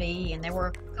want it to be, and there were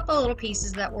a couple of little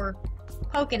pieces that were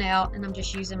poking out, and I'm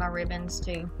just using my ribbons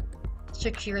to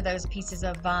secure those pieces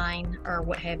of vine or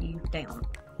what have you down.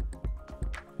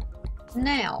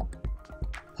 Now,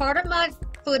 part of my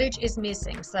footage is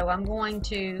missing, so I'm going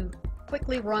to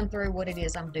quickly run through what it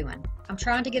is I'm doing. I'm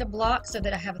trying to get a block so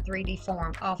that I have a 3D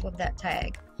form off of that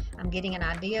tag. I'm getting an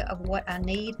idea of what I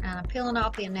need, and I'm peeling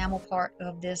off the enamel part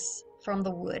of this from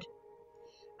the wood.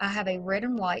 I have a red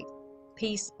and white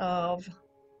piece of,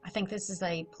 I think this is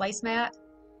a placemat,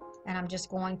 and I'm just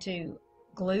going to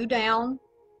glue down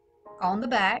on the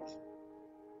back,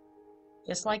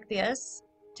 just like this,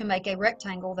 to make a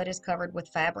rectangle that is covered with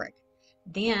fabric.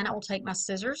 Then I will take my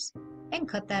scissors and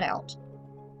cut that out.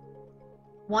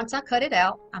 Once I cut it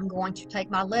out, I'm going to take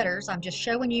my letters, I'm just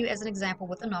showing you as an example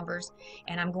with the numbers,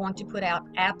 and I'm going to put out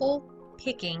apple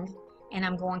picking, and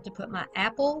I'm going to put my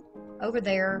apple over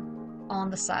there on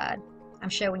the side. I'm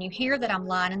showing you here that I'm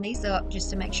lining these up just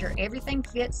to make sure everything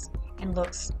fits and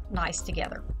looks nice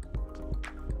together.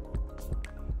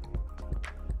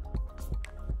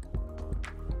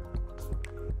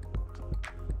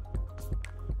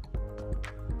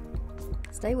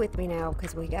 Stay with me now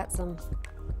because we got some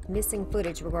missing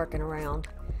footage we're working around.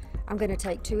 I'm going to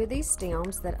take two of these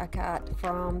stems that I got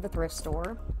from the thrift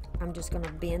store. I'm just going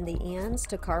to bend the ends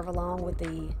to carve along with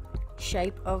the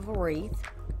shape of a wreath.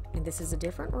 And this is a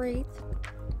different wreath.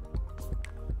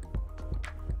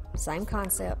 Same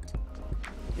concept.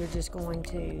 You're just going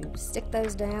to stick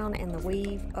those down in the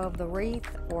weave of the wreath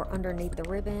or underneath the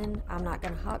ribbon. I'm not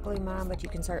going to hot glue mine, but you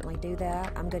can certainly do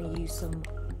that. I'm going to use some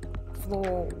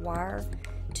floral wire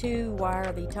to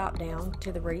wire the top down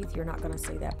to the wreath. You're not going to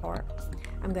see that part.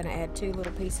 I'm going to add two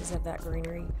little pieces of that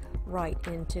greenery right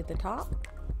into the top.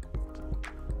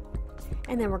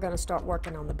 And then we're going to start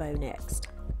working on the bow next.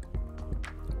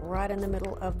 Right in the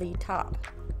middle of the top.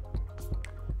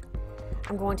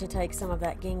 I'm going to take some of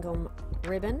that gingham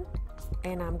ribbon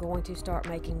and I'm going to start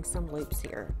making some loops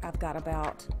here. I've got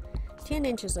about 10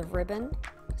 inches of ribbon,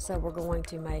 so we're going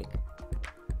to make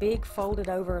big folded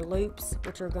over loops,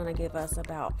 which are going to give us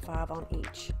about 5 on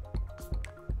each.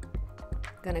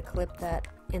 Going to clip that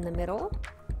in the middle,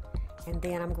 and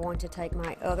then I'm going to take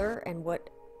my other, and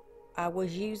what I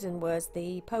was using was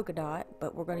the polka dot,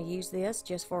 but we're going to use this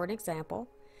just for an example.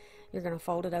 You're going to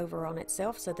fold it over on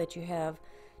itself so that you have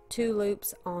 2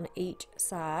 loops on each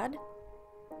side,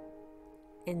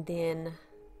 and then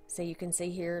so you can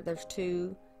see here there's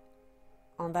 2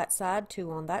 on that side, 2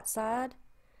 on that side,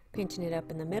 pinching it up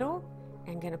in the middle,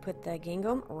 and going to put the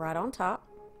gingham right on top.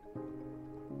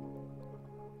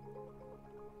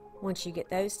 Once you get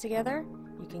those together,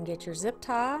 you can get your zip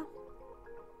tie,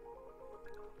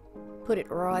 put it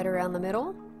right around the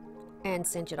middle, and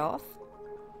cinch it off.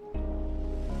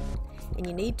 And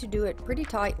you need to do it pretty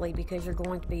tightly because you're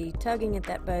going to be tugging at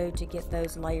that bow to get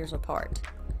those layers apart.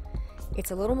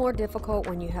 It's a little more difficult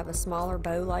when you have a smaller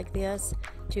bow like this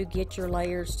to get your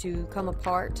layers to come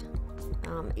apart,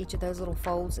 each of those little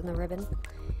folds in the ribbon.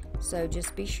 So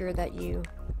just be sure that you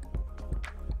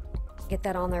get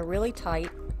that on there really tight,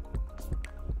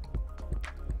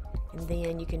 and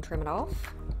then you can trim it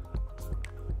off.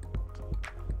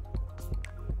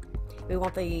 We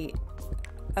want the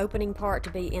opening part to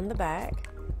be in the back.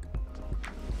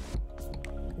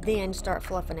 Then start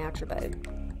fluffing out your bow.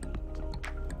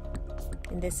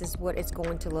 And this is what it's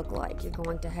going to look like. You're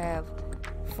going to have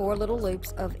 4 little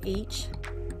loops of each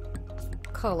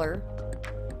color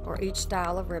or each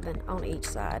style of ribbon on each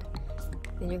side.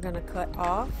 Then you're going to cut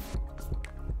off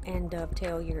and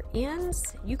dovetail your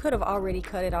ends. You could have already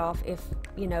cut it off if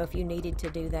you needed to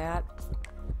do that,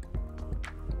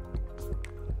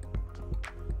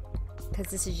 because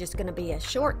this is just going to be a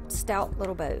short, stout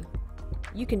little bow.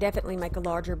 You can definitely make a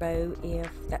larger bow if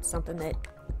that's something that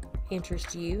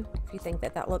interests you. If you think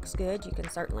that that looks good, you can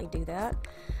certainly do that.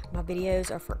 My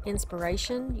videos are for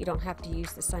inspiration. You don't have to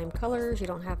use the same colors. You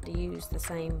don't have to use the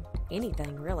same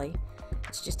anything, really.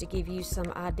 It's just to give you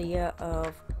some idea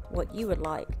of what you would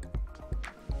like.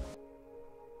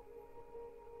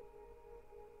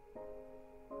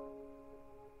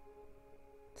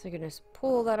 So you're going to just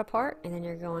pull that apart, and then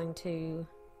you're going to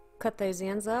cut those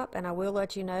ends up. And I will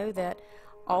let you know that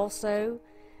also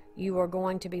you are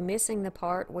going to be missing the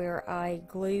part where I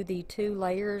glue the 2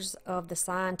 layers of the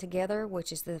sign together,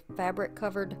 which is the fabric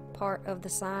covered part of the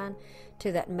sign,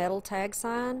 to that metal tag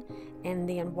sign, and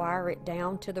then wire it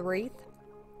down to the wreath.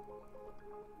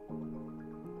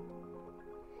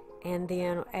 And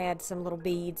then add some little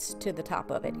beads to the top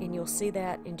of it, and you'll see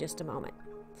that in just a moment.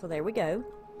 So there we go.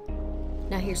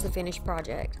 Now here's the finished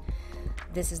project.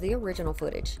 This is the original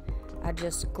footage. I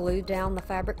just glued down the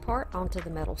fabric part onto the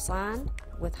metal sign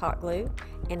with hot glue,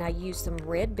 and I used some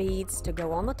red beads to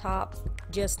go on the top,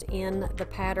 just in the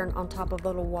pattern on top of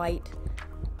little white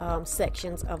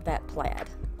sections of that plaid.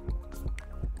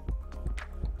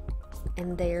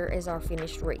 And there is our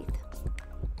finished wreath.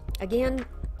 Again,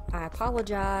 I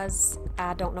apologize,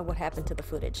 I don't know what happened to the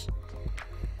footage.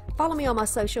 Follow me on my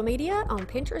social media on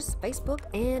Pinterest, Facebook,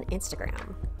 and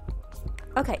Instagram.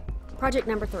 Okay, project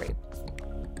number 3.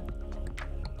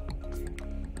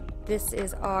 This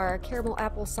is our caramel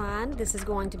apple sign. This is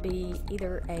going to be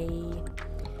either a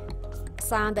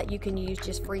sign that you can use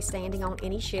just freestanding on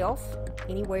any shelf,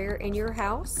 anywhere in your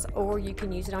house, or you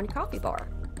can use it on your coffee bar.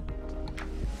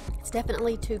 It's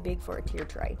definitely too big for a tier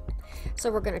tray. So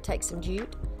we're going to take some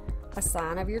jute, a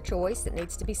sign of your choice. It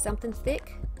needs to be something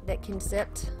thick that can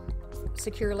sit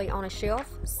securely on a shelf,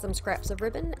 some scraps of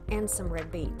ribbon, and some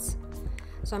red beads.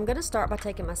 So I'm going to start by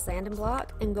taking my sanding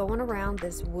block and going around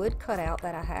this wood cutout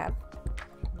that I have.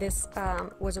 This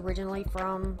was originally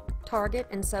from Target,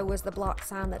 and so was the block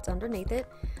sign that's underneath it.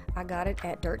 I got it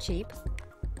at Dirt Cheap.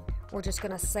 We're just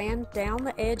going to sand down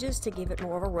the edges to give it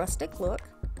more of a rustic look.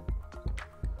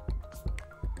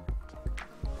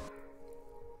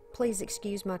 Please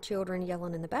excuse my children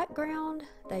yelling in the background.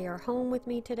 They are home with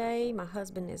me today. My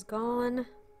husband is gone.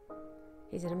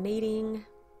 He's at a meeting.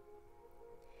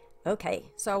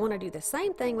 Okay, so I want to do the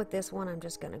same thing with this one. I'm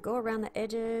just going to go around the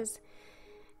edges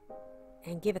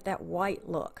and give it that white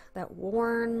look, that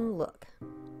worn look.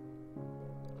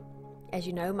 As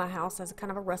you know, my house has a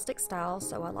kind of a rustic style,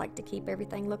 so I like to keep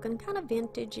everything looking kind of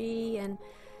vintagey and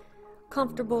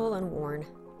comfortable and worn.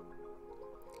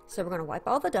 So we're going to wipe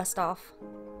all the dust off,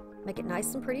 make it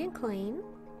nice and pretty and clean.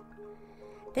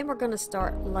 Then we're going to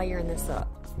start layering this up.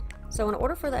 So in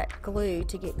order for that glue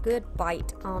to get good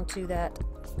bite onto that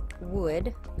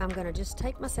wood, I'm going to just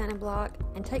take my sanding block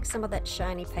and take some of that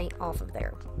shiny paint off of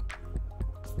there.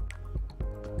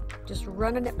 Just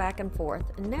running it back and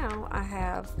forth. And now I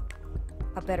have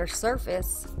a better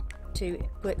surface to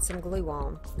put some glue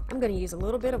on. I'm going to use a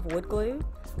little bit of wood glue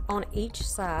on each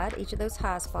side, each of those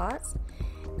high spots.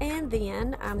 And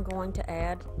then I'm going to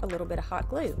add a little bit of hot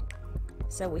glue.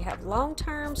 So we have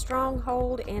long-term, strong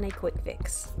hold, and a quick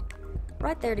fix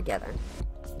right there together.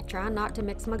 Trying not to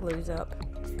mix my glues up.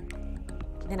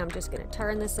 Then I'm just going to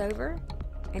turn this over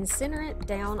and center it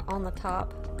down on the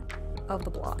top of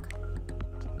the block.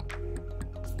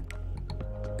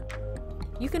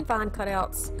 You can find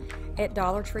cutouts at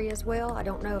Dollar Tree as well. I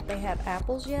don't know if they have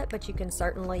apples yet, but you can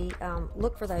certainly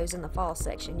look for those in the fall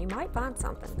section. You might find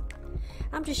something.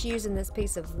 I'm just using this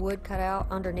piece of wood cutout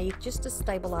underneath just to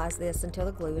stabilize this until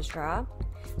the glue is dry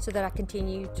so that I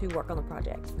continue to work on the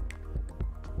project.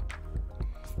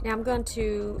 Now I'm going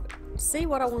to see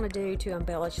what I want to do to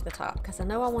embellish the top, because I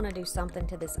know I want to do something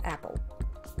to this apple.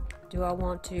 Do I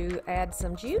want to add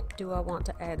some jute? Do I want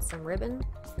to add some ribbon?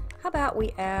 How about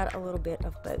we add a little bit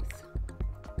of both?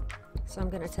 So I'm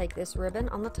going to take this ribbon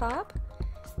on the top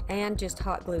and just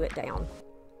hot glue it down.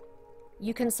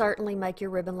 You can certainly make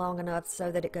your ribbon long enough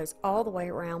so that it goes all the way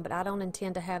around, but I don't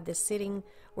intend to have this sitting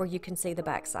where you can see the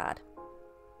back side.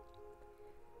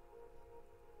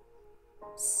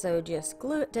 So just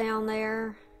glue it down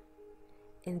there,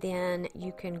 and then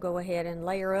you can go ahead and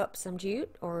layer up some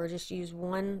jute or just use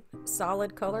one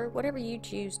solid color, whatever you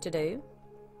choose to do.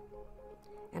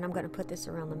 And I'm going to put this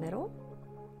around the middle.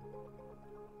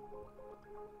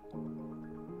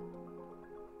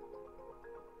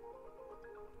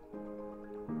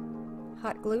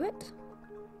 Hot glue it,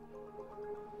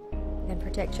 then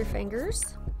protect your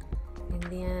fingers, and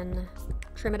then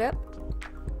trim it up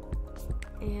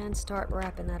and start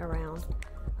wrapping that around.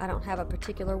 I don't have a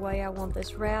particular way I want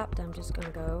this wrapped. I'm just going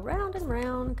to go round and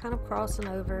round, kind of crossing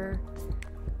over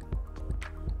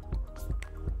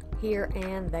here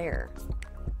and there.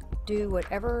 Do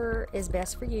whatever is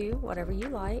best for you, whatever you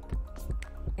like,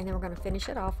 and then we're going to finish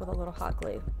it off with a little hot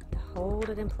glue to hold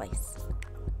it in place.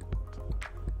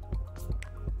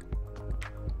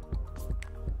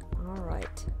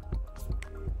 Alright.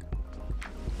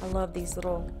 I love these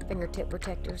little fingertip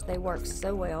protectors. They work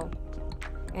so well.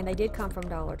 And they did come from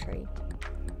Dollar Tree.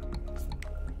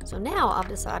 So now I've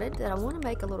decided that I want to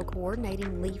make a little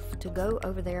coordinating leaf to go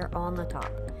over there on the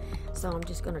top. So I'm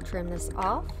just going to trim this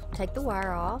off, take the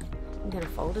wire off, I'm going to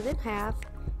fold it in half,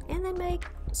 and then make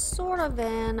sort of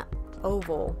an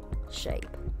oval shape.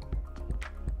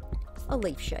 A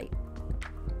leaf shape.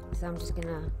 So I'm just going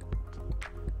to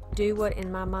do what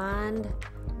in my mind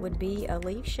would be a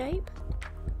leaf shape,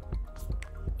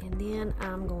 and then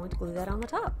I'm going to glue that on the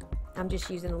top. I'm just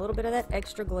using a little bit of that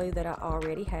extra glue that I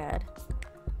already had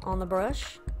on the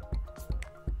brush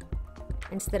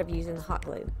instead of using the hot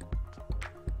glue.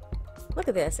 Look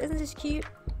at this, isn't this cute?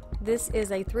 This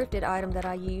is a thrifted item that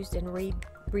I used and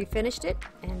refinished it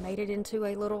and made it into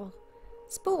a little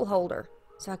spool holder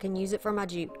so I can use it for my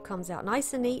jute. Comes out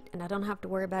nice and neat, and I don't have to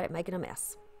worry about it making a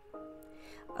mess.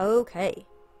 Okay,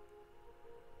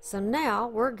 so now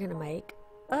we're gonna make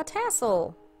a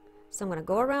tassel. So I'm going to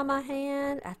go around my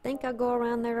hand. I think I go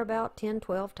around there about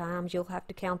 10-12 times. You'll have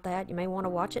to count that. You may want to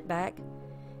watch it back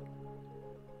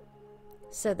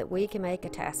so that we can make a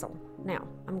tassel. Now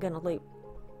I'm going to loop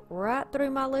right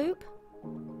through my loop,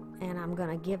 and I'm going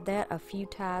to give that a few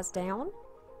ties down,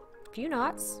 a few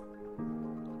knots.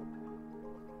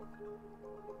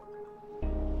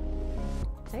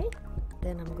 Okay,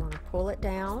 then I'm going to pull it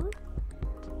down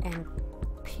and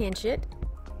pinch it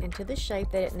into the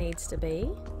shape that it needs to be.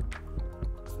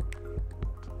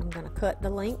 I'm going to cut the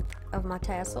length of my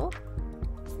tassel,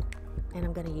 and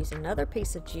I'm going to use another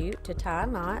piece of jute to tie a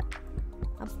knot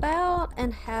about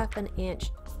 ½ an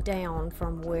inch down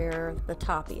from where the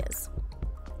top is.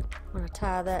 I'm going to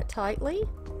tie that tightly,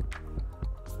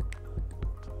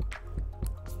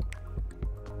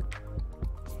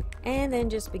 and then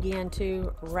just begin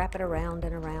to wrap it around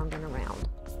and around and around.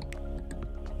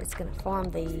 It's going to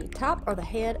form the top or the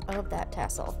head of that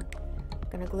tassel.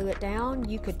 I'm going to glue it down.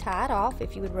 You could tie it off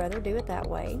if you would rather do it that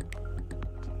way.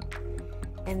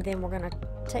 And then we're going to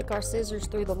take our scissors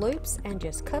through the loops and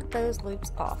just cut those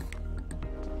loops off.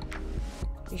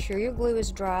 Be sure your glue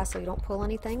is dry so you don't pull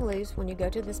anything loose when you go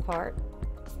to this part.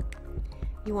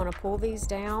 You want to pull these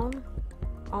down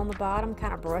on the bottom,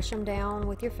 kind of brush them down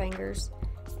with your fingers,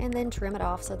 and then trim it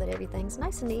off so that everything's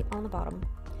nice and neat on the bottom.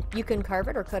 You can curve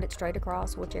it or cut it straight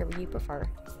across, whichever you prefer.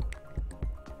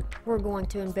 We're going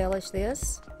to embellish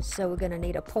this, so we're going to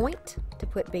need a point to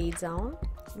put beads on,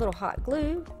 a little hot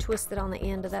glue, twisted on the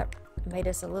end of that, made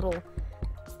us a little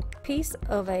piece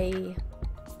of a,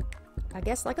 I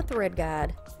guess like a thread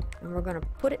guide, and we're going to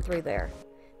put it through there.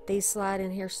 These slide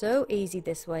in here so easy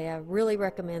this way. I really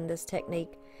recommend this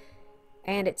technique,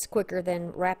 and it's quicker than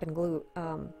wrapping glue,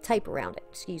 tape around it,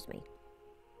 excuse me.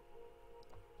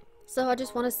 So I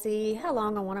just want to see how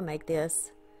long I want to make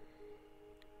this.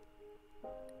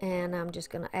 And I'm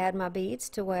just going to add my beads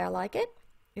to the way I like it.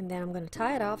 And then I'm going to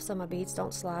tie it off so my beads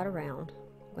don't slide around.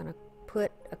 I'm going to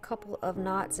put a couple of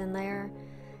knots in there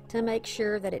to make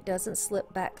sure that it doesn't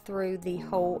slip back through the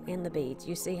hole in the beads.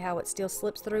 You see how it still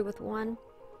slips through with one?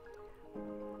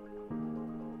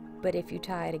 But if you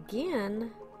tie it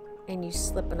again and you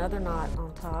slip another knot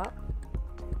on top,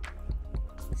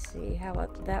 see how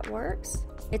that works?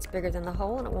 It's bigger than the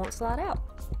hole and it won't slide out.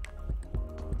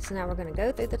 So now we're going to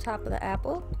go through the top of the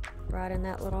apple, right in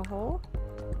that little hole.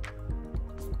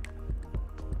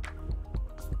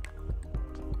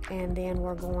 and then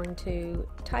we're going to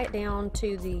tie it down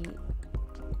to the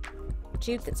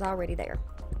jute that's already there.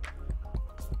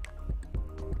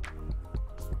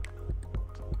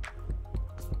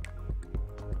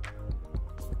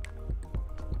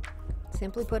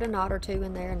 Simply put a knot or two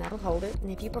in there and that'll hold it,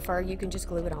 and if you prefer you can just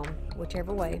glue it on,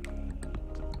 whichever way.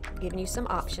 Giving you some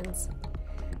options.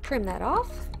 Trim that off,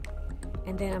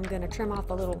 and then I'm going to trim off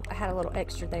I had a little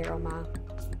extra there on my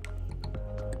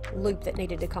loop that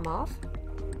needed to come off.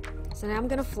 So now I'm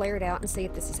going to flare it out and see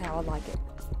if this is how I like it.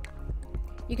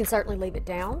 You can certainly leave it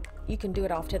down. You can do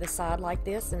it off to the side like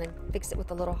this and then fix it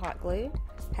with a little hot glue,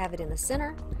 have it in the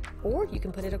center, or you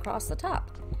can put it across the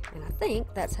top. And I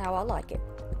think that's how I like it.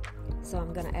 So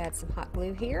I'm going to add some hot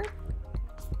glue here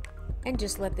and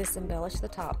just let this embellish the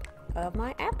top of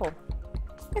my apple.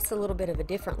 It's a little bit of a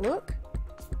different look,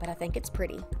 but I think it's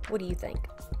pretty. What do you think?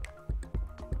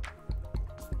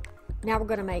 Now we're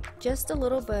going to make just a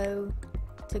little bow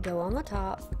to go on the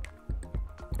top.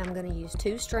 I'm going to use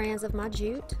 2 strands of my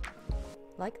jute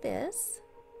like this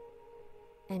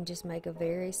and just make a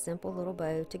very simple little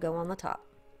bow to go on the top.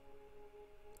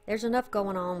 There's enough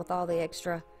going on with all the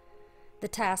extra, the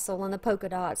tassel and the polka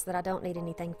dots, that I don't need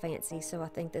anything fancy, so I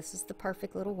think this is the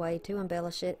perfect little way to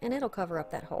embellish it, and it'll cover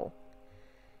up that hole.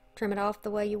 Trim it off the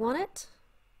way you want it,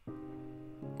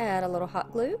 add a little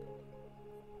hot glue,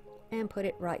 and put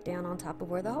it right down on top of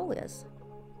where the hole is.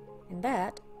 And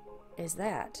that is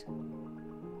that.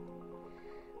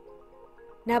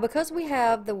 Now because we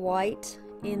have the white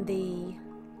in the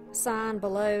sign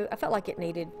below, I felt like it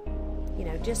needed, you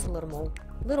know, just a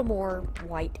little more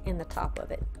white in the top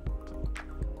of it.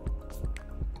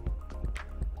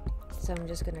 So I'm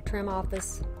just going to trim off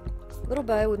this little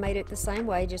bow. We made it the same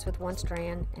way, just with 1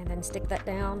 strand, and then stick that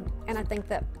down, and I think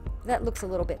that looks a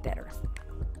little bit better.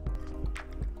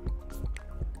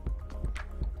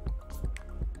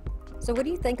 So what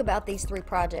do you think about these 3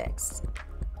 projects?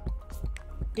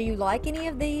 Do you like any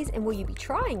of these, and will you be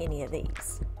trying any of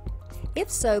these? If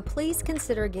so, please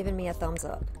consider giving me a thumbs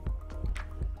up.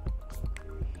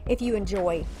 If you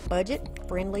enjoy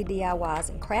budget-friendly DIYs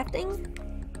and crafting,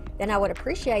 then I would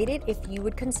appreciate it if you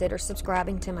would consider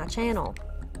subscribing to my channel.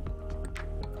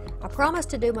 I promise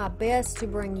to do my best to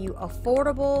bring you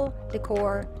affordable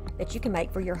decor that you can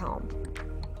make for your home.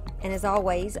 And as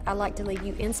always, I like to leave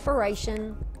you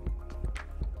inspiration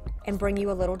and bring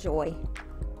you a little joy.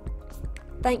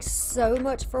 Thanks so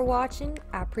much for watching.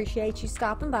 I appreciate you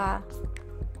stopping by,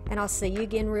 and I'll see you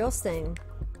again real soon.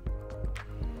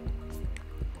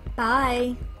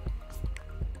 Bye.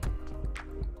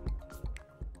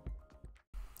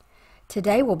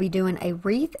 Today we'll be doing a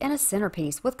wreath and a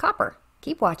centerpiece with copper.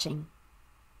 Keep watching.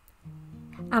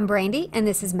 I'm Brandy, and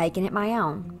this is Making It My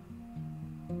Own.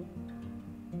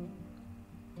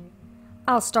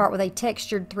 I'll start with a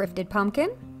textured thrifted pumpkin.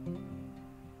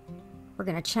 We're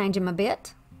going to change them a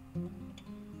bit.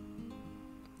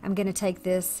 I'm going to take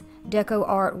this Deco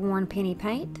Art Worn Penny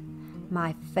paint,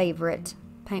 my favorite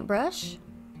paintbrush.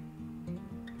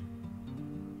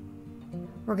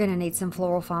 We're going to need some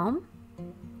floral foam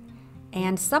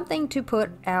and something to put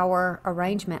our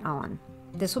arrangement on.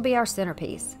 This will be our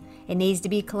centerpiece. It needs to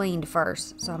be cleaned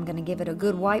first, so I'm going to give it a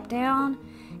good wipe down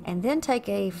and then take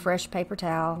a fresh paper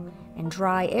towel and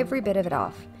dry every bit of it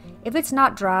off. If it's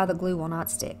not dry, the glue will not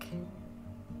stick,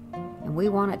 and we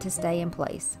want it to stay in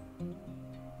place.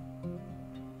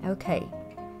 Okay,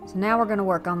 so now we're going to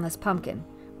work on this pumpkin.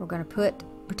 We're going to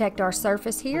protect our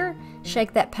surface here,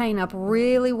 shake that paint up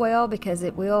really well because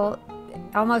it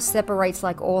almost separates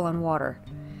like oil and water.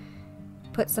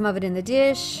 Put some of it in the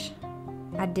dish.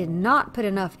 I did not put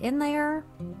enough in there,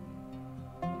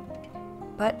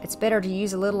 but it's better to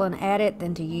use a little and add it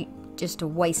than to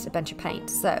waste a bunch of paint.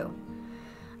 So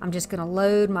I'm just going to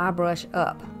load my brush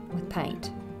up with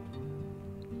paint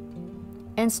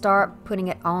and start putting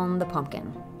it on the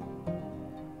pumpkin.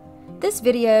 This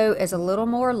video is a little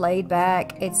more laid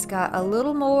back. It's got a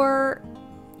little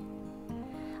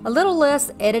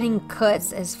less editing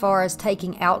cuts as far as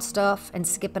taking out stuff and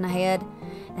skipping ahead,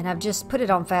 and I've just put it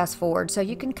on fast forward so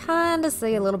you can kind of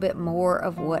see a little bit more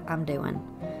of what I'm doing.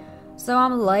 So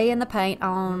I'm laying the paint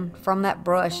on from that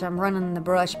brush. I'm running the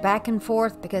brush back and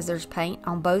forth because there's paint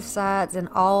on both sides and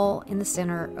all in the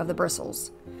center of the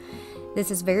bristles. This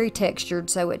is very textured,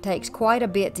 so it takes quite a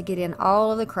bit to get in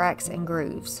all of the cracks and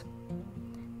grooves.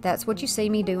 That's what you see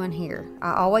me doing here.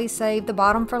 I always save the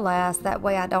bottom for last, that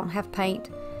way I don't have paint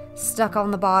stuck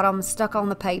on the bottom, stuck on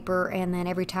the paper, and then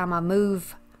every time I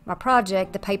move my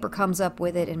project, the paper comes up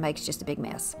with it and makes just a big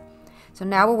mess. So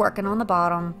now we're working on the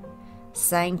bottom.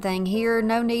 Same thing here,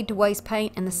 no need to waste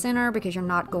paint in the center because you're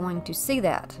not going to see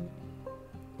that.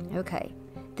 Okay,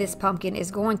 this pumpkin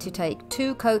is going to take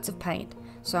 2 coats of paint.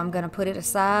 So I'm going to put it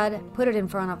aside, put it in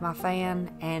front of my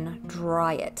fan, and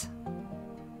dry it.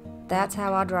 That's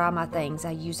how I dry my things.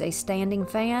 I use a standing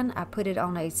fan. I put it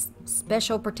on a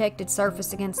special protected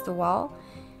surface against the wall,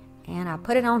 and I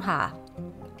put it on high.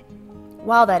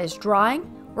 While that is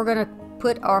drying, we're going to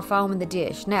put our foam in the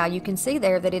dish. Now you can see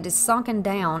there that it is sunken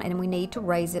down and we need to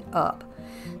raise it up.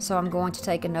 So I'm going to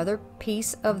take another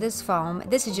piece of this foam.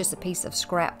 This is just a piece of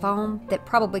scrap foam that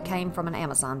probably came from an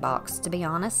Amazon box, to be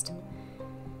honest.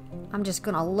 I'm just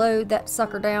going to load that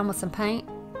sucker down with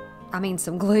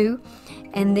some glue,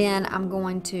 and then I'm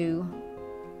going to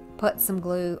put some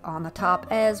glue on the top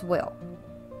as well.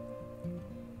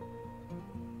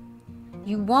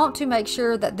 You want to make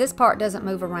sure that this part doesn't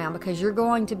move around, because you're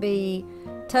going to be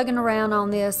tugging around on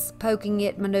this, poking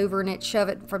it, maneuvering it, shove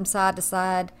it from side to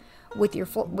side with your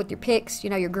picks, you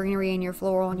know, your greenery and your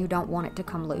floral, and you don't want it to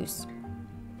come loose.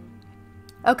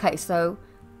 Okay, so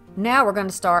now we're going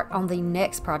to start on the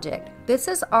next project. This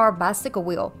is our bicycle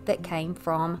wheel that came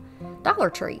from Dollar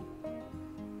Tree.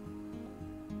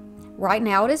 Right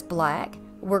now it is black.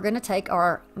 We're going to take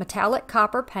our metallic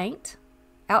copper paint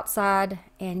outside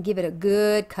and give it a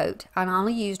good coat. I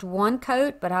only used 1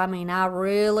 coat, but I mean, I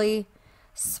really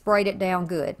sprayed it down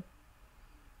good.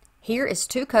 Here is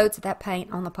 2 coats of that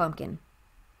paint on the pumpkin.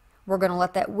 We're going to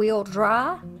let that wheel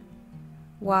dry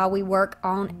while we work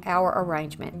on our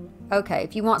arrangement. Okay,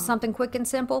 if you want something quick and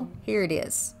simple, here it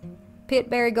is.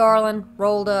 Pitberry garland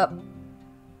rolled up.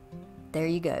 There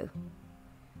you go.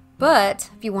 But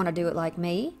if you want to do it like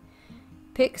me,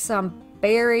 pick some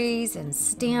berries and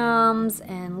stems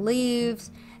and leaves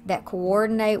that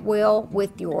coordinate well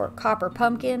with your copper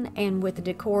pumpkin and with the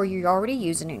decor you're already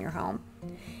using in your home.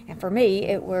 And for me,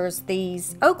 it was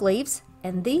these oak leaves,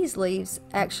 and these leaves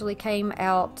actually came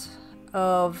out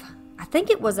of, I think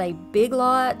it was a Big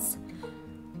Lots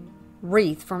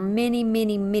wreath from many,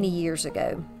 many, many years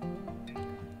ago.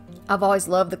 I've always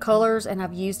loved the colors, and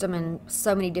I've used them in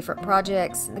so many different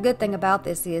projects. The good thing about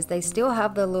this is they still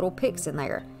have the little picks in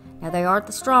there. Now, they aren't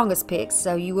the strongest picks,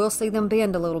 so you will see them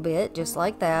bend a little bit, just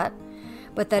like that.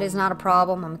 But that is not a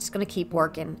problem. I'm just going to keep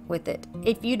working with it.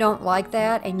 If you don't like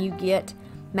that and you get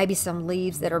maybe some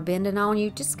leaves that are bending on you,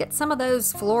 just get some of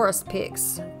those florist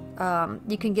picks.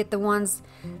 You can get the ones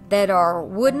that are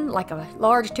wooden, like a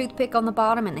large toothpick on the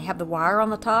bottom, and they have the wire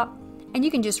on the top. And you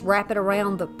can just wrap it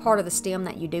around the part of the stem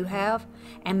that you do have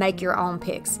and make your own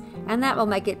picks. And that will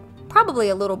make it probably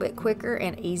a little bit quicker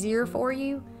and easier for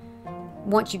you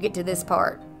once you get to this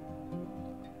part.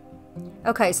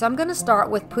 Okay, so I'm going to start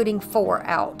with putting 4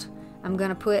 out. I'm going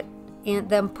to put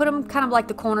them kind of like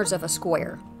the corners of a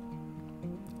square.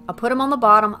 I'll put them on the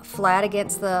bottom flat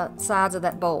against the sides of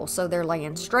that bowl so they're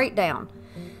laying straight down.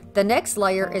 The next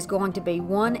layer is going to be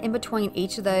one in between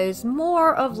each of those,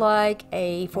 more of like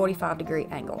a 45-degree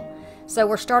angle. So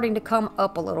we're starting to come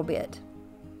up a little bit.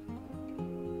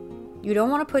 You don't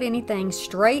want to put anything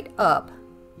straight up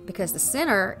because the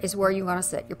center is where you want to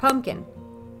set your pumpkin.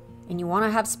 And you want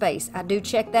to have space. I do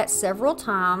check that several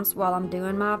times while I'm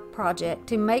doing my project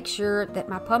to make sure that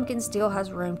my pumpkin still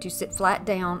has room to sit flat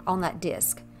down on that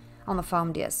disc, on the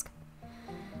foam disc.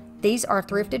 These are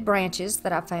thrifted branches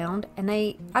that I found, and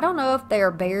I don't know if they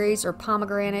are berries or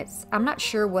pomegranates. I'm not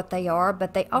sure what they are,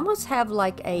 but they almost have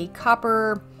like a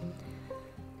copper,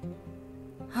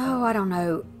 I don't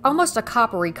know, almost a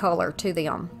coppery color to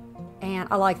them. And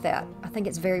I like that. I think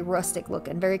it's very rustic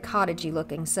looking, very cottagey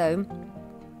looking, so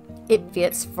it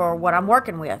fits for what I'm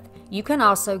working with. You can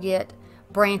also get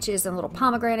branches and little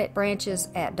pomegranate branches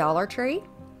at Dollar Tree.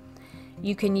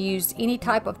 You can use any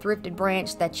type of thrifted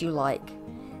branch that you like.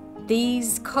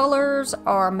 These colors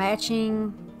are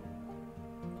matching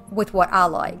with what I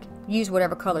like. Use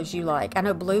whatever colors you like. I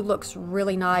know blue looks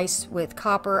really nice with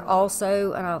copper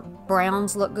also.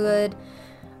 Browns look good.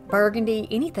 Burgundy,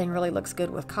 anything really looks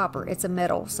good with copper. It's a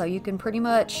metal, so you can pretty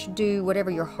much do whatever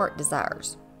your heart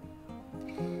desires.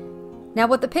 Now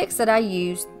with the picks that I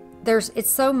use, it's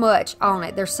so much on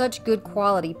it. There's such good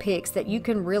quality picks that you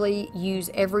can really use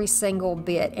every single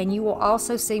bit. And you will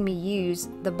also see me use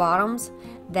the bottoms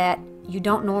that you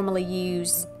don't normally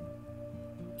use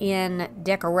in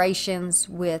decorations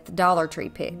with Dollar Tree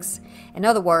picks. In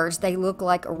other words, they look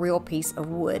like a real piece of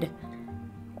wood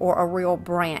or a real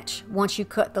branch. Once you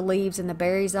cut the leaves and the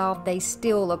berries off, they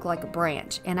still look like a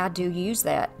branch. And I do use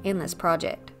that in this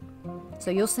project. So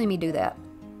you'll see me do that.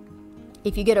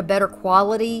 If you get a better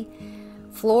quality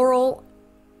floral,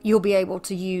 you'll be able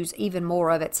to use even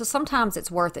more of it. So sometimes it's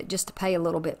worth it just to pay a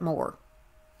little bit more.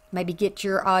 Maybe get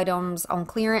your items on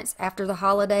clearance after the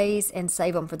holidays and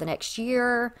save them for the next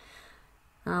year.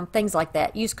 things like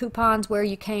that. Use coupons where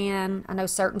you can. I know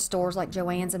certain stores like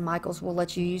Joann's and Michael's will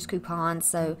let you use coupons,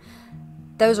 so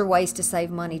those are ways to save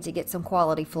money to get some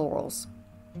quality florals.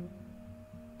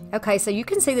 Okay, so you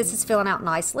can see this is filling out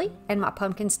nicely, and my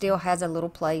pumpkin still has a little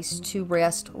place to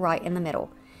rest right in the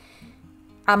middle.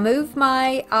 I move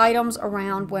my items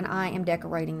around when I am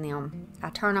decorating them.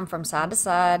 I turn them from side to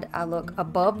side. I look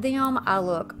above them. I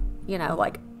look, you know,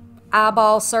 like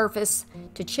eyeball surface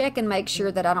to check and make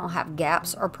sure that I don't have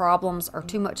gaps or problems or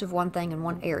too much of one thing in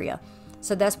one area.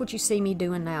 So that's what you see me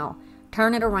doing now.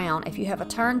 Turn it around. If you have a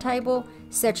turntable,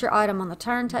 set your item on the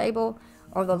turntable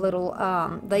or the little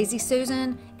Lazy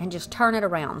Susan and just turn it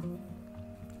around.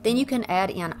 Then you can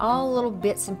add in all little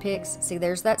bits and picks. See,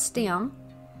 there's that stem.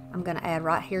 I'm going to add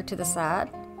right here to the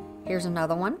side. Here's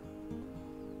another one.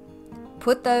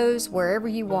 Put those wherever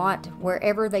you want,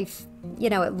 wherever they, you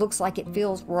know, it looks like it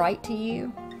feels right to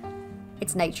you.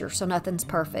 It's nature, so nothing's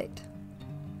perfect.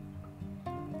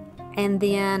 And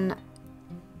then,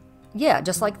 yeah,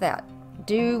 just like that.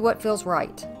 Do what feels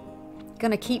right.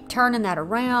 Gonna keep turning that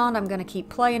around. I'm gonna keep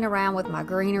playing around with my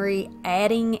greenery,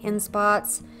 adding in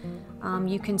spots.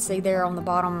 You can see there on the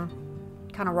bottom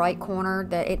kind of right corner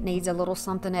that it needs a little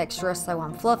something extra, so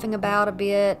I'm fluffing about a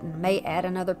bit and may add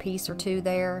another piece or two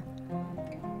there.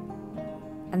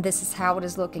 And this is how it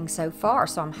is looking so far,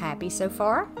 so I'm happy so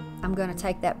far. I'm going to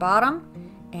take that bottom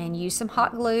and use some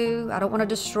hot glue. I don't want to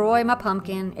destroy my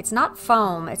pumpkin. It's not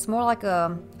foam, it's more like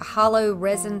a hollow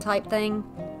resin type thing.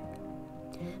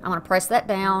 I'm going to press that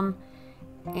down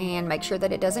and make sure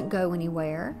that it doesn't go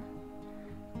anywhere.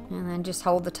 And then just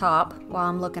hold the top while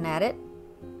I'm looking at it.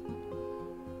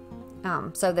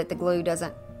 So that the glue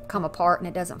doesn't come apart and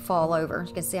it doesn't fall over.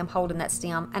 You can see I'm holding that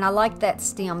stem, and I like that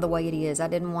stem the way it is. I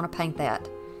didn't want to paint that.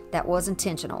 That was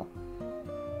intentional.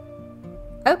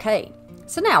 Okay,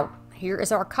 so now here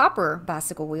is our copper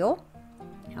bicycle wheel,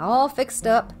 all fixed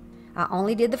up. I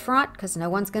only did the front because no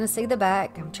one's going to see the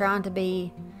back. I'm trying to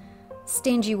be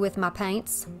stingy with my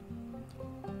paints.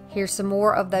 Here's some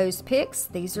more of those picks.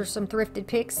 These are some thrifted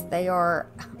picks. They are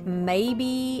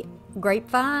maybe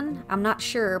grapevine, I'm not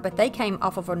sure, but they came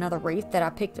off of another wreath that I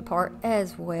picked apart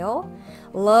as well.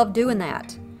 Love doing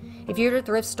that. If you're at a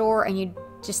thrift store and you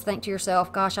just think to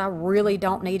yourself, gosh, I really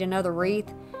don't need another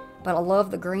wreath, but I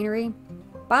love the greenery,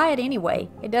 buy it anyway.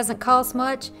 It doesn't cost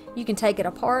much. You can take it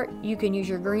apart, you can use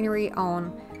your greenery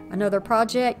on another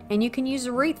project, and you can use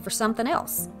a wreath for something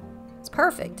else. It's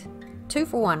perfect. 2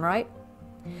 for 1, right?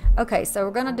 Okay, so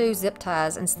we're gonna do zip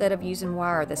ties instead of using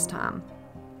wire this time.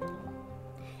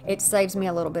 It saves me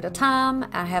a little bit of time.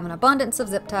 I have an abundance of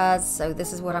zip ties, so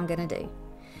this is what I'm going to do.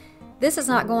 This is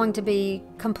not going to be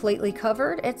completely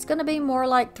covered. It's going to be more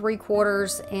like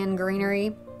 3/4 in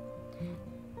greenery.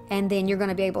 And then you're going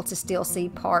to be able to still see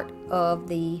part of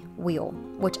the wheel,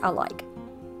 which I like.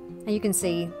 And you can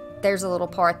see there's a little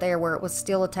part there where it was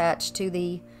still attached to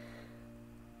the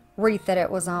wreath that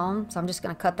it was on. So I'm just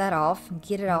going to cut that off and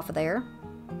get it off of there.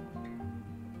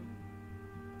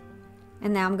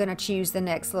 And now I'm going to choose the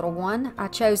next little one. I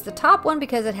chose the top one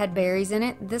because it had berries in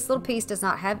it. This little piece does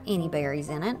not have any berries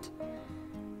in it.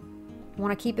 I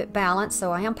want to keep it balanced,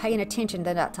 so I am paying attention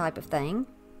to that type of thing.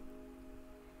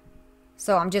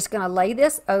 So I'm just going to lay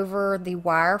this over the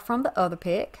wire from the other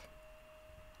pick.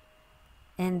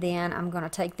 And then I'm going to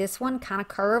take this one, kind of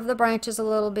curve the branches a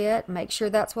little bit, make sure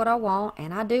that's what I want.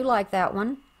 And I do like that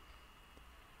one.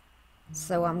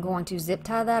 So I'm going to zip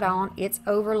tie that on. It's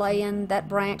overlaying that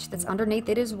branch that's underneath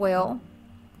it as well.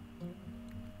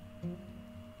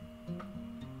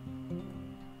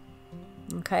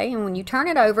 Okay, and when you turn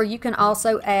it over, you can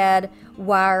also add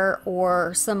wire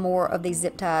or some more of these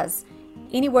zip ties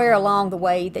anywhere along the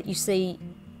way that you see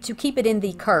to keep it in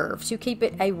the curve, to keep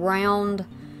it a round,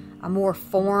 a more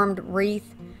formed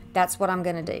wreath. That's what I'm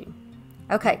going to do.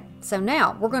 Okay, so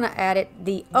now we're going to add it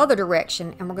the other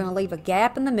direction, and we're going to leave a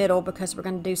gap in the middle because we're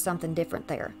going to do something different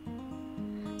there.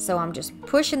 So I'm just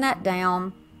pushing that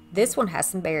down. This one has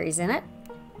some berries in it.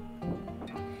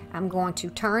 I'm going to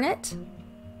turn it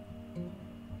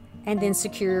and then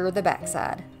secure the back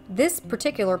side. This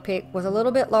particular pick was a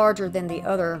little bit larger than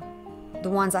the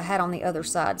ones I had on the other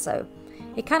side, so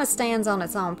it kind of stands on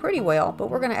its own pretty well, but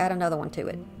we're going to add another one to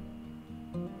it.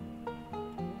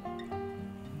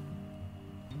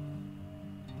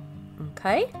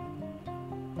 Okay.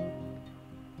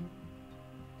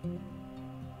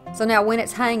 So now when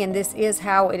it's hanging, this is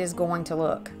how it is going to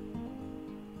look.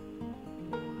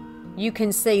 You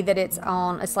can see that it's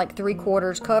like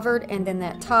 3/4 covered, and then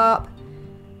that top,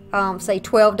 say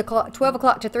 12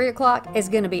 o'clock to 3 o'clock is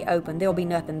going to be open. There'll be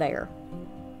nothing there.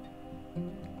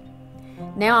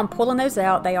 Now I'm pulling those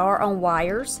out. They are on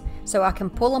wires, so I can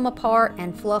pull them apart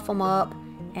and fluff them up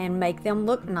and make them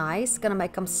look nice. Gonna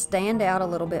make them stand out a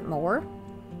little bit more,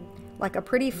 like a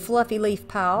pretty fluffy leaf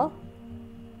pile.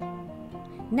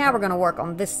 Now we're gonna work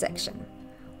on this section.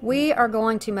 We are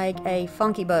going to make a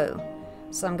funky bow.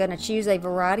 So I'm gonna choose a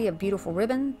variety of beautiful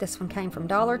ribbon. This one came from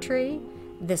Dollar Tree.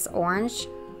 This orange,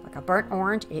 like a burnt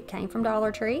orange, it came from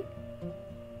Dollar Tree.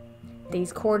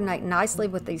 These coordinate nicely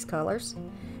with these colors.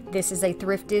 This is a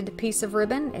thrifted piece of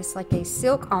ribbon. It's like a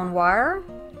silk on wire.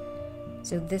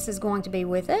 So this is going to be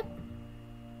with it.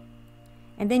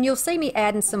 And then you'll see me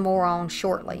adding some more on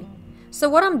shortly. So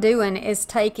what I'm doing is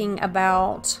taking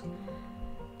about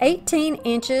 18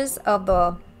 inches of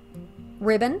the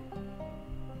ribbon,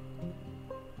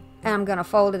 and I'm gonna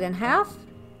fold it in half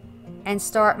and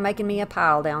start making me a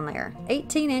pile down there.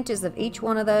 18 inches of each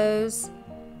one of those,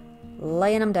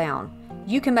 laying them down.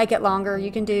 You can make it longer.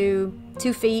 You can do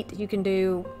 2 feet. You can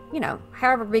do, you know,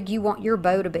 however big you want your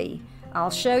bow to be. I'll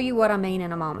show you what I mean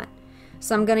in a moment.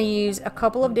 So I'm going to use a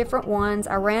couple of different ones.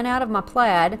 I ran out of my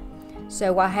plaid,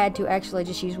 so I had to actually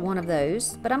just use one of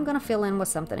those, but I'm going to fill in with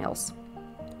something else.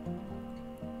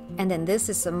 And then this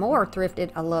is some more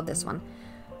thrifted. I love this one.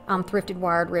 Thrifted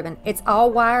wired ribbon. It's all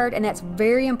wired, and that's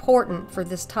very important for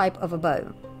this type of a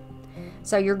bow.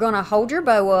 So you're going to hold your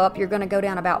bow up. You're going to go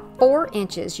down about 4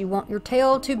 inches. You want your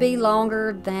tail to be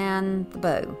longer than the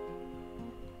bow.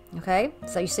 Okay,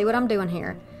 so you see what I'm doing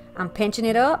here. I'm pinching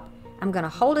it up. I'm going to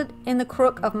hold it in the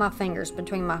crook of my fingers,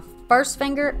 between my first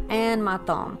finger and my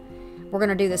thumb. We're going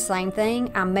to do the same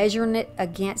thing. I'm measuring it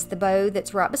against the bow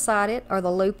that's right beside it, or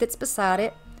the loop that's beside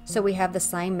it, so we have the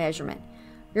same measurement.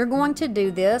 You're going to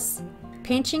do this,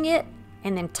 pinching it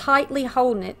and then tightly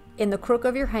holding it in the crook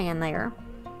of your hand there.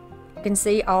 You can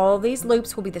see all these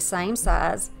loops will be the same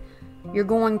size. You're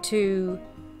going to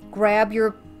grab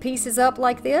your pieces up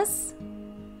like this.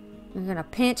 You're going to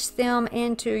pinch them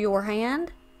into your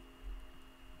hand.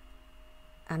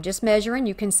 I'm just measuring.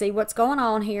 You can see what's going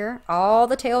on here. All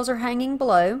the tails are hanging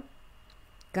below.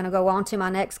 Going to go on to my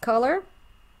next color.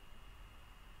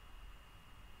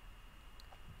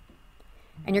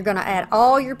 And you're going to add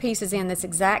all your pieces in this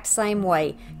exact same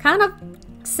way. Kind of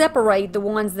separate the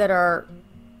ones that are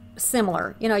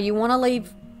similar. You know, you want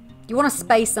to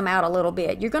space them out a little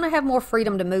bit. You're going to have more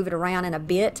freedom to move it around in a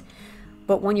bit,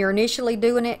 but when you're initially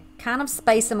doing it, kind of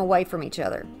space them away from each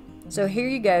other. So here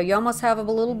you go. You almost have a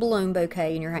little balloon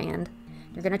bouquet in your hand.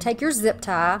 You're going to take your zip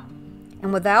tie,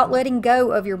 and without letting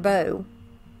go of your bow,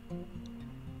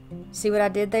 see what I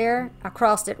did there? I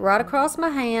crossed it right across my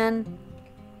hand,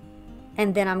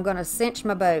 and then I'm going to cinch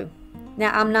my bow.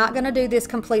 Now I'm not going to do this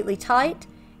completely tight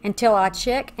until I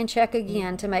check and check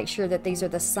again to make sure that these are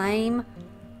the same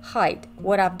height.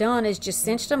 What I've done is just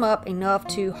cinched them up enough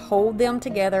to hold them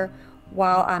together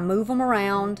while I move them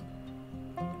around.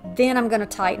 Then I'm going to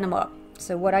tighten them up.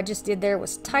 So what I just did there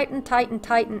was tighten, tighten,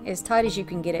 tighten as tight as you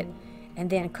can get it, and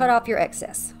then cut off your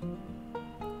excess.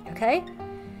 Okay?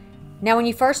 Now when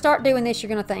you first start doing this, you're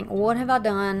going to think, what have I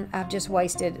done? I've just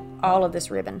wasted all of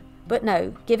this ribbon. But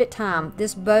no, give it time.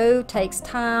 This bow takes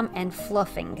time and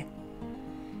fluffing.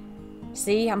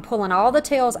 See, I'm pulling all the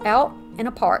tails out and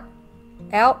apart,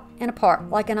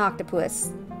 like an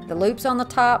octopus. The loops on the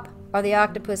top are the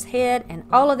octopus head, and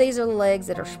all of these are the legs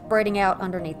that are spreading out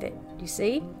underneath it. You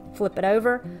see? Flip it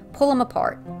over, pull them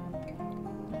apart.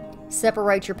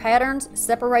 Separate your patterns,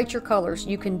 separate your colors.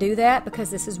 You can do that because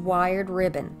this is wired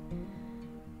ribbon.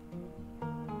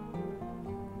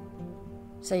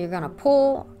 So you're going to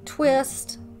pull,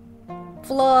 twist,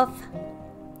 fluff,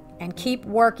 and keep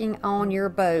working on your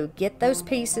bow. Get those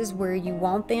pieces where you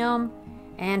want them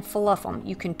and fluff them.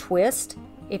 You can twist.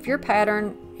 If your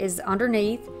pattern is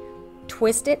underneath,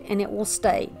 twist it and it will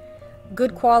stay.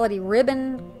 Good quality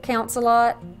ribbon counts a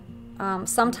lot.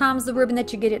 Sometimes the ribbon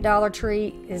that you get at Dollar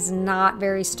Tree is not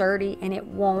very sturdy and it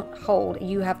won't hold.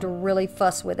 You have to really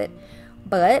fuss with it.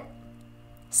 But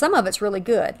some of it's really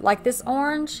good. Like this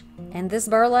orange and this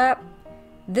burlap.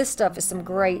 This stuff is some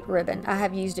great ribbon. I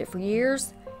have used it for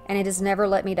years and it has never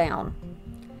let me down.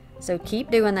 So keep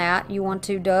doing that. You want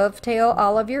to dovetail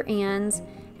all of your ends,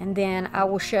 and then I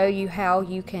will show you how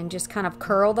you can just kind of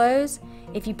curl those.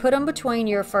 If you put them between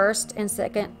your first and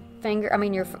second finger,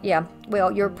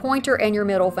 your pointer and your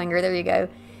middle finger, there you go,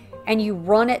 and you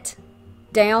run it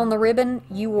down the ribbon,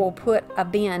 you will put a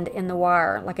bend in the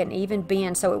wire, like an even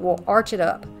bend, so it will arch it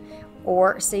up.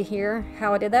 Or see here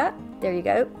how I did that? There you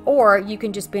go. Or you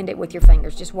can just bend it with your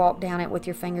fingers. Just walk down it with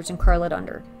your fingers and curl it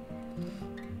under.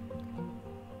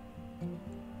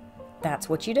 That's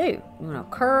what you do. You want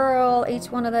to curl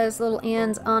each one of those little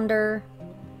ends under.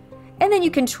 And then you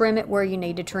can trim it where you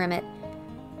need to trim it.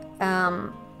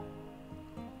 And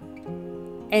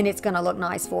and it's going to look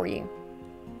nice for you.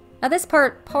 Now this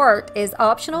part is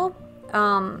optional,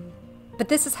 but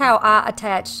this is how I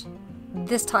attach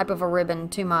this type of a ribbon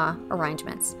to my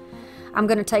arrangements. I'm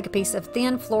going to take a piece of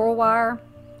thin floral wire.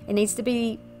 It needs to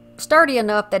be sturdy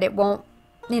enough that it won't,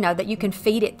 that you can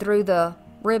feed it through the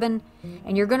ribbon,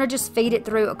 and you're going to just feed it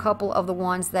through a couple of the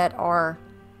ones that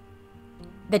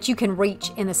you can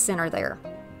reach in the center there.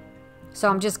 So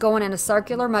I'm just going in a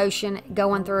circular motion,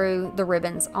 going through the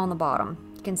ribbons on the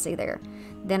bottom. You can see there.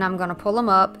 Then I'm going to pull them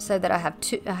up so that I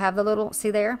have the little,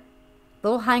 see there,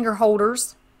 little hanger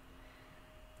holders,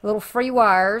 little free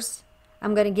wires.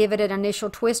 I'm going to give it an initial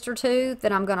twist or two,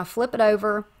 then I'm going to flip it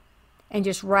over and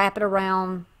just wrap it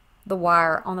around the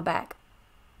wire on the back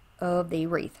of the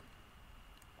wreath.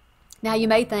 Now you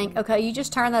may think, okay, you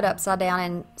just turned that upside down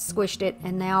and squished it,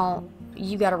 and now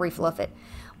you got to refluff it.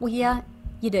 Well, yeah,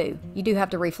 you do. You do have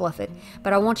to refluff it.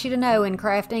 But I want you to know, in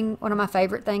crafting, one of my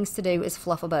favorite things to do is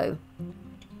fluff a bow.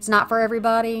 It's not for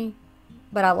everybody,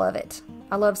 but I love it.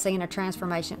 I love seeing a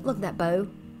transformation. Look at that bow.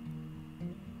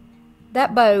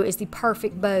 That bow is the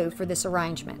perfect bow for this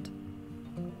arrangement.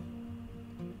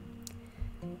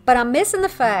 But I'm missing the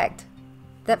fact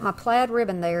that my plaid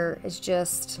ribbon there is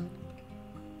just...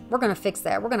 We're going to fix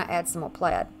that. We're going to add some more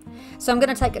plaid. So I'm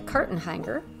going to take a curtain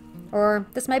hanger, or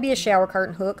this may be a shower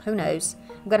curtain hook, who knows.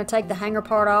 I'm going to take the hanger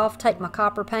part off, take my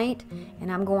copper paint,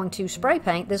 and I'm going to spray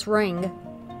paint this ring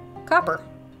copper.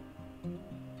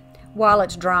 While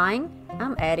it's drying,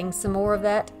 I'm adding some more of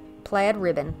that plaid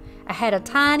ribbon. I had a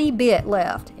tiny bit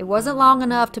left. It wasn't long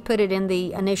enough to put it in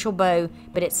the initial bow,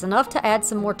 but it's enough to add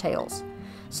some more tails.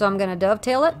 So I'm going to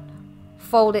dovetail it,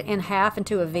 fold it in half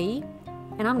into a V,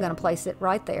 and I'm going to place it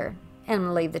right there. And I'm going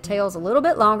to leave the tails a little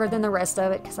bit longer than the rest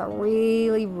of it because I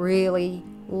really, really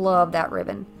love that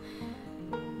ribbon.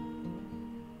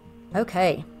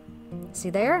 Okay, see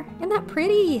there? Isn't that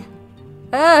pretty?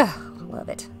 Oh, love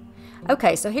it.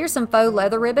 Okay, so here's some faux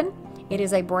leather ribbon. It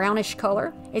is a brownish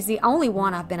color. It's the only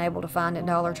one I've been able to find at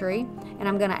Dollar Tree. And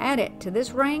I'm going to add it to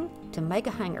this ring to make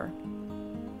a hanger.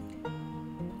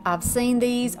 I've seen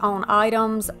these on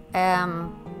items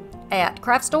at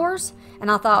craft stores,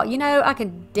 and I thought, I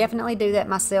could definitely do that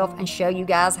myself and show you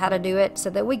guys how to do it so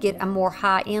that we get a more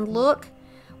high-end look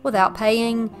without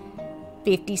paying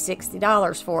 $50,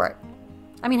 $60 for it.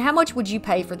 I mean, how much would you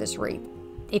pay for this wreath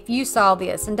if you saw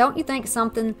this? And don't you think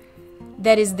something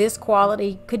that is this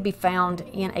quality could be found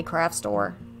in a craft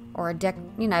store or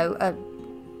a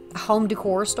home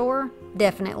decor store?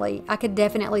 Definitely. I could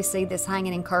definitely see this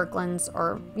hanging in Kirkland's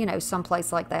or,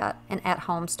 someplace like that, an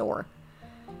at-home store.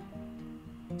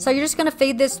 So you're just going to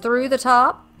feed this through the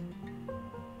top,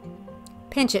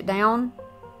 pinch it down.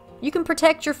 You can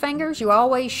protect your fingers, you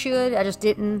always should. I just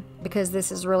didn't because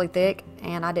this is really thick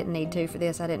and I didn't need to for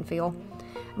this, I didn't feel.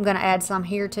 I'm going to add some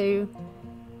here too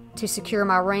to secure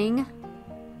my ring.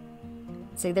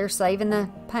 See, they're saving the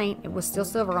paint. It was still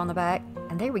silver on the back.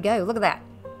 And there we go, look at that.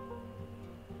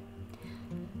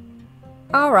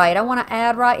 Alright, I want to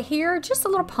add right here just a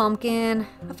little pumpkin.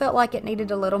 I felt like it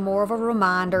needed a little more of a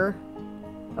reminder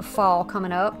of fall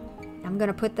coming up. I'm going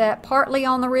to put that partly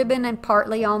on the ribbon and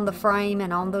partly on the frame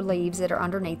and on the leaves that are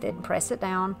underneath it and press it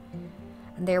down.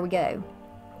 And there we go.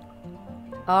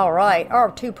 Alright,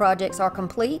 our 2 projects are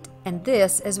complete, and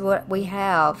this is what we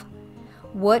have.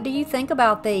 What do you think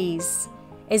about these?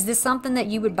 Is this something that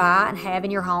you would buy and have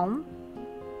in your home?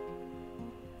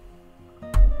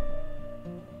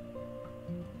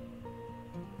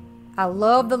 I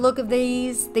love the look of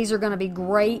these. These are going to be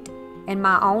great in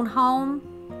my own home.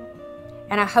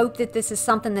 And I hope that this is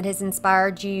something that has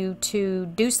inspired you to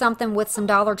do something with some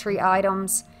Dollar Tree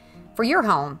items for your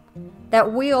home.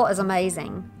 That wheel is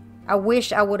amazing. I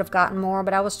wish I would have gotten more,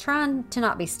 but I was trying to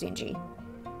not be stingy.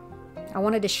 I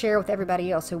wanted to share with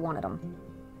everybody else who wanted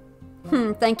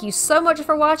them. Thank you so much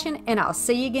for watching, and I'll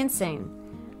see you again soon.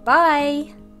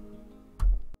 Bye!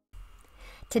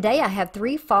 Today I have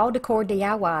 3 fall decor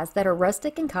DIYs that are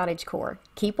rustic and cottagecore.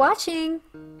 Keep watching!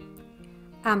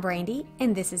 I'm Brandy,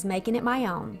 and this is Making It My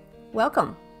Own.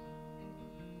 Welcome!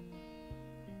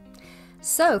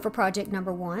 So for project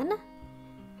number 1,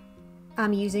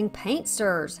 I'm using paint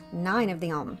stirrers, 9 of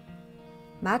them.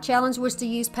 My challenge was to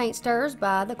use paint stirrers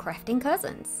by the Crafting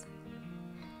Cousins.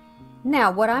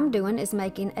 Now what I'm doing is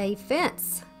making a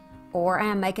fence, or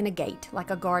I'm making a gate, like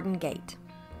a garden gate.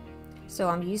 So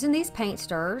I'm using these paint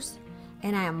stirrers,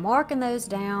 and I am marking those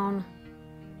down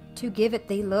to give it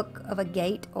the look of a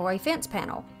gate or a fence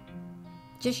panel.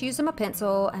 Just using my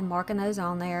pencil and marking those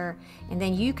on there, and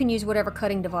then you can use whatever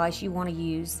cutting device you want to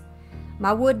use.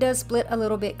 My wood does split a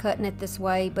little bit cutting it this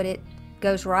way, but it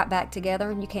goes right back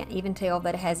together and you can't even tell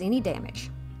that it has any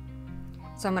damage.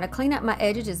 So I'm going to clean up my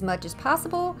edges as much as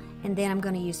possible, and then I'm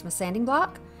going to use my sanding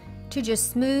block to just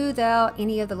smooth out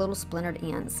any of the little splintered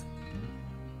ends.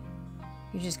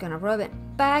 You're just going to rub it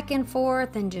back and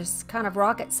forth and just kind of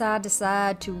rock it side to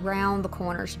side to round the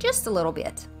corners just a little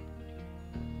bit.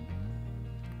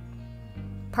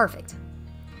 Perfect.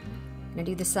 I'm going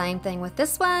to do the same thing with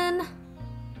this one,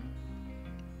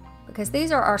 because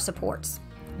these are our supports.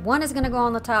 One is going to go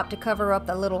on the top to cover up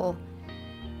the little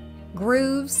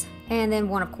grooves, and then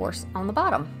one, of course, on the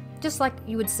bottom, just like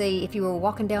you would see if you were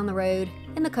walking down the road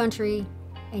in the country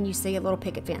and you see a little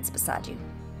picket fence beside you.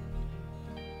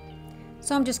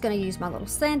 So I'm just going to use my little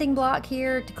sanding block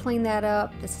here to clean that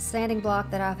up. This is a sanding block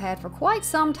that I've had for quite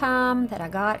some time that I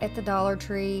got at the Dollar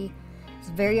Tree. It's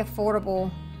a very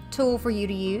affordable tool for you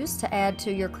to use to add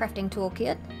to your crafting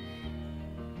toolkit.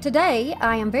 Today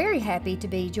I am very happy to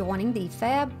be joining the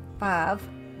Fab 5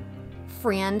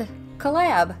 Friend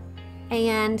Collab,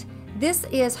 and this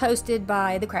is hosted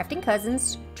by the Crafting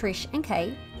Cousins, Trish and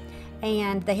Kay,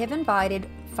 and they have invited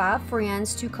 5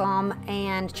 friends to come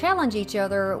and challenge each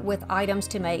other with items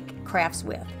to make crafts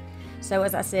with. So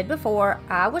as I said before,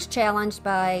 I was challenged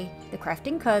by the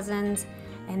Crafting Cousins,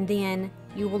 and then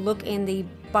you will look in the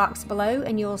box below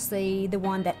and you'll see the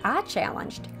one that I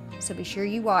challenged. So be sure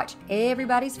you watch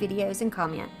everybody's videos and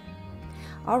comment.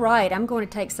 Alright, I'm going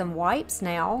to take some wipes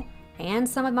now and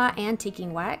some of my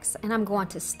antiquing wax, and I'm going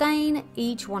to stain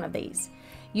each one of these.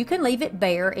 You can leave it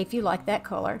bare if you like that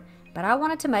color, but I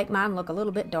wanted to make mine look a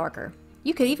little bit darker.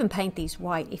 You could even paint these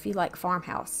white if you like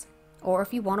farmhouse, or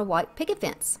if you want a white picket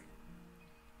fence.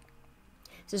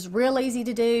 This is real easy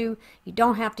to do. You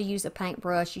don't have to use a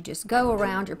paintbrush. You just go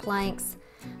around your planks.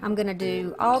 I'm going to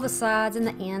do all the sides and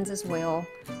the ends as well.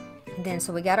 And then,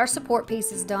 so we got our support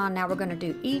pieces done. Now we're going to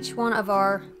do each one of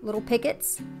our little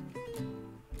pickets.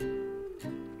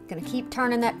 Going to keep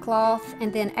turning that cloth,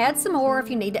 and then add some more if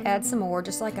you need to add some more,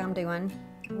 just like I'm doing.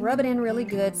 Rub it in really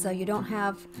good so you don't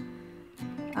have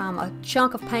a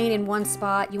chunk of paint in one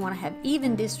spot. You want to have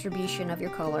even distribution of your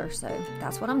color, so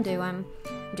that's what I'm doing.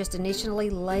 I'm just initially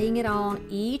laying it on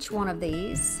each one of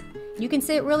these. You can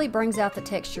see it really brings out the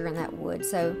texture in that wood,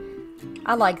 so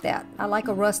I like that. I like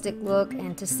a rustic look,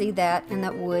 and to see that in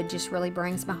that wood just really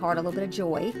brings my heart a little bit of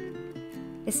joy.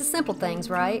 It's the simple things,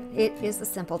 right? It is the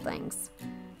simple things.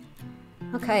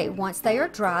 Okay, once they are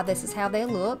dry, this is how they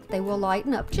look. They will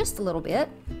lighten up just a little bit.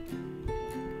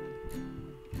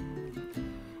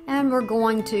 And we're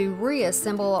going to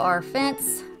reassemble our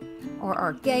fence or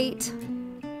our gate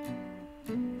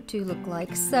to look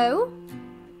like so.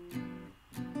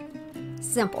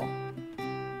 Simple.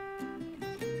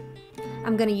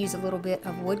 I'm going to use a little bit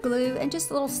of wood glue and just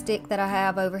a little stick that I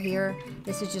have over here.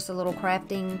 This is just a little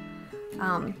crafting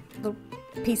little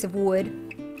piece of wood.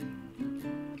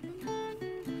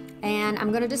 And I'm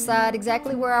going to decide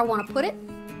exactly where I want to put it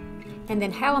and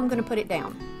then how I'm going to put it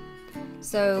down.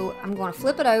 So I'm going to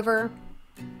flip it over,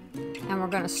 and we're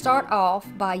going to start off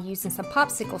by using some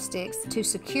popsicle sticks to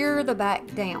secure the back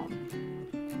down.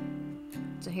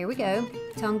 So here we go,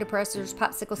 tongue depressors,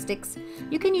 popsicle sticks.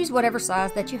 You can use whatever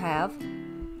size that you have,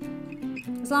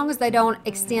 as long as they don't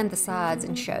extend the sides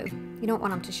and show. You don't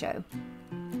want them to show.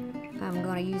 I'm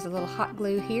going to use a little hot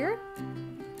glue here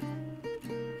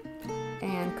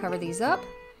and cover these up.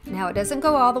 Now it doesn't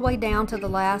go all the way down to the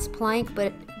last plank,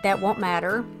 but that won't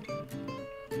matter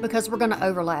because we're going to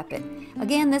overlap it.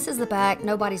 Again, this is the back.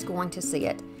 Nobody's going to see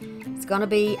it. It's going to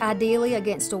be ideally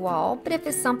against a wall, but if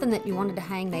it's something that you wanted to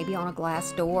hang maybe on a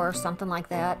glass door or something like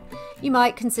that, you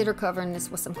might consider covering this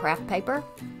with some craft paper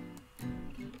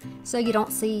so you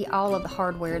don't see all of the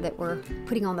hardware that we're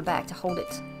putting on the back to hold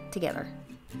it together.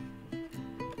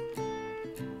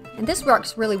 And this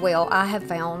works really well, I have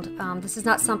found. This is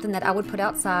not something that I would put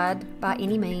outside by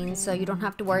any means, so you don't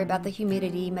have to worry about the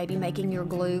humidity, maybe making your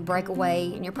glue break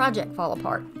away and your project fall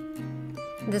apart.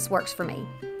 This works for me.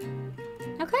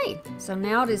 Okay, so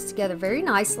now it is together very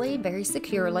nicely, very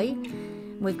securely.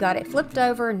 We've got it flipped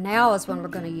over. Now is when we're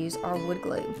going to use our wood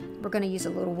glue. We're going to use a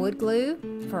little wood glue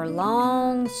for a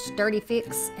long, sturdy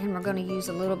fix, and we're going to use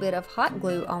a little bit of hot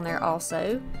glue on there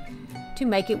also to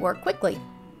make it work quickly.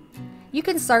 You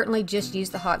can certainly just use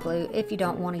the hot glue if you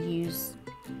don't want to use,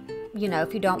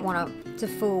 if you don't want to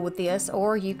fool with this,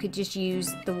 or you could just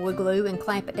use the wood glue and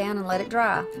clamp it down and let it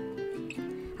dry.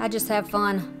 I just have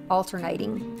fun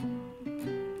alternating.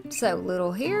 So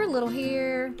little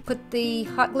here, put the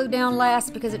hot glue down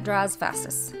last because it dries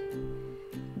fastest.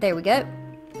 There we go.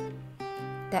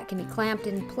 That can be clamped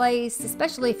in place,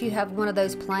 especially if you have one of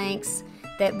those planks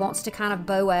that wants to kind of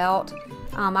bow out.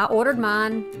 I ordered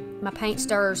my paint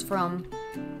stirrers from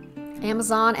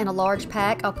Amazon in a large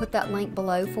pack. I'll put that link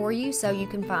below for you so you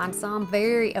can find some.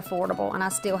 Very affordable, and I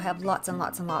still have lots and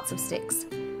lots and lots of sticks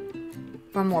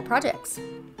for more projects.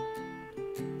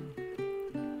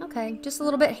 Okay, just a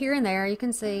little bit here and there. You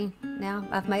can see now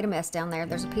I've made a mess down there.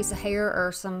 There's a piece of hair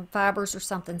or some fibers or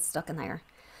something stuck in there.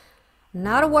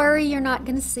 Not a worry, you're not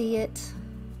going to see it.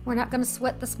 We're not going to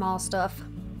sweat the small stuff.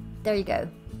 There you go.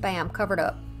 Bam, covered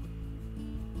up.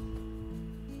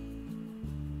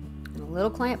 And a little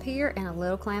clamp here and a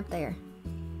little clamp there.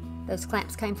 Those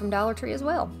clamps came from Dollar Tree as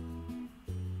well.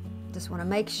 Just want to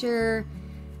make sure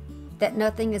that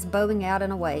nothing is bowing out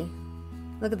in a way.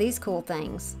 Look at these cool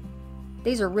things.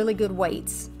 These are really good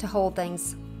weights to hold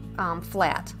things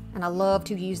flat, and I love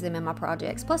to use them in my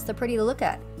projects. Plus, they're pretty to look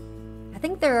at. I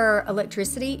think they're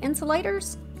electricity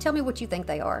insulators. Tell me what you think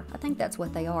they are. I think that's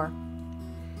what they are.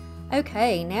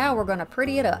 Okay, now we're going to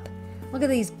pretty it up. Look at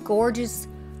these gorgeous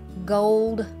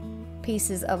gold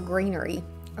pieces of greenery,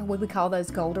 or what we call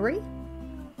those goldery.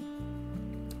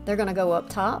 They're going to go up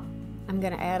top. I'm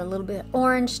going to add a little bit of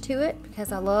orange to it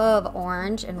because I love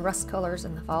orange and rust colors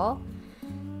in the fall.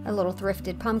 A little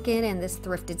thrifted pumpkin and this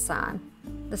thrifted sign.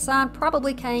 The sign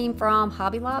probably came from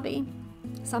Hobby Lobby,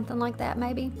 something like that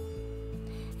maybe.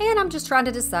 And I'm just trying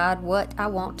to decide what I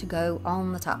want to go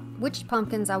on the top, which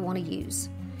pumpkins I want to use.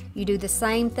 You do the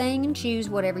same thing and choose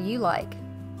whatever you like.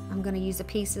 I'm going to use a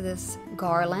piece of this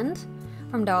garland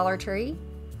from Dollar Tree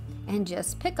and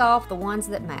just pick off the ones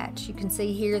that match. You can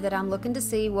see here that I'm looking to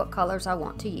see what colors I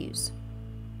want to use.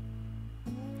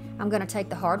 I'm going to take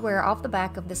the hardware off the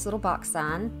back of this little box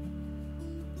sign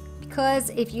because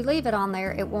if you leave it on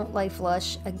there, it won't lay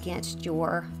flush against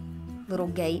your little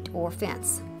gate or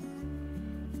fence.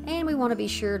 And we want to be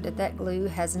sure that that glue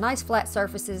has nice flat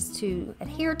surfaces to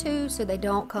adhere to so they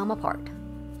don't come apart.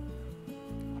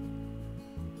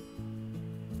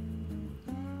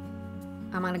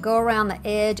 I'm going to go around the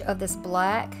edge of this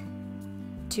black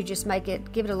to just make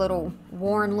it, give it a little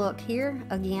worn look here.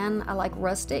 Again, I like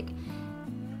rustic.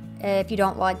 If you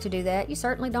don't like to do that, you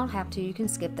certainly don't have to. You can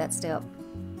skip that step.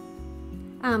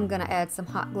 I'm going to add some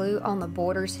hot glue on the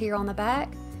borders here on the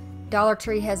back. Dollar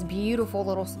Tree has beautiful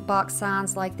little box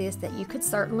signs like this that you could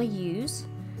certainly use.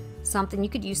 You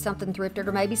could use something thrifted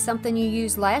or maybe something you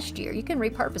used last year. You can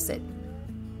repurpose it.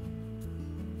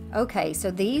 Okay, so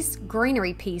these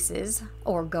greenery pieces,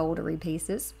 or goldery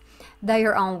pieces, they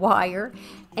are on wire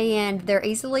and they're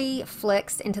easily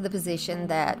flexed into the position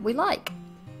that we like.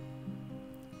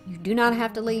 You do not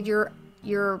have to leave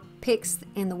your picks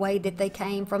in the way that they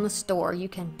came from the store. You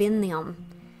can bend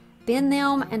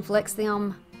them and flex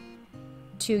them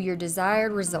to your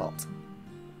desired result.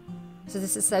 So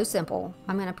this is so simple.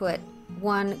 I'm going to put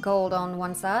one gold on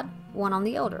one side, one on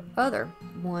the other,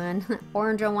 one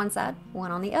orange on one side,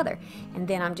 one on the other, and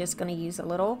then I'm just going to use a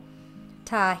little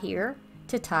tie here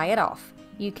to tie it off.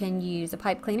 You can use a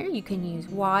pipe cleaner, you can use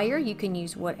wire, you can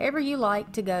use whatever you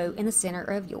like to go in the center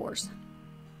of yours.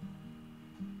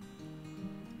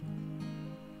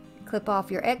 Clip off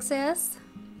your excess.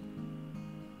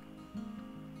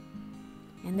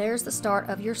 And there's the start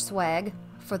of your swag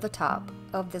for the top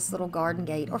of this little garden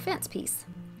gate or fence piece.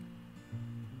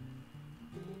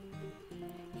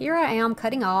 Here I am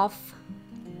cutting off,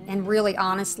 and really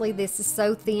honestly this is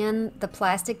so thin, the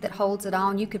plastic that holds it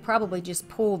on, you could probably just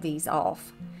pull these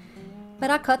off.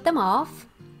 But I cut them off,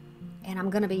 and I'm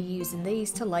going to be using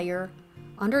these to layer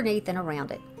underneath and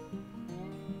around it.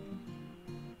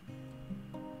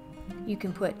 You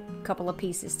can put a couple of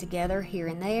pieces together here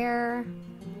and there.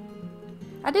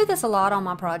 I do this a lot on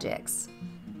my projects,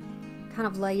 kind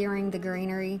of layering the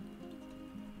greenery.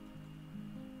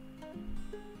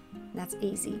 That's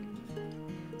easy.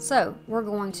 So we're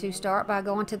going to start by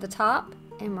going to the top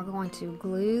and we're going to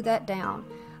glue that down.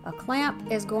 A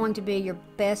clamp is going to be your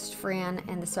best friend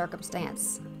in the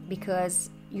circumstance because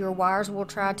your wires will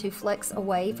try to flex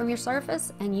away from your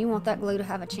surface and you want that glue to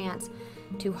have a chance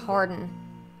to harden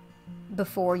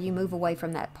before you move away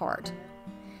from that part.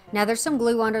 Now there's some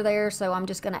glue under there, so I'm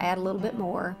just going to add a little bit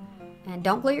more. And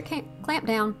don't glue your clamp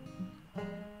down.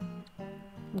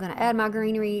 I'm going to add my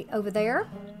greenery over there.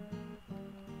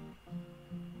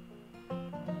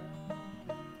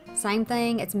 Same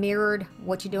thing, it's mirrored.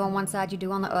 What you do on one side, you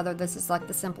do on the other. This is like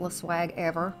the simplest swag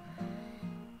ever.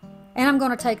 And I'm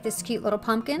going to take this cute little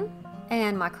pumpkin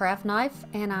and my craft knife,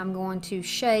 and I'm going to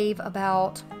shave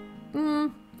about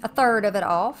a third of it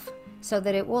off so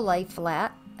that it will lay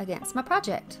flat against my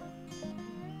project.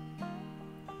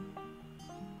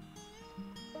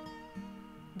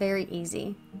 Very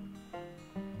easy.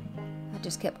 I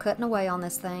just kept cutting away on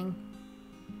this thing.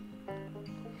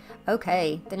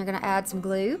 Okay, then you're going to add some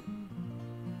glue.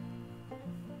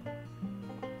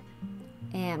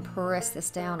 press this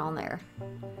down on there.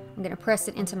 I'm going to press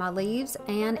it into my leaves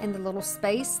and in the little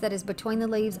space that is between the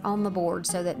leaves on the board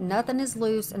so that nothing is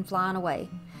loose and flying away.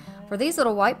 For these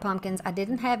little white pumpkins, I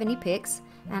didn't have any picks,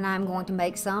 and I'm going to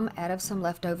make some out of some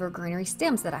leftover greenery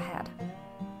stems that I had.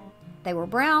 They were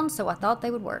brown, so I thought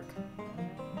they would work.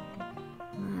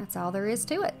 That's all there is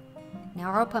to it. Now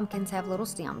our pumpkins have little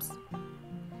stems.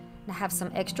 I have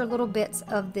some extra little bits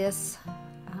of this,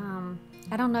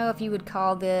 I don't know if you would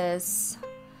call this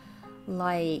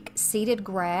like seeded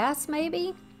grass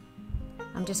maybe.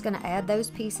 I'm just going to add those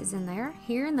pieces in there,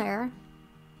 here and there.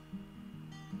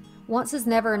 Once is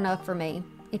never enough for me.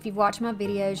 If you've watched my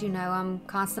videos, you know I'm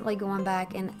constantly going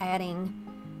back and adding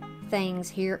things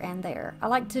here and there. I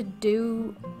like to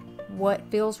do what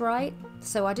feels right,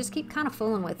 so I just keep kind of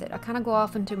fooling with it. I kind of go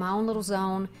off into my own little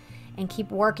zone and keep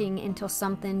working until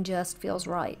something just feels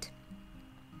right.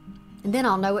 And then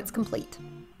I'll know it's complete.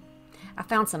 I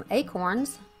found some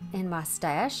acorns in my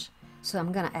stash, so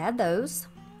I'm going to add those.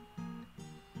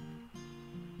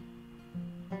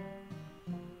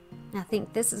 I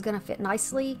think this is going to fit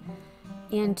nicely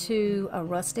into a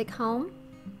rustic home.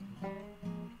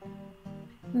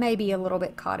 Maybe a little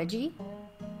bit cottagey,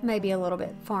 maybe a little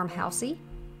bit farmhousey.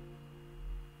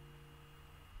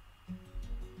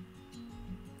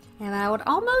 And I would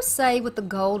almost say with the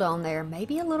gold on there,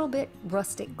 maybe a little bit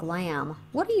rustic glam.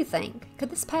 What do you think?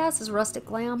 Could this pass as rustic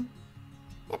glam?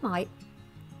 It might.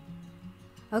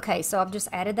 Okay, so I've just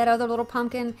added that other little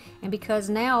pumpkin, and because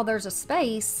now there's a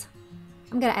space,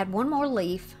 I'm going to add one more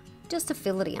leaf just to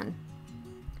fill it in.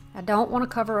 I don't want to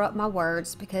cover up my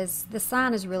words because the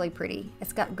sign is really pretty.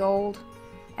 It's got gold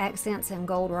accents and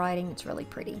gold writing. It's really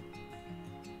pretty.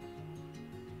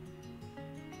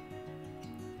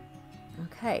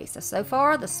 Okay, so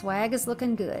far the swag is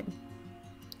looking good.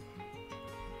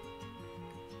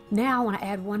 Now I want to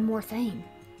add one more thing.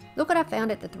 Look what I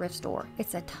found at the thrift store.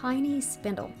 It's a tiny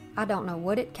spindle. I don't know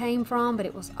what it came from, but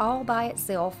it was all by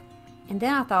itself. And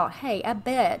then I thought, hey, I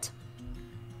bet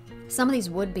some of these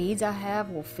wood beads I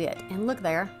have will fit. And look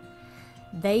there,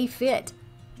 they fit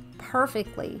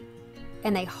perfectly.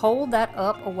 And they hold that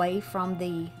up away from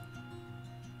the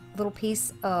little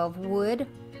piece of wood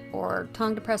or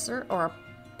tongue depressor or a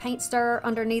paint stirrer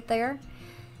underneath there.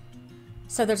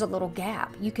 So there's a little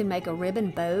gap. You can make a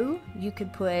ribbon bow. You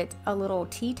could put a little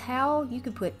tea towel. You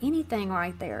could put anything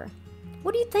right there.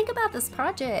 What do you think about this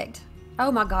project?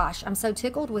 Oh my gosh, I'm so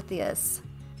tickled with this.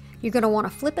 You're going to want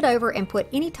to flip it over and put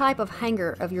any type of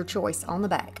hanger of your choice on the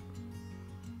back.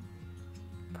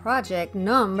 Project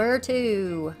number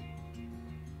 2.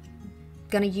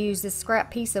 Going to use this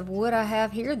scrap piece of wood I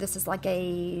have here. This is like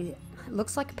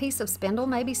looks like a piece of spindle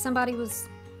maybe somebody was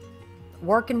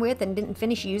working with and didn't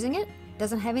finish using it.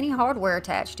 Doesn't have any hardware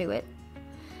attached to it.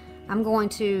 I'm going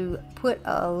to put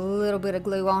a little bit of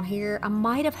glue on here. I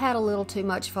might have had a little too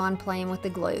much fun playing with the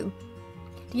glue.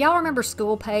 Do y'all remember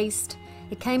school paste?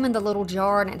 It came in the little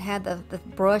jar and it had the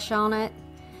brush on it.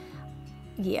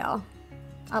 Yeah,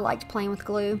 I liked playing with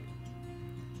glue.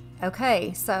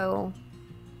 Okay, so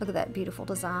look at that beautiful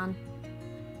design.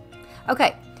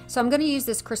 Okay, so I'm going to use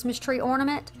this Christmas tree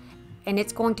ornament and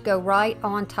it's going to go right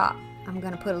on top. I'm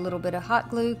going to put a little bit of hot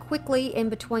glue quickly in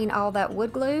between all that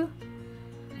wood glue.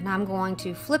 And I'm going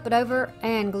to flip it over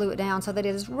and glue it down so that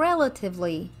it is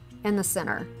relatively in the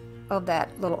center of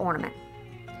that little ornament.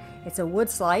 It's a wood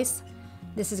slice.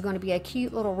 This is going to be a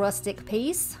cute little rustic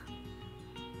piece.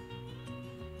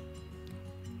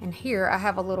 And here I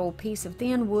have a little piece of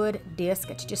thin wood disc.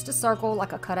 It's just a circle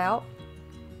like a cutout.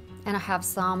 And I have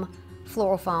some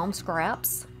floral foam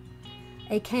scraps.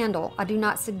 A candle. I do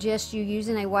not suggest you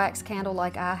using a wax candle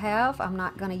like I have. I'm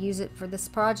not going to use it for this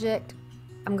project.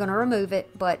 I'm going to remove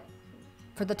it, but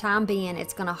for the time being,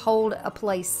 it's going to hold a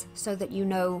place so that you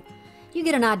know, you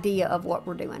get an idea of what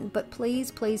we're doing. But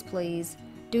please, please, please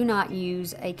do not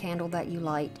use a candle that you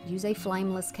light. Use a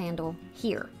flameless candle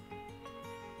here.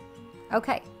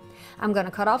 Okay, I'm going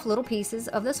to cut off little pieces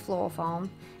of this floral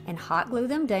foam and hot glue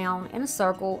them down in a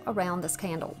circle around this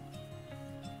candle.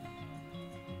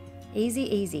 Easy,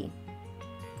 easy.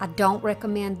 I don't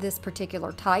recommend this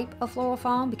particular type of floral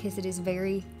foam because it is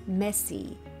very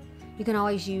messy. You can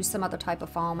always use some other type of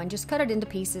foam and just cut it into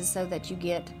pieces so that you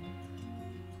get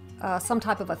some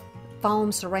type of a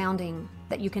foam surrounding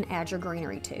that you can add your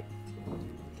greenery to.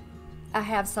 I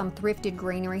have some thrifted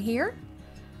greenery here,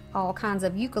 all kinds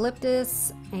of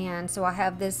eucalyptus, and so I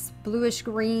have this bluish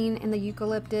green in the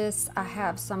eucalyptus. I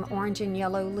have some orange and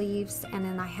yellow leaves, and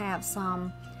then I have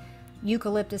some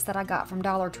eucalyptus that I got from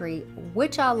Dollar Tree,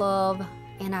 which I love,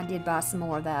 and I did buy some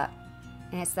more of that,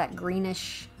 and it's that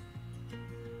greenish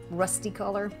rusty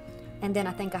color. And then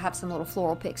I think I have some little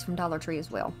floral picks from Dollar Tree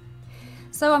as well.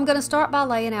 So I'm going to start by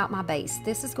laying out my base.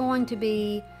 This is going to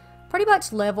be pretty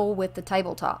much level with the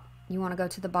tabletop. You want to go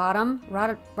to the bottom,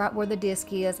 right where the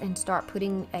disc is, and start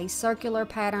putting a circular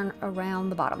pattern around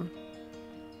the bottom.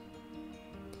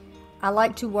 I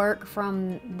like to work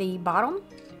from the bottom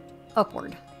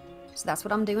upward. So that's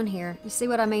what I'm doing here. You see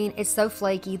what I mean? It's so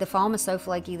flaky. The foam is so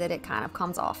flaky that it kind of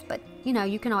comes off. But, you know,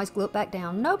 you can always glue it back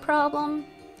down. No problem.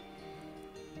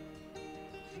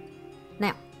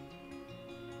 Now,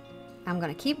 I'm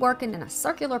going to keep working in a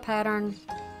circular pattern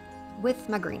with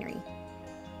my greenery.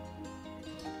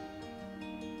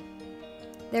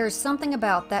 There's something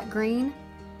about that green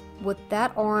with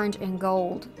that orange and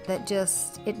gold that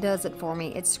just, it does it for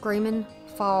me. It's screaming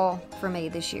fall for me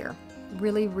this year.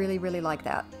 Really, really, really like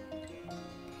that.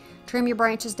 Trim your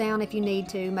branches down if you need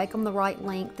to. Make them the right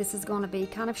length. This is going to be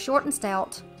kind of short and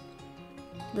stout.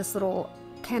 This little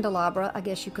candelabra, I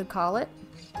guess you could call it.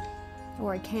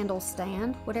 Or a candle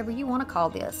stand, whatever you want to call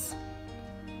this.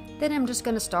 Then I'm just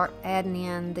going to start adding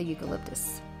in the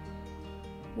eucalyptus.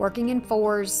 Working in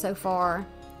 4s so far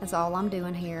is all I'm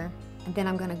doing here. And then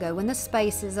I'm going to go in the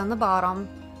spaces on the bottom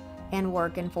and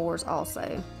work in 4s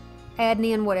also. Adding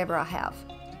in whatever I have.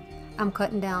 I'm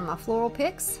cutting down my floral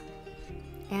picks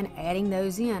and adding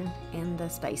those in the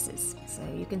spaces. So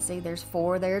you can see there's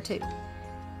 4 there too.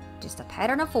 Just a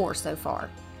pattern of 4 so far.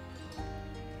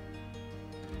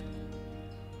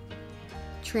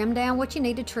 Trim down what you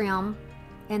need to trim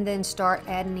and then start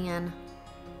adding in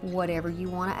whatever you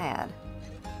want to add.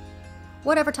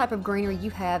 Whatever type of greenery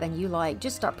you have and you like,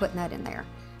 just start putting that in there.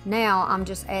 Now I'm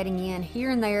just adding in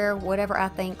here and there whatever I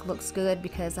think looks good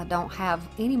because I don't have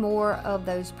any more of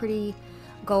those pretty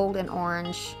gold and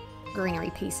orange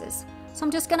greenery pieces. So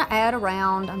I'm just going to add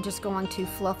around. I'm just going to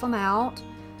fluff them out.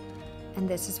 And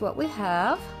this is what we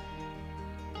have.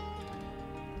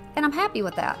 And I'm happy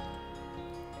with that.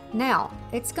 Now,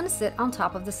 it's going to sit on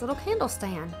top of this little candle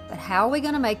stand. But how are we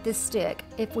going to make this stick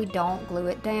if we don't glue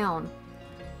it down?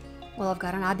 Well, I've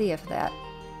got an idea for that,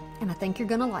 and I think you're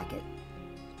going to like it.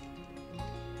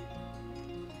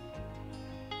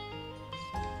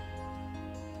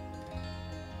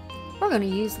 We're going to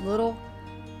use little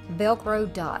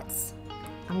Velcro dots.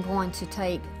 I'm going to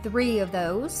take 3 of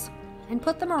those and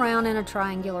put them around in a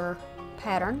triangular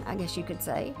pattern, I guess you could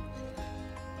say.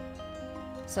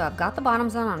 So I've got the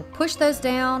bottoms on, I'm going to push those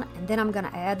down, and then I'm going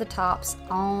to add the tops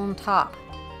on top.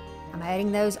 I'm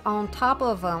adding those on top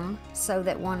of them so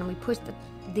that when we push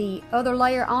the other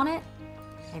layer on it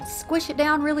and squish it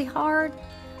down really hard,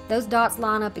 those dots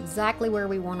line up exactly where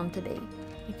we want them to be.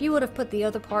 If you would have put the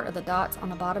other part of the dots on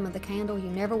the bottom of the candle, you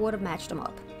never would have matched them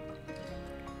up.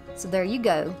 So there you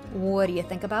go. What do you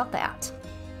think about that?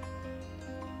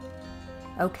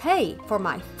 Okay, for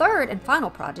my 3rd and final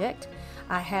project,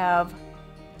 I have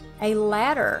a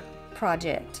ladder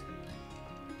project.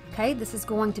 Okay, this is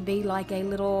going to be like a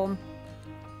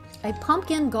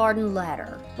pumpkin garden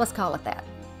ladder. Let's call it that.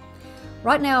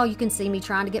 Right now you can see me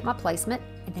trying to get my placement,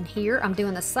 and then here I'm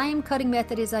doing the same cutting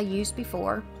method as I used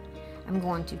before. I'm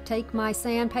going to take my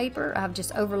sandpaper. I've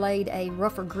just overlaid a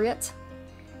rougher grit,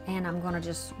 and I'm going to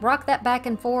just rock that back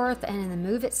and forth and then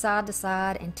move it side to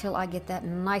side until I get that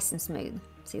nice and smooth.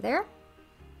 See there?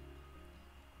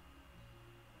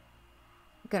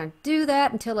 I'm going to do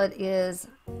that until it is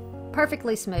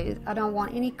perfectly smooth. I don't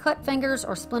want any cut fingers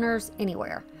or splinters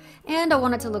anywhere. And I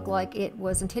want it to look like it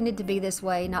was intended to be this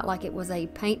way, not like it was a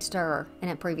paint stirrer in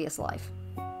a previous life.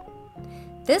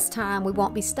 This time we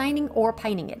won't be staining or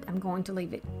painting it. I'm going to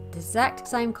leave it the exact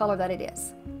same color that it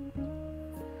is.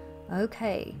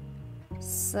 Okay,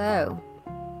 so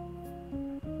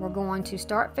we're going to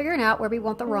start figuring out where we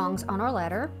want the rungs on our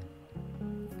ladder.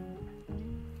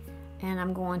 And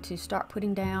I'm going to start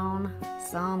putting down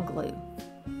some glue.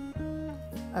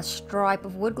 A stripe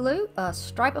of wood glue, a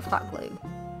stripe of hot glue.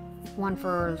 One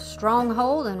for strong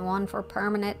hold and one for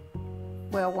permanent,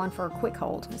 well, one for a quick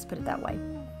hold, let's put it that way.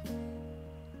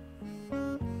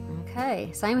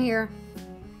 Okay, same here.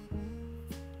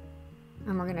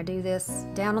 And we're gonna do this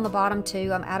down on the bottom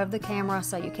too. I'm out of the camera,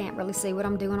 so you can't really see what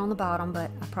I'm doing on the bottom,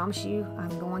 but I promise you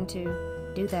I'm going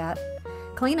to do that.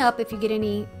 Clean up if you get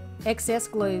any excess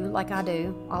glue, like I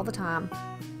do all the time.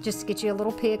 Just get you a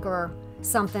little pick or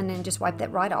something and just wipe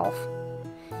that right off.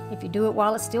 If you do it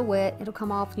while it's still wet, it'll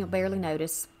come off and you'll barely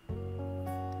notice.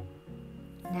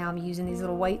 Now I'm using these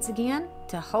little weights again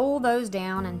to hold those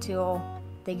down until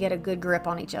they get a good grip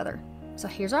on each other. So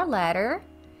here's our ladder.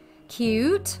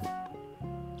 Cute.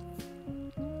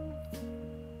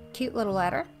 Cute little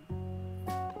ladder.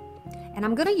 And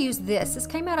I'm going to use this. This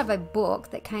came out of a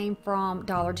book that came from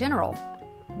Dollar General.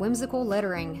 Whimsical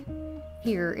lettering.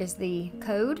 Here is the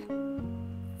code.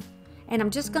 And I'm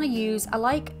just going to use, I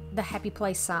like the happy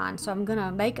place sign, so I'm going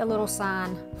to make a little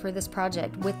sign for this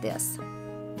project with this.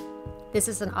 This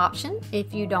is an option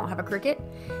if you don't have a Cricut,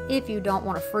 if you don't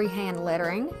want a freehand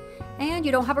lettering, and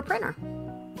you don't have a printer.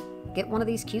 Get one of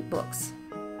these cute books.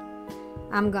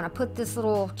 I'm going to put this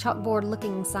little chalkboard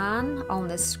looking sign on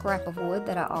this scrap of wood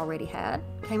that I already had.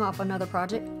 Came off another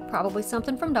project, probably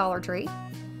something from Dollar Tree.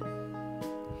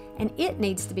 And it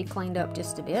needs to be cleaned up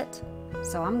just a bit.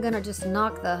 So I'm going to just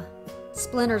knock the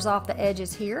splinters off the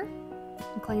edges here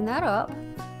and clean that up.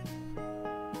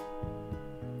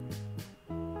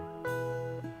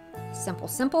 Simple,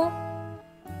 simple.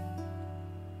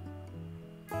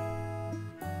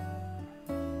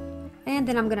 And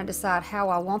then I'm going to decide how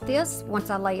I want this. Once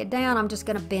I lay it down, I'm just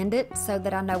going to bend it so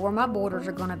that I know where my borders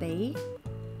are going to be.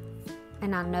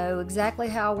 And I know exactly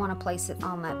how I want to place it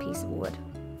on that piece of wood.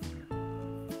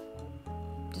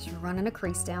 Just running a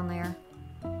crease down there.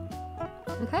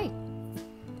 Okay.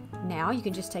 Now you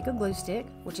can just take a glue stick,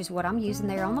 which is what I'm using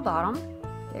there on the bottom.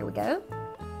 There we go.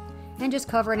 And just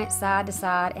covering it side to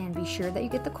side, and be sure that you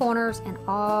get the corners and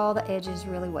all the edges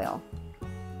really well.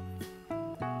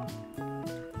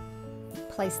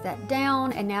 Place that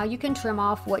down, and now you can trim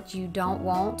off what you don't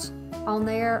want on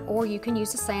there, or you can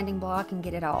use a sanding block and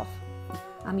get it off.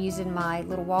 I'm using my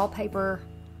little wallpaper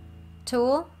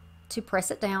tool to press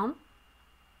it down.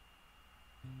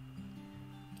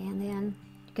 And then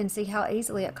you can see how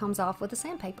easily it comes off with the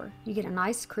sandpaper. You get a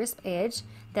nice crisp edge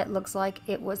that looks like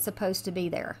it was supposed to be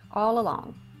there all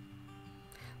along.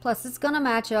 Plus it's going to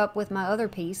match up with my other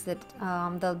piece, that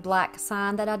the black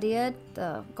sign that I did,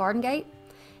 the garden gate.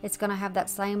 It's going to have that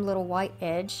same little white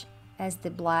edge as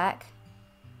the black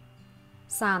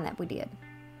sign that we did.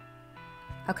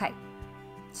 Okay,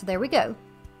 so there we go.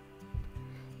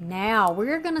 Now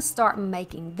we're going to start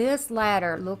making this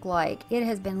ladder look like it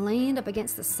has been leaned up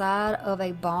against the side of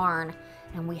a barn,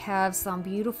 and we have some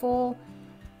beautiful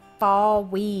fall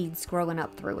weeds growing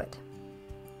up through it.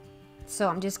 So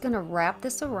I'm just going to wrap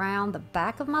this around the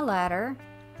back of my ladder.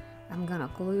 I'm going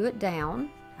to glue it down.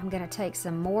 I'm going to take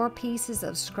some more pieces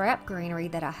of scrap greenery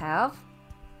that I have.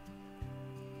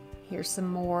 Here's some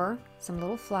more, some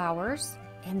little flowers,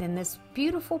 and then this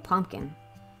beautiful pumpkin.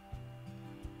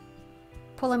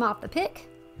 Pull him off the pick,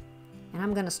 and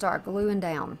I'm going to start gluing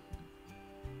down.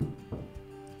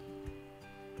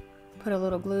 Put a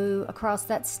little glue across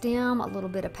that stem. A little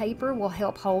bit of paper will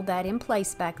help hold that in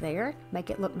place back there, make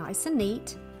it look nice and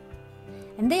neat.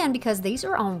 And then, because these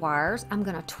are on wires, I'm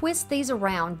going to twist these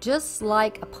around just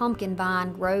like a pumpkin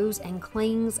vine grows and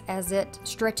clings as it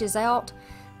stretches out.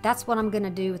 That's what I'm going to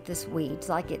do with this weed. It's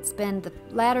like the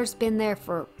ladder's been there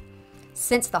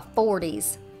since the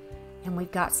 40s. And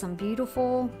we've got some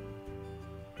beautiful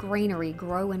greenery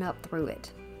growing up through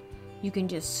it. You can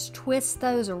just twist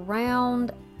those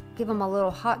around, give them a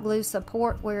little hot glue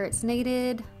support where it's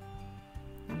needed.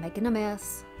 I'm making a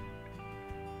mess.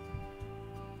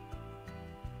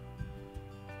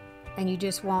 And you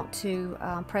just want to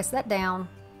press that down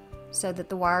so that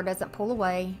the wire doesn't pull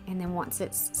away. And then once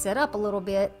it's set up a little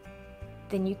bit,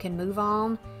 then you can move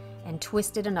on and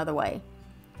twist it another way.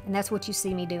 And that's what you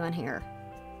see me doing here.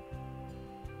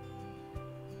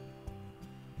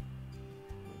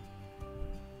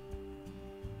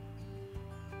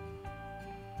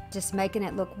 Just making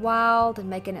it look wild and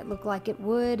making it look like it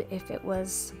would if it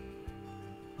was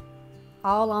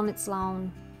all on its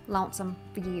lonesome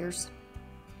for years.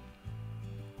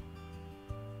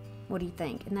 What do you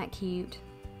think? Isn't that cute?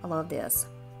 I love this.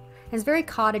 It's very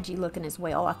cottagey looking as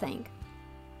well, I think,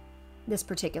 this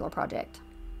particular project.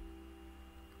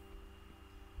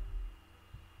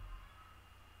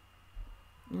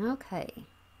 Okay.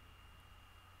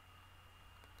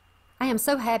 I am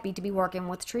so happy to be working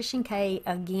with Trish and Kay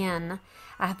again.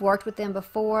 I have worked with them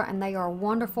before, and they are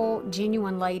wonderful,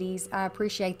 genuine ladies. I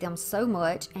appreciate them so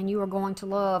much, and you are going to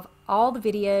love all the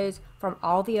videos from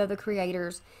all the other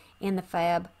creators in the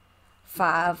Fab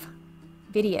 5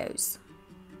 videos.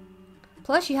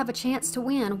 Plus, you have a chance to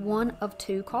win one of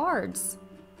 2 cards.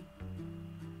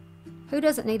 Who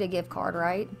doesn't need a gift card,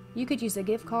 right? You could use a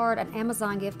gift card, an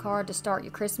Amazon gift card, to start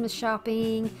your Christmas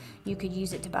shopping. You could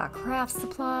use it to buy craft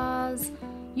supplies.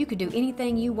 You could do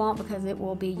anything you want because it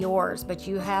will be yours, but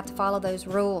you have to follow those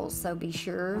rules. So be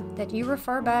sure that you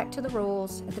refer back to the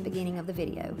rules at the beginning of the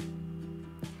video.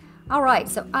 All right,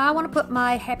 so I want to put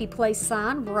my happy place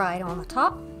sign right on the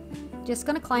top. Just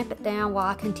going to clamp it down while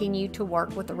I continue to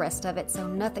work with the rest of it so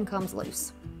nothing comes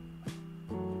loose.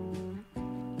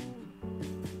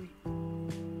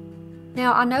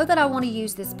 Now I know that I want to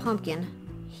use this pumpkin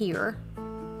here,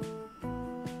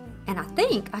 And I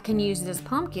think I can use this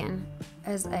pumpkin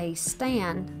as a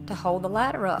stand to hold the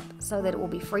ladder up so that it will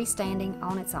be freestanding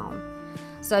on its own.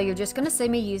 So you're just going to see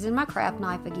me using my craft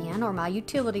knife again, or my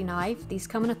utility knife. These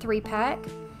come in a 3-pack.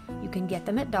 You can get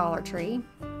them at Dollar Tree.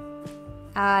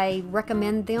 I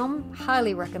recommend them,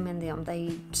 highly recommend them.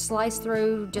 They slice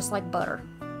through just like butter.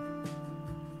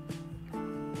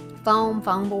 Foam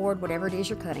board, whatever it is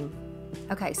you're cutting.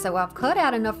 Okay, so I've cut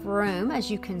out enough room, as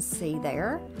you can see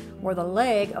there, where the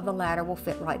leg of the ladder will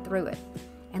fit right through it.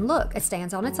 And look, it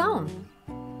stands on its own.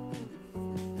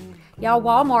 Y'all,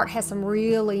 Walmart has some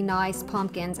really nice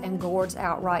pumpkins and gourds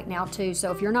out right now too.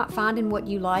 So if you're not finding what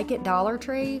you like at Dollar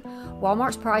Tree,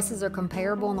 Walmart's prices are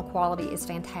comparable and the quality is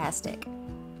fantastic.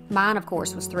 Mine, of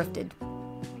course, was thrifted.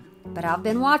 But I've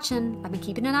been watching. I've been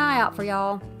keeping an eye out for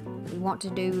y'all. We want to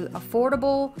do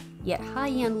affordable yet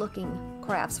high-end looking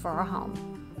crafts for our home.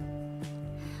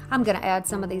 I'm going to add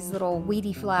some of these little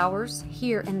weedy flowers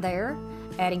here and there,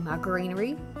 adding my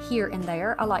greenery here and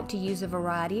there. I like to use a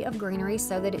variety of greenery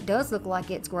so that it does look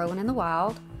like it's growing in the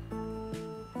wild.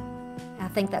 I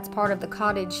think that's part of the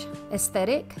cottage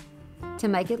aesthetic, to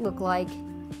make it look like,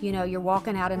 you know, you're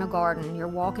walking out in a garden, you're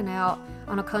walking out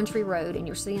on a country road and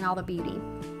you're seeing all the beauty.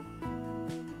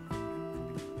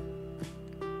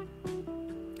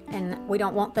 And we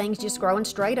don't want things just growing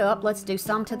straight up. Let's do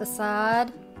some to the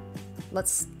side.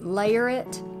 Let's layer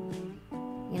it.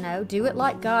 You know, do it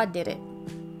like God did it.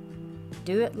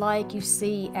 Do it like you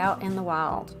see out in the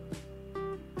wild.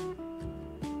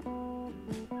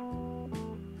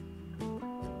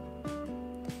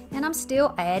 And I'm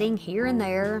still adding here and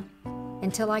there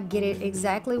until I get it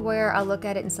exactly where I look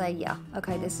at it and say, yeah,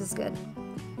 okay, this is good.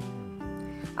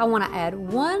 I want to add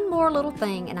one more little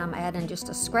thing, and I'm adding just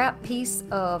a scrap piece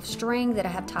of string that I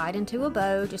have tied into a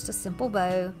bow, just a simple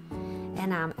bow,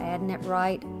 and I'm adding it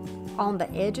right on the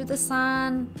edge of the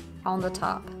sign on the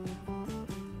top.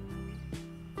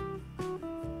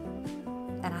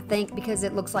 And I think because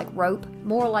it looks like rope,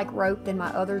 more like rope than my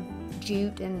other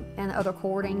jute and other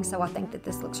cording, so I think that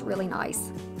this looks really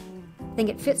nice. I think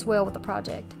it fits well with the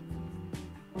project.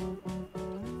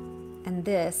 And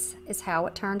this is how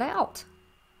it turned out.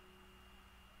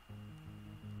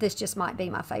 This just might be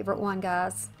my favorite one,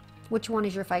 guys. Which one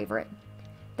is your favorite?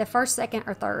 The first, second,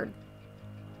 or third?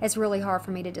 It's really hard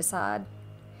for me to decide.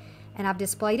 And I've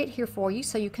displayed it here for you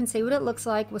so you can see what it looks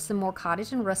like with some more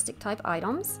cottage and rustic type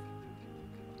items.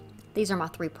 These are my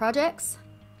 3 projects.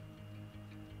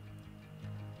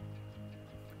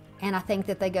 And I think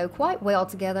that they go quite well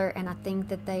together, and I think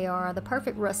that they are the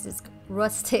perfect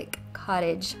rustic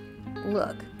cottage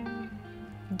look.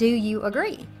 Do you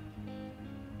agree?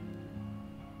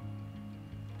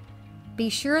 Be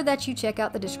sure that you check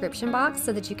out the description box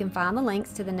so that you can find the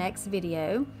links to the next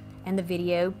video and the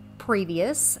video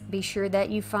previous. Be sure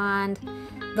that you find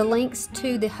the links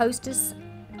to the hostess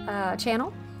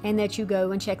channel and that you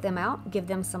go and check them out. Give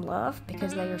them some love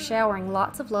because they are showering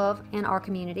lots of love in our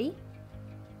community.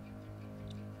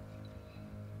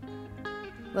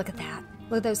 Look at that.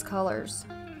 Look at those colors.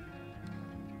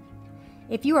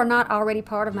 If you are not already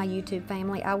part of my YouTube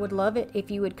family, I would love it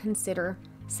if you would consider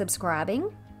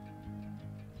subscribing.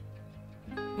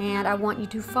 And I want you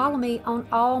to follow me on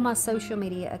all my social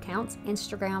media accounts,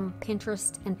 Instagram,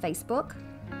 Pinterest, and Facebook.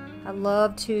 I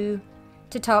love to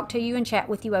talk to you and chat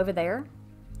with you over there.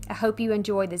 I hope you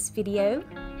enjoy this video.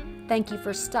 Thank you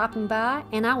for stopping by,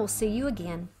 and I will see you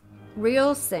again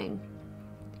real soon.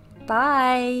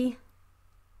 Bye.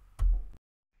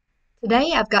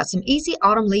 Today I've got some easy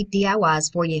autumn leaf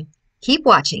DIYs for you. Keep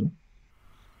watching.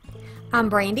 I'm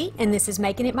Brandy, and this is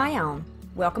Making It My Own.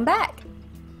 Welcome back.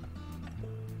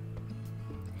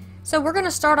 So we're going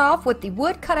to start off with the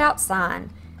wood cutout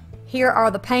sign. Here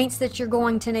are the paints that you're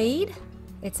going to need.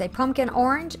 It's a pumpkin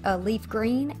orange, a leaf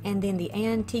green, and then the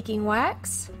antiquing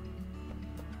wax.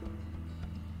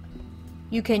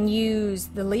 You can use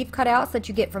the leaf cutouts that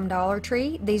you get from Dollar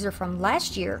Tree. These are from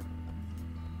last year.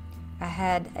 I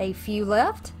had a few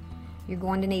left. You're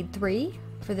going to need 3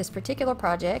 for this particular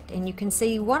project, and you can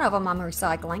see one of them I'm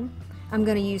recycling. I'm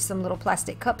going to use some little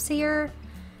plastic cups here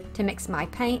to mix my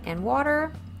paint and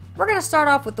water. We're going to start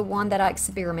off with the one that I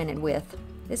experimented with.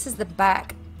 This is the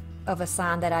back of a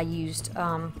sign that I used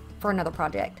for another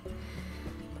project.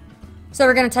 So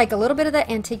we're going to take a little bit of that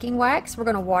antiquing wax, we're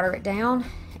going to water it down,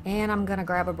 and I'm going to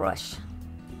grab a brush.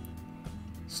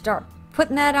 Start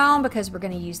putting that on because we're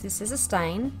going to use this as a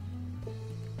stain.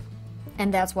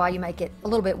 And that's why you make it a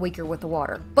little bit weaker with the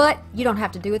water. But you don't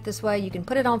have to do it this way. You can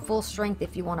put it on full strength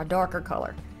if you want a darker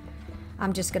color.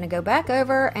 I'm just going to go back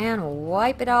over and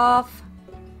wipe it off.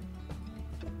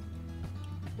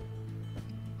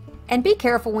 And be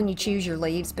careful when you choose your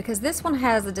leaves, because this one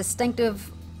has a distinctive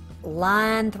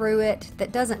line through it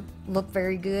that doesn't look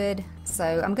very good.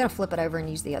 So I'm going to flip it over and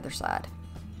use the other side.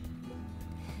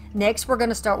 Next, we're going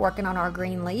to start working on our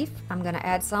green leaf. I'm going to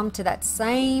add some to that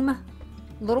same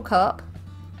little cup.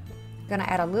 I'm going to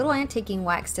add a little antiquing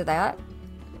wax to that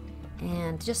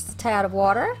and just a tad of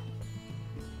water.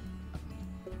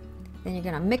 Then you're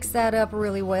going to mix that up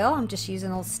really well. I'm just using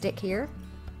a little stick here.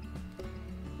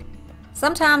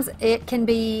 Sometimes it can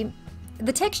be,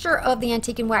 the texture of the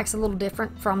antiquing wax a little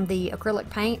different from the acrylic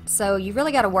paint, so you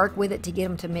really got to work with it to get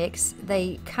them to mix.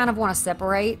 They kind of want to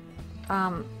separate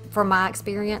from my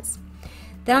experience.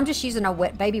 Then I'm just using a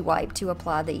wet baby wipe to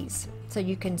apply these. So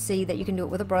you can see that you can do it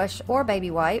with a brush or a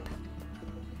baby wipe.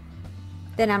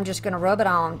 Then I'm just going to rub it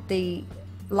on. The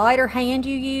lighter hand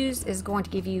you use is going to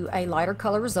give you a lighter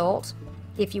color result.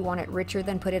 If you want it richer,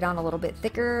 then put it on a little bit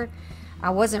thicker. I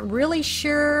wasn't really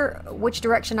sure which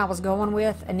direction I was going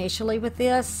with initially with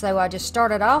this, so I just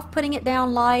started off putting it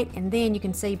down light, and then you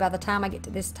can see by the time I get to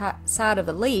this side of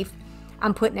the leaf,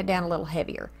 I'm putting it down a little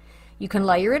heavier. You can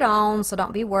layer it on, so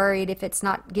don't be worried if it's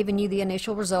not giving you the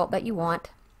initial result that you want.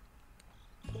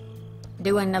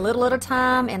 Doing a little at a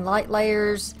time in light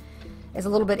layers is a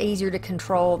little bit easier to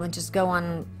control than just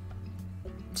going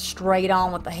straight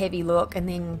on with the heavy look, and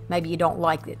then maybe you don't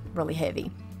like it really heavy.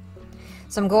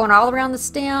 So I'm going all around the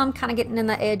stem, kind of getting in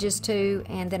the edges too,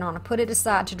 and then I'm going to put it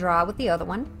aside to dry with the other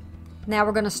one. Now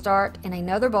we're going to start in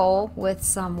another bowl with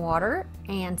some water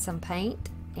and some paint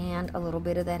and a little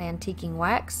bit of that antiquing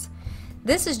wax.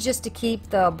 This is just to keep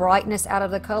the brightness out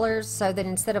of the colors, so that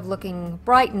instead of looking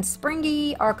bright and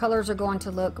springy, our colors are going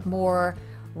to look more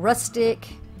rustic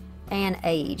and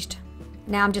aged.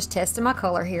 Now I'm just testing my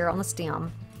color here on the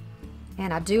stem,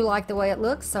 and I do like the way it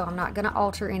looks, so I'm not going to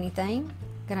alter anything.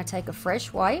 I'm going to take a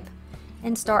fresh wipe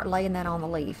and start laying that on the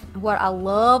leaf. What I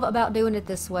love about doing it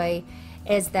this way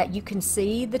is that you can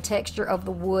see the texture of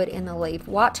the wood in the leaf.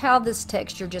 Watch how this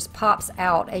texture just pops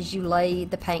out as you lay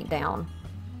the paint down.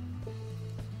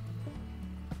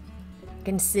 You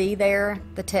can see there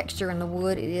the texture in the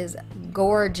wood. It is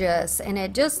gorgeous, and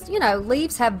it just, you know,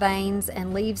 leaves have veins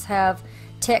and leaves have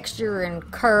texture and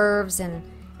curves and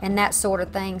that sort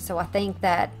of thing. So I think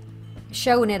that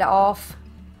showing it off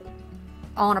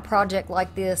on a project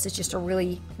like this is just a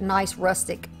really nice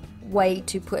rustic way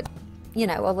to put, you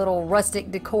know, a little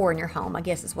rustic decor in your home, I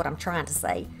guess is what I'm trying to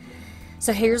say.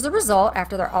 So here's the result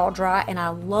after they're all dry, and I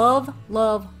love,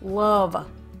 love, love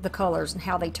the colors and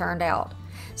how they turned out.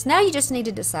 So now you just need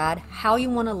to decide how you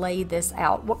want to lay this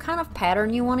out, what kind of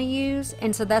pattern you want to use,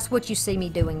 and so that's what you see me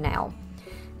doing now.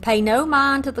 Pay no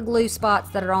mind to the glue spots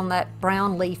that are on that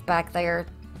brown leaf back there.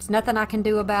 There's nothing I can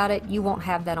do about it. You won't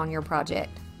have that on your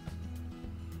project.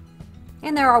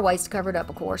 And there are ways to cover it up,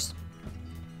 of course.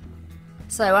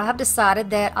 So I have decided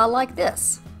that I like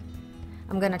this.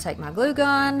 I'm going to take my glue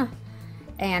gun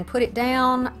and put it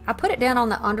down. I put it down on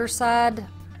the underside,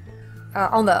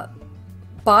 on the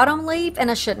bottom leaf, and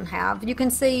I shouldn't have. You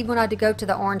can see when I did go to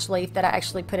the orange leaf that I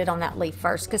actually put it on that leaf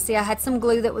first, because see, I had some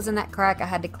glue that was in that crack I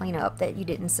had to clean up that you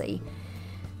didn't see.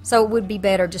 So it would be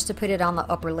better just to put it on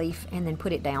the upper leaf and then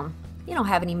put it down. You don't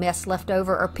have any mess left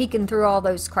over or peeking through all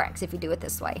those cracks if you do it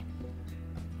this way.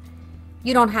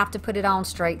 You don't have to put it on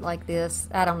straight like this.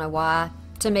 I don't know why.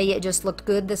 To me, it just looked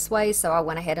good this way, so I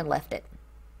went ahead and left it.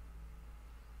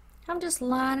 I'm just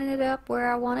lining it up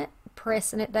where I want it,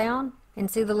 pressing it down,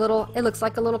 and see the little, it looks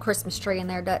like a little Christmas tree in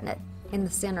there, doesn't it? In the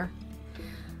center.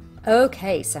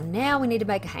 Okay, so now we need to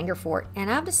make a hanger for it, and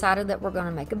I've decided that we're going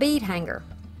to make a bead hanger.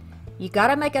 You got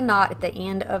to make a knot at the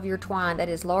end of your twine that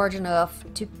is large enough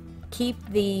to keep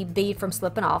the bead from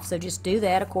slipping off, so just do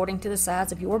that according to the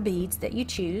size of your beads that you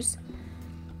choose.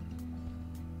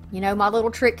 You know my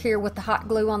little trick here with the hot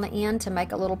glue on the end to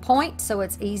make a little point so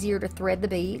it's easier to thread the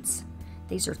beads.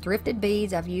 These are thrifted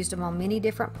beads. I've used them on many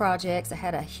different projects. I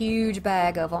had a huge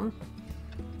bag of them.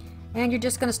 And you're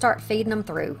just going to start feeding them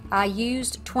through. I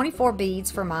used 24 beads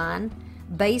for mine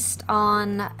based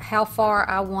on how far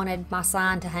I wanted my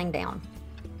sign to hang down.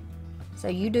 So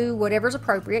you do whatever's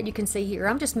appropriate. You can see here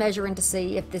I'm just measuring to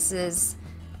see if this is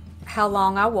how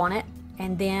long I want it.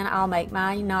 And then I'll make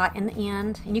my knot in the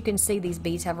end, and you can see these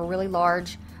beads have a really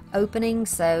large opening,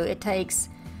 so it takes,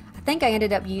 I think I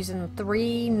ended up using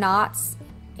 3 knots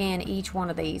in each one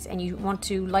of these, and you want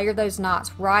to layer those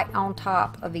knots right on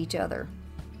top of each other.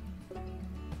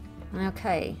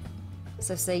 Okay,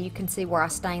 so see, you can see where I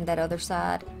stained that other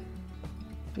side.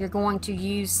 You're going to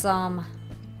use some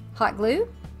hot glue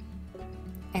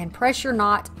and press your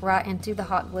knot right into the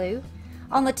hot glue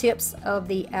on the tips of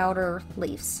the outer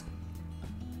leaves.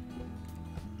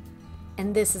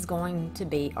 And this is going to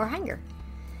be our hanger.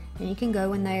 And you can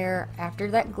go in there after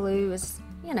that glue is,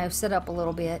 you know, set up a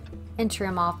little bit and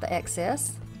trim off the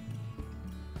excess.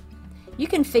 You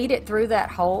can feed it through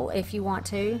that hole if you want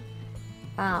to.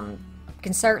 You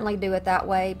can certainly do it that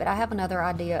way, but I have another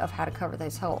idea of how to cover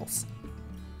those holes.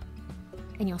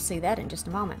 And you'll see that in just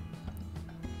a moment.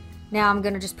 Now I'm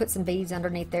going to just put some beads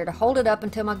underneath there to hold it up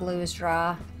until my glue is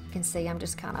dry. You can see I'm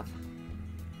just kind of,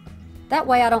 that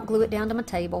way I don't glue it down to my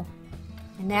table.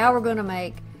 And now we're going to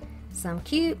make some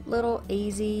cute little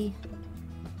easy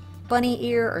bunny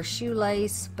ear or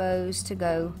shoelace bows to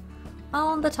go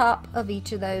on the top of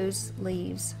each of those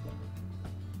leaves.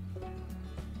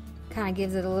 Kind of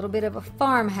gives it a little bit of a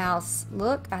farmhouse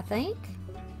look, I think.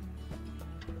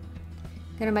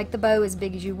 Gonna make the bow as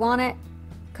big as you want it.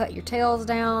 Cut your tails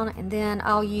down, and then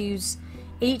I'll use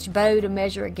each bow to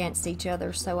measure against each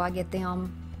other so I get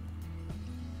them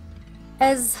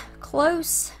as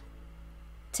close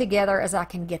together as I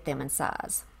can get them in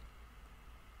size.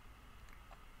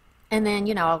 And then,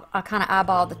 you know, I'll kind of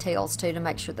eyeball the tails too to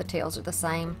make sure the tails are the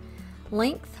same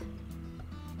length.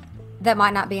 That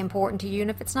might not be important to you, and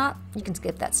if it's not, you can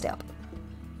skip that step.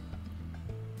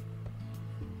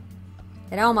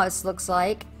 It almost looks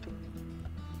like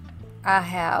I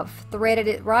have threaded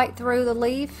it right through the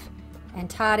leaf and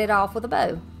tied it off with a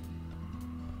bow.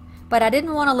 But I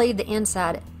didn't want to leave the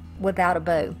inside without a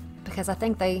bow because I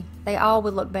think they all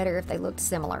would look better if they looked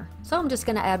similar. So I'm just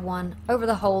going to add one over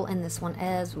the hole in this one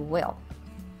as well.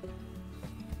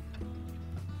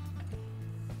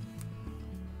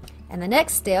 And the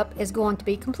next step is going to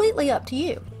be completely up to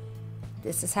you.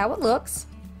 This is how it looks.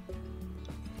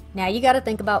 Now you got to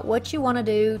think about what you want to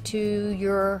do to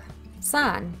your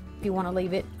sign. If you want to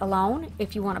leave it alone,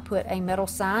 if you want to put a metal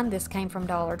sign, this came from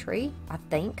Dollar Tree, I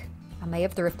think. I may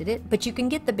have thrifted it, but you can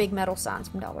get the big metal signs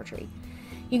from Dollar Tree.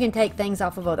 You can take things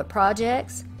off of other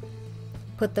projects,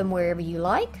 put them wherever you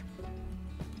like.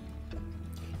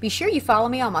 Be sure you follow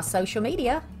me on my social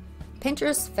media,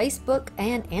 Pinterest, Facebook,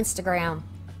 and Instagram.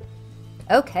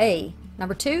 Okay,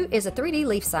 number 2 is a 3D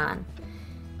leaf sign.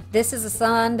 This is a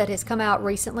sign that has come out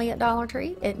recently at Dollar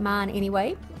Tree, at mine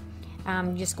anyway.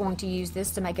 I'm just going to use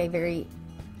this to make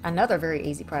another very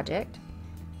easy project.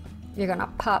 You're going to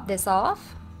pop this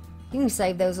off. You can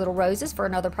save those little roses for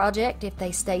another project if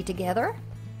they stay together.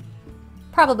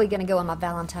 Probably going to go in my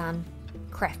Valentine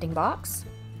crafting box.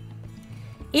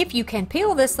 If you can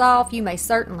peel this off, you may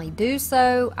certainly do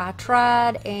so. I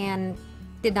tried and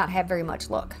did not have very much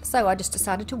luck, so I just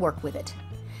decided to work with it.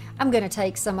 I'm going to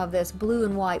take some of this blue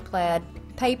and white plaid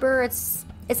paper. It's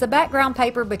a background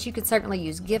paper, but you could certainly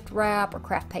use gift wrap or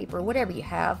craft paper, whatever you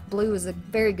have. Blue is a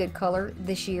very good color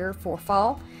this year for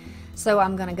fall, so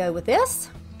I'm going to go with this.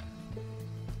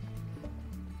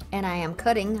 And I am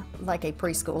cutting like a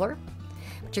preschooler.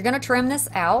 But you're going to trim this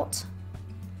out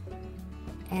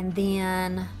and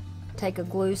then take a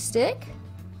glue stick,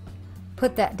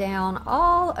 put that down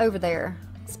all over there,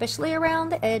 especially around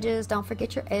the edges. Don't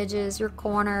forget your edges, your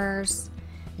corners.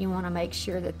 You want to make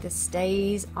sure that this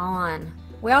stays on.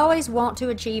 We always want to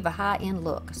achieve a high-end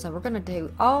look, so we're going to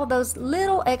do all those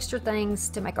little extra things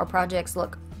to make our projects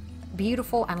look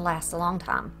beautiful and last a long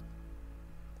time.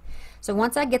 So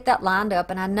once I get that lined up,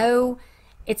 and I know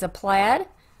it's a plaid,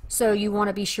 so you want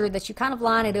to be sure that you kind of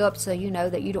line it up so you know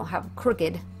that you don't have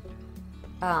crooked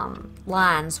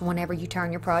lines whenever you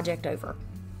turn your project over.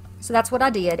 So that's what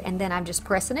I did, and then I'm just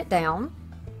pressing it down.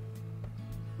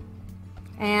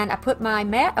 And I put my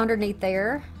mat underneath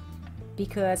there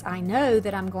because I know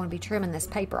that I'm going to be trimming this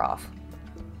paper off.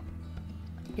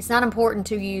 It's not important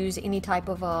to use any type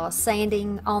of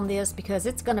sanding on this because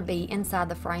it's going to be inside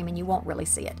the frame and you won't really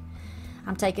see it.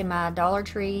 I'm taking my Dollar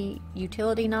Tree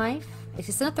utility knife.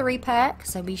 It's in a 3-pack,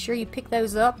 so be sure you pick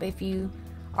those up if you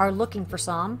are looking for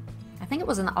some. I think it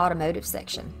was in the automotive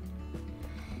section.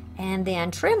 And then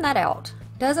trim that out.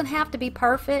 Doesn't have to be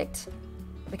perfect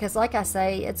because, like I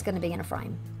say, it's going to be in a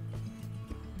frame.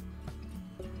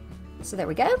 So there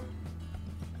we go.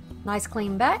 Nice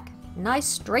clean back, nice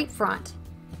straight front.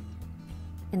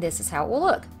 And this is how it will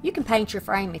look. You can paint your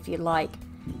frame if you'd like,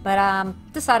 but I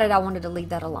decided I wanted to leave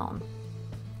that alone.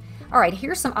 Alright,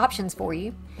 here's some options for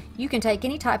you. You can take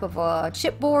any type of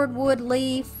chipboard wood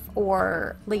leaf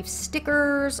or leaf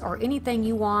stickers or anything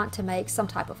you want to make some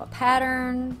type of a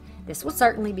pattern. This would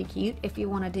certainly be cute if you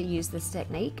wanted to use this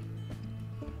technique.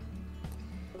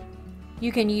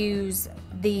 You can use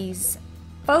these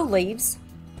faux leaves,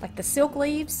 like the silk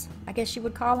leaves, I guess you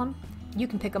would call them. You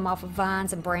can pick them off of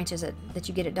vines and branches that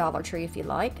you get at Dollar Tree if you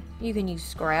like. You can use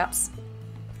scraps.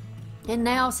 And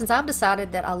now, since I've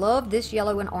decided that I love this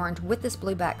yellow and orange with this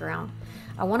blue background,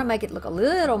 I want to make it look a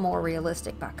little more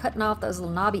realistic by cutting off those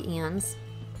little knobby ends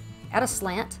at a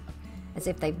slant, as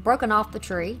if they've broken off the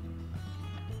tree.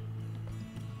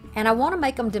 And I want to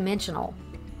make them dimensional.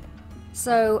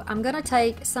 So I'm going to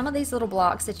take some of these little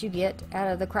blocks that you get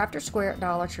out of the Crafter Square at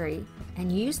Dollar Tree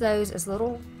and use those as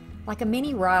little, like a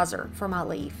mini riser for my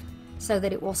leaf, so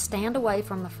that it will stand away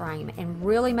from the frame and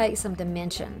really make some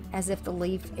dimension, as if the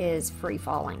leaf is free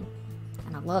falling.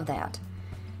 And I love that.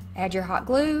 Add your hot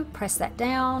glue, press that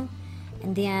down,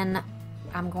 and then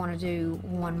I'm going to do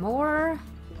one more.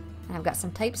 And I've got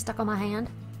some tape stuck on my hand.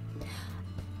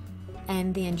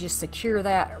 And then just secure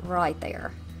that right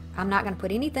there. I'm not going to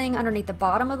put anything underneath the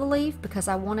bottom of the leaf because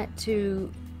I want it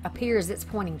to appear as it's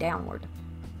pointing downward.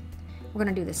 We're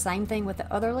going to do the same thing with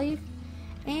the other leaf.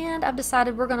 And I've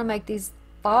decided we're going to make these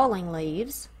falling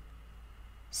leaves.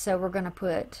 So we're going to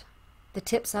put the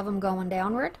tips of them going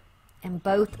downward and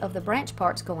both of the branch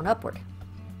parts going upward.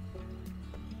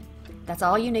 That's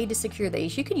all you need to secure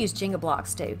these. You could use Jenga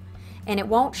blocks too, and it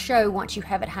won't show once you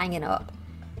have it hanging up.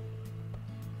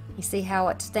 You see how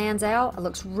it stands out? It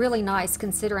looks really nice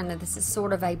considering that this is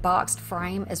sort of a boxed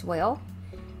frame as well.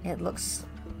 It looks,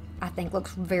 I think,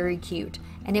 looks very cute,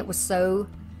 and it was so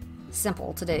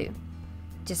simple to do.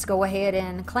 Just go ahead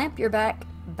and clamp your back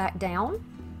down,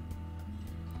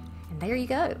 and there you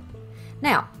go.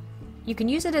 Now, you can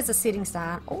use it as a sitting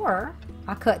sign, or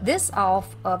I cut this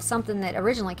off of something that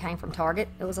originally came from Target.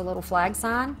 It was a little flag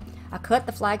sign. I cut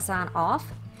the flag sign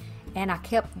off, and I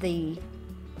kept the,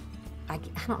 I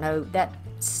don't know, that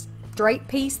straight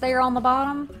piece there on the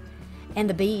bottom and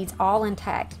the beads all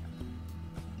intact,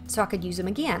 so I could use them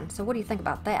again. So what do you think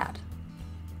about that?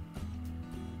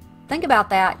 Think about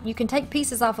that. You can take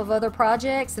pieces off of other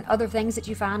projects and other things that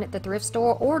you find at the thrift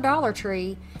store or Dollar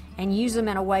Tree and use them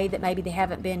in a way that maybe they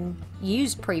haven't been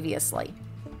used previously.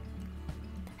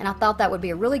 And I thought that would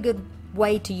be a really good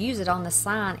way to use it on the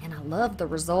sign, and I love the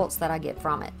results that I get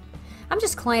from it. I'm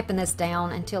just clamping this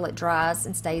down until it dries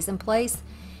and stays in place.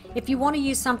 If you want to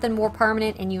use something more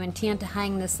permanent and you intend to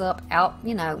hang this up out,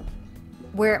 you know,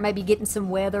 where it may be getting some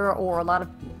weather or a lot of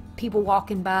people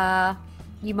walking by,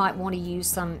 you might want to use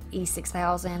some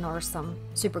E6000 or some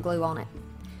super glue on it.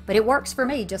 But it works for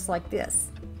me just like this.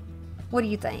 What do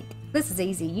you think? This is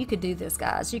easy. You could do this,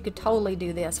 guys. You could totally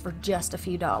do this for just a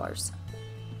few dollars.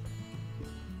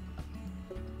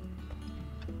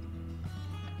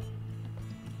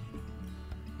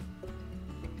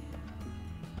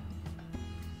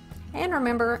 And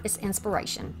remember, it's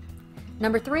inspiration.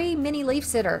 Number 3, mini leaf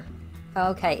sitter.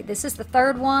 Okay, this is the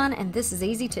third one, and this is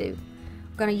easy too.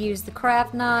 We're going to use the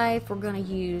craft knife. We're going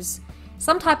to use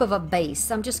some type of a base.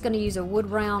 I'm just going to use a wood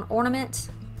round ornament.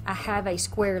 I have a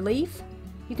square leaf.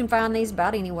 You can find these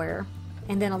about anywhere.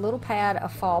 And then a little pad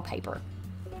of fall paper.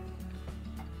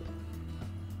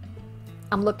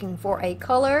 I'm looking for a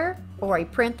color or a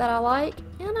print that I like,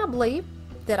 and I believe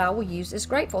that I will use this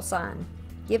grateful sign.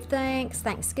 Give thanks,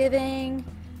 Thanksgiving.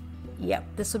 Yep,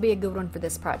 this will be a good one for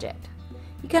this project.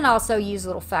 You can also use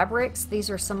little fabrics. These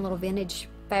are some little vintage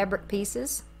fabric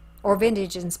pieces, or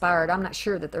vintage inspired. I'm not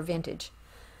sure that they're vintage.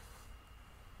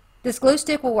 This glue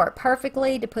stick will work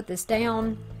perfectly to put this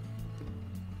down.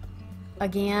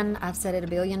 Again, I've said it a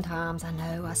billion times. I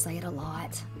know I say it a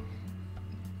lot.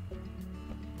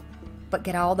 But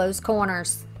get all those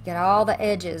corners, get all the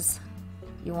edges.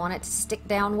 You want it to stick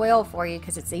down well for you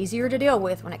because it's easier to deal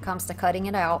with when it comes to cutting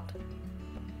it out,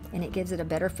 and it gives it a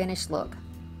better finished look.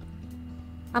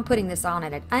 I'm putting this on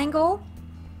at an angle.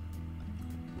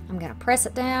 I'm going to press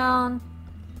it down.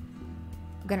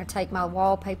 I'm going to take my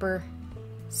wallpaper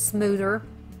smoother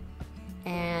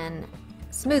and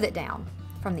smooth it down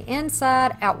from the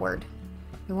inside outward.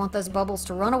 We want those bubbles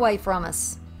to run away from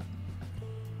us,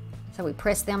 so we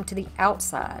press them to the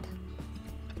outside.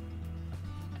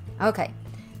 Okay,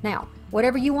 now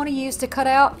whatever you want to use to cut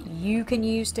out, you can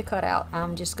use to cut out.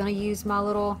 I'm just going to use my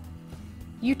little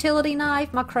utility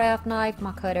knife, my craft knife,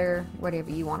 my cutter, whatever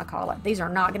you want to call it. These are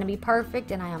not going to be perfect,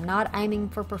 and I am not aiming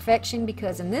for perfection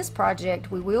because in this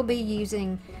project we will be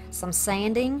using some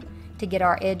sanding to get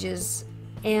our edges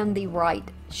in the right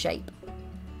shape.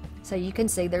 So you can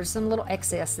see there's some little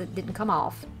excess that didn't come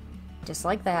off, just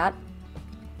like that.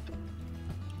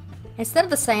 Instead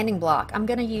of a sanding block, I'm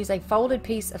going to use a folded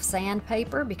piece of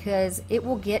sandpaper because it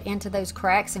will get into those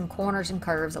cracks and corners and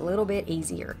curves a little bit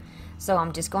easier. So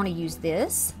I'm just going to use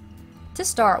this to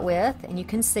start with, and you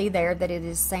can see there that it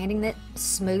is sanding it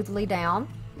smoothly down.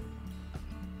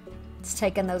 It's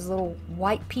taking those little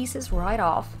white pieces right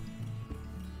off.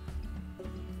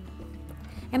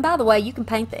 And by the way, you can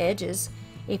paint the edges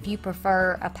if you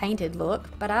prefer a painted look,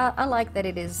 but I like that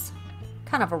it is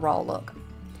kind of a raw look.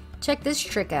 Check this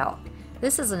trick out.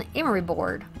 This is an emery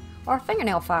board or a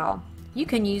fingernail file. You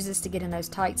can use this to get in those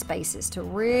tight spaces to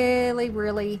really,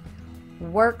 really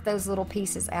work those little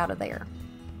pieces out of there.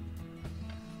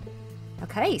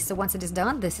 Okay, so once it is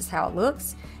done, this is how it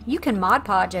looks. You can Mod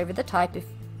Podge over the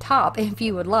top if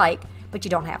you would like, but you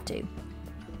don't have to.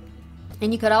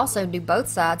 And you could also do both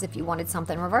sides if you wanted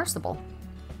something reversible.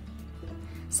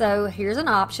 So here's an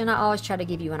option. I always try to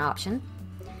give you an option.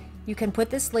 You can put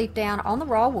this leaf down on the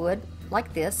raw wood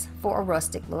like this for a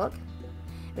rustic look.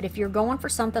 But if you're going for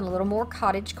something a little more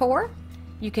cottagecore,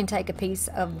 you can take a piece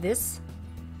of this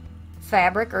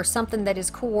fabric or something that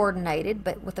is coordinated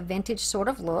but with a vintage sort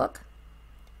of look,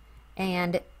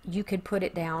 and you could put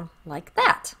it down like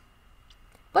that.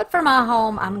 But for my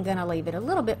home, I'm going to leave it a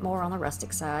little bit more on the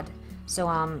rustic side. So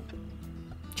I'm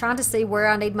trying to see where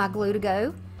I need my glue to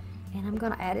go, and I'm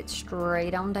going to add it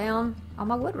straight on down on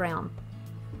my wood round.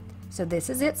 So this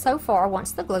is it so far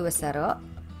once the glue is set up.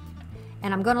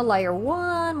 And I'm going to layer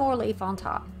one more leaf on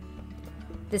top.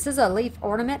 This is a leaf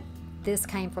ornament. This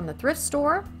came from the thrift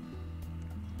store.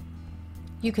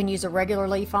 You can use a regular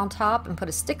leaf on top and put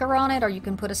a sticker on it, or you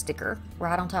can put a sticker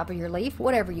right on top of your leaf,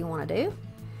 whatever you want to do.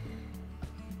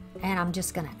 And I'm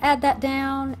just going to add that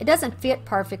down. It doesn't fit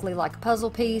perfectly like a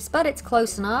puzzle piece, but it's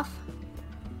close enough.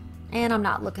 And I'm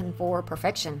not looking for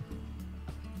perfection.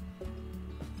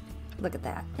 Look at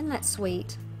that. Isn't that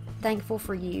sweet? Thankful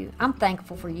for you. I'm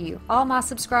thankful for you. All my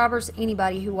subscribers,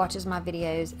 anybody who watches my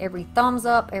videos, every thumbs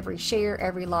up, every share,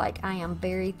 every like. I am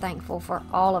very thankful for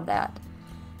all of that.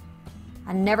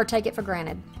 I never take it for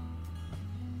granted.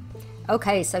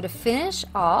 Okay, so to finish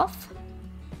off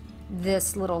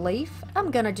this little leaf,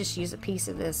 I'm going to just use a piece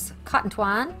of this cotton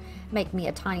twine, make me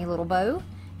a tiny little bow,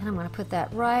 and I'm going to put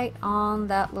that right on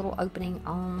that little opening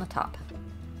on the top.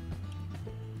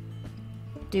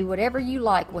 Do whatever you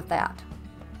like with that.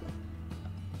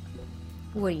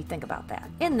 What do you think about that?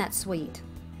 Isn't that sweet?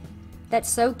 That's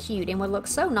so cute and would look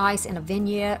so nice in a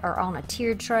vignette or on a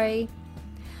tiered tray.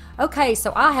 Okay,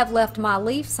 so I have left my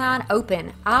leaf sign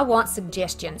open. I want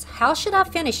suggestions. How should I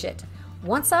finish it?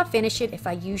 Once I finish it, if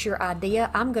I use your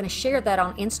idea, I'm going to share that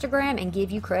on Instagram and give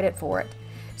you credit for it.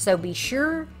 So be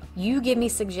sure you give me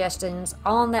suggestions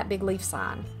on that big leaf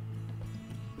sign.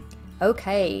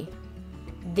 Okay,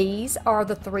 these are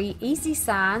the 3 easy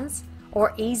signs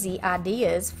or easy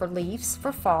ideas for leaves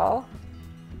for fall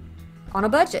on a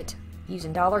budget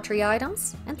using Dollar Tree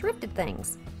items and thrifted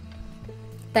things.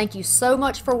 Thank you so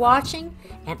much for watching,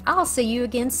 and I'll see you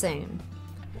again soon.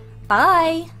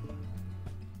 Bye!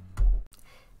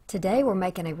 Today we're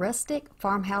making a rustic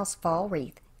farmhouse fall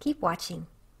wreath. Keep watching.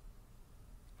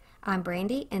 I'm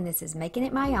Brandy, and this is Making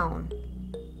It My Own.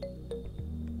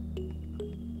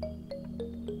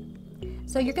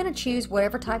 So you're going to choose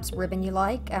whatever type's ribbon you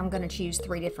like. I'm going to choose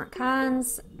 3 different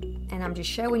kinds, and I'm just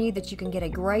showing you that you can get a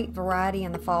great variety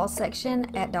in the fall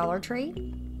section at Dollar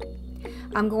Tree.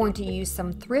 I'm going to use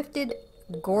some thrifted,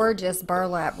 gorgeous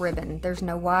burlap ribbon. There's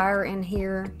no wire in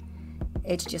here.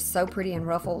 It's just so pretty and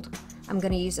ruffled. I'm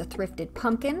going to use a thrifted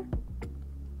pumpkin.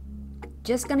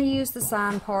 Just going to use the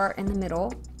sign part in the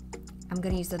middle. I'm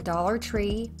going to use the Dollar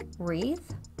Tree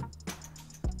wreath.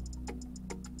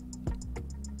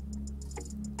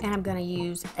 And I'm going to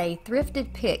use a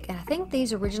thrifted pick. And I think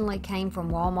these originally came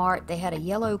from Walmart. They had a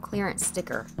yellow clearance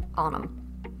sticker on them.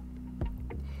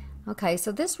 Okay,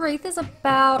 so this wreath is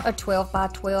about a 12 by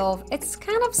 12. It's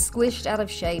kind of squished out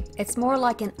of shape. It's more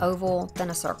like an oval than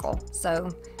a circle. So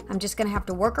I'm just going to have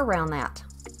to work around that.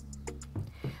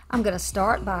 I'm going to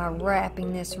start by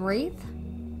wrapping this wreath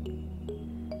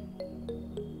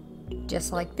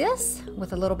just like this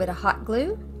with a little bit of hot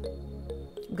glue.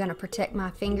 I'm going to protect my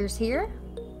fingers here.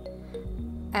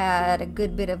 Add a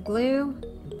good bit of glue.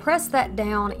 Press that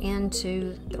down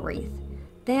into the wreath.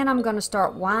 Then I'm going to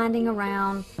start winding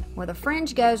around where the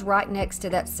fringe goes right next to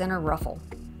that center ruffle.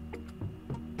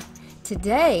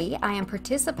 Today I am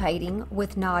participating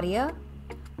with Nadia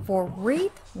for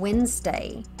Wreath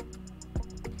Wednesday.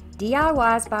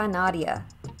 DIYs by Nadia.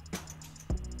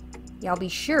 Y'all be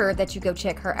sure that you go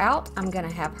check her out. I'm going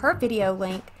to have her video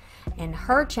link and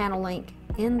her channel link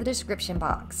in the description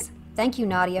box. Thank you,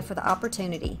 Nadia, for the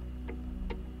opportunity.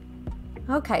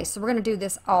 Okay, so we're going to do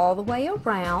this all the way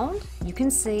around. You can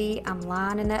see I'm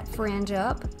lining that fringe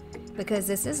up because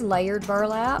this is layered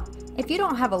burlap. If you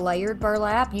don't have a layered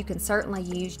burlap, you can certainly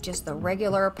use just the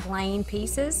regular plain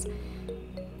pieces,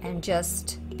 and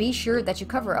just be sure that you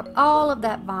cover up all of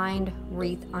that vined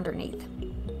wreath underneath.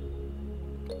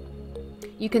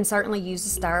 You can certainly use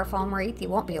a styrofoam wreath. You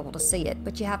won't be able to see it,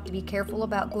 but you have to be careful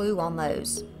about glue on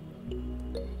those.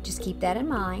 Just keep that in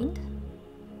mind.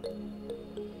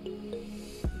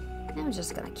 I'm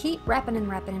just going to keep wrapping and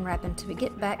wrapping and wrapping till we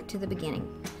get back to the beginning.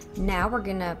 Now we're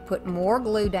going to put more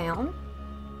glue down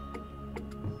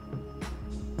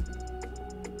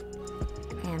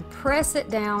and press it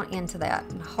down into that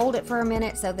and hold it for a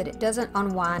minute so that it doesn't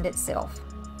unwind itself.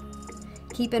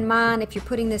 Keep in mind, if you're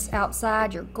putting this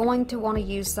outside, you're going to want to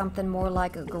use something more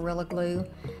like a Gorilla Glue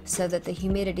so that the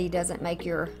humidity doesn't make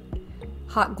your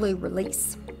hot glue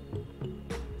release.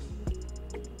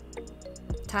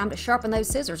 Time to sharpen those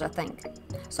scissors, I think.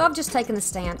 So I've just taken the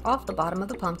stand off the bottom of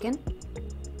the pumpkin,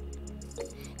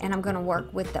 and I'm going to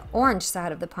work with the orange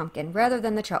side of the pumpkin rather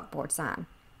than the chalkboard side.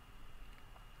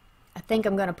 I think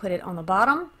I'm going to put it on the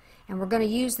bottom, and we're going to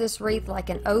use this wreath like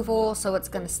an oval so it's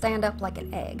going to stand up like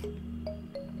an egg.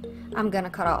 I'm going to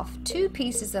cut off 2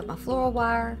 pieces of my floral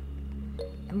wire,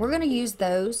 and we're going to use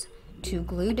those to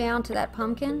glue down to that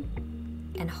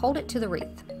pumpkin and hold it to the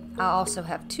wreath. I also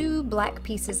have 2 black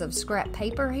pieces of scrap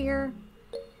paper here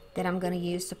that I'm going to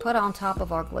use to put on top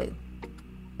of our glue.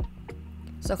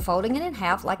 So folding it in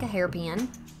half like a hairpin,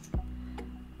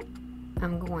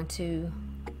 I'm going to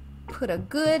put a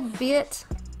good bit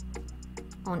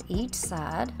on each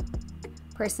side,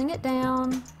 pressing it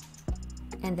down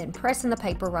and then pressing the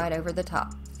paper right over the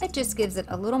top. It just gives it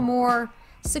a little more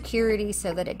security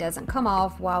so that it doesn't come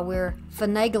off while we're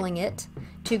finagling it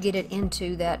to get it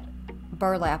into that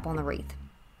burlap on the wreath.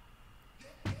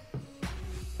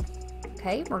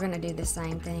 Okay, we're going to do the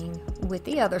same thing with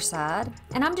the other side,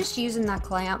 and I'm just using the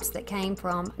clamps that came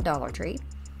from Dollar Tree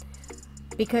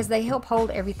because they help hold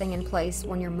everything in place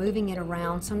when you're moving it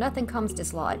around so nothing comes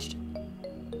dislodged.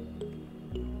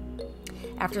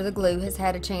 After the glue has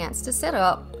had a chance to set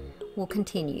up, we'll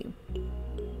continue.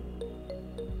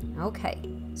 Okay,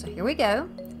 so here we go.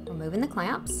 We're moving the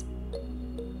clamps.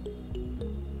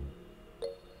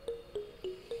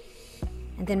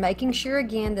 And then making sure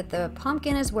again that the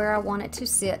pumpkin is where I want it to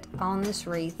sit on this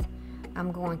wreath,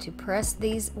 I'm going to press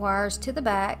these wires to the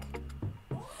back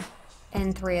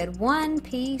and thread 1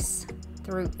 piece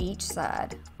through each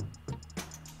side.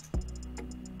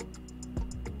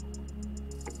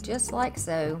 Just like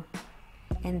so,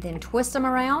 and then twist them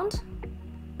around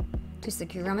to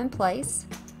secure them in place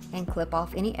and clip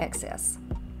off any excess.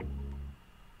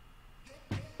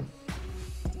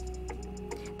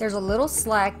 There's a little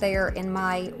slack there in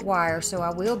my wire, so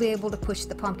I will be able to push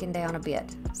the pumpkin down a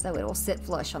bit so it will sit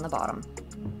flush on the bottom.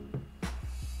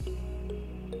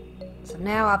 So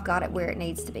now I've got it where it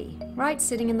needs to be, right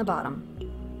sitting in the bottom.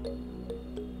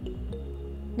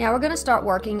 Now we're going to start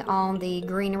working on the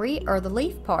greenery or the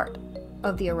leaf part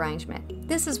of the arrangement.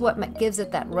 This is what gives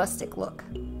it that rustic look.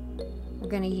 We're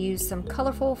going to use some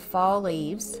colorful fall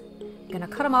leaves. I'm going to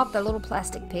cut them off their little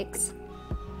plastic picks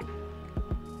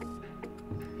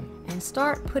and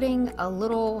start putting a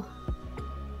little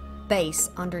base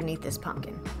underneath this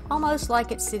pumpkin, almost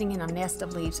like it's sitting in a nest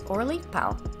of leaves or a leaf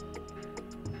pile.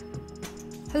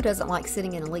 Who doesn't like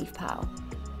sitting in a leaf pile?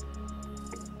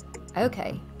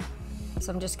 Okay.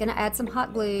 So I'm just going to add some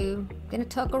hot glue, going to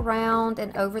tuck around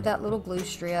and over that little glue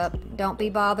strip. Don't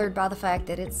be bothered by the fact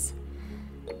that it's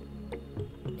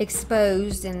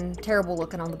exposed and terrible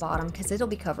looking on the bottom because it'll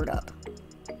be covered up.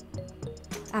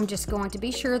 I'm just going to be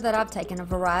sure that I've taken a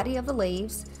variety of the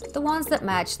leaves, the ones that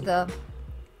match the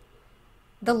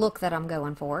look that I'm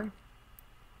going for,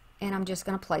 and I'm just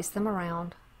going to place them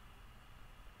around.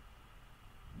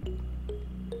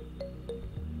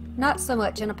 Not so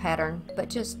much in a pattern, but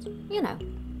just, you know,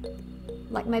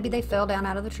 like maybe they fell down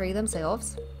out of the tree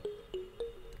themselves.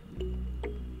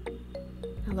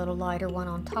 A little lighter one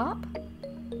on top.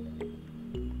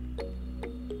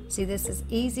 See, this is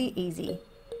easy.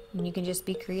 And you can just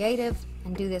be creative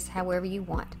and do this however you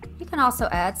want. You can also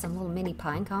add some little mini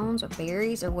pine cones or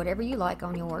berries or whatever you like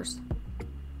on yours.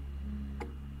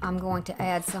 I'm going to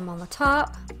add some on the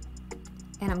top.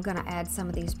 And I'm going to add some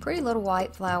of these pretty little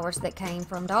white flowers that came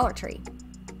from Dollar Tree.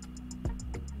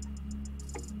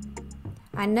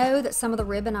 I know that some of the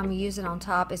ribbon I'm using on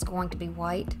top is going to be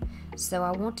white, so I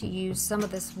want to use some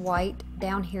of this white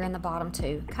down here in the bottom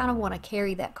too. Kind of want to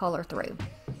carry that color through.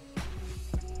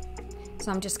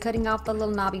 So I'm just cutting off the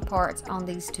little knobby parts on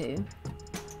these two.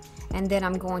 And then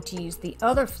I'm going to use the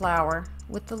other flower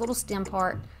with the little stem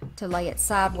part to lay it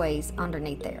sideways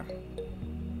underneath there.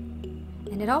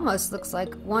 And it almost looks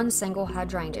like one single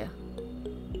hydrangea.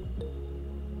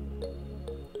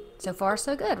 So far,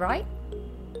 so good, right?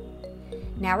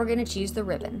 Now we're going to choose the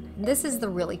ribbon. And this is the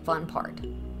really fun part.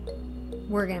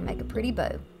 We're going to make a pretty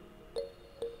bow.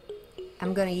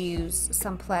 I'm going to use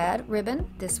some plaid ribbon.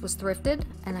 This was thrifted,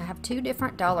 and I have 2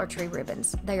 different Dollar Tree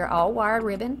ribbons. They are all wire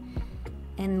ribbon,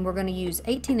 and we're going to use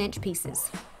 18-inch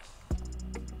pieces.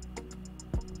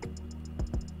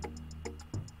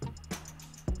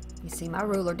 see my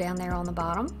ruler down there on the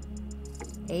bottom.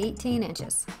 18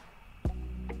 inches.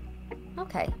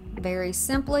 Okay, very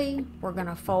simply, we're going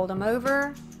to fold them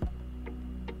over,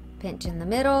 pinch in the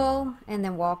middle, and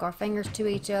then walk our fingers to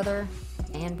each other,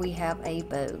 and we have a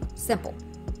bow. Simple.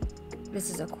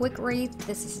 This is a quick wreath.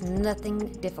 This is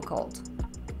nothing difficult.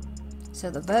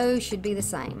 So the bow should be the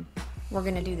same. We're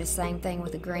going to do the same thing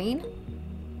with the green.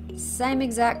 Same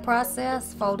exact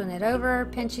process, folding it over,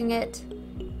 pinching it,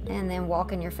 and then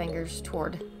walking your fingers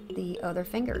toward the other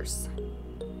fingers.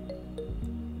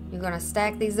 You're going to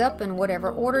stack these up in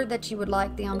whatever order that you would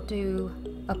like them to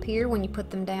appear when you put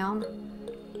them down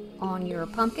on your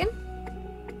pumpkin,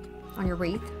 on your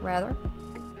wreath rather.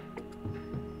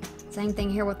 Same thing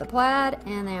here with the plaid,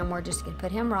 and then we're just going to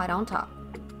put him right on top.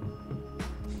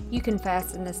 You can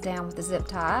fasten this down with a zip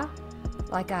tie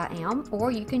like I am,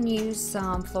 or you can use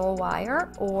some floral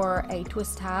wire or a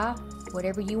twist tie,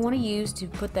 whatever you want to use to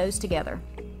put those together.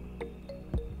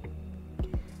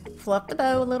 Fluff the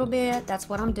bow a little bit. That's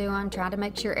what I'm doing, trying to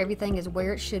make sure everything is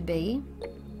where it should be.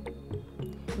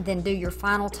 Then do your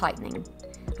final tightening.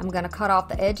 I'm going to cut off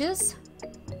the edges,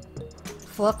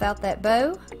 fluff out that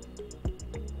bow,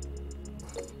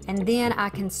 and then I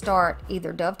can start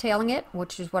either dovetailing it,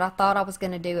 which is what I thought I was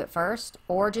going to do at first,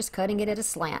 or just cutting it at a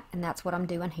slant, and that's what I'm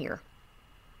doing here.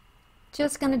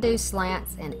 Just going to do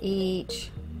slants in each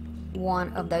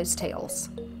one of those tails,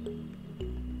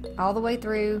 all the way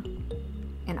through,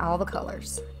 and all the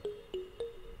colors.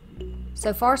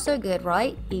 So far so good,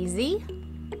 right? Easy.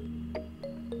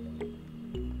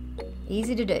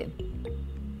 Easy to do.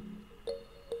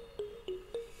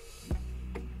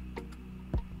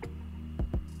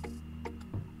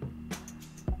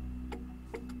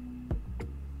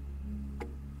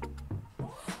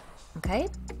 Okay.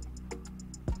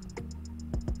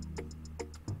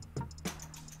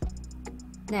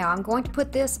 Now I'm going to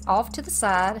put this off to the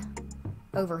side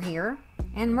over here.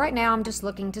 And right now I'm just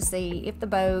looking to see if the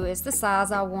bow is the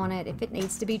size I want it, if it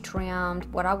needs to be trimmed,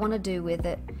 what I want to do with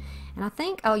it. And I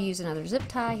think I'll use another zip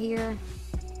tie here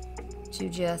to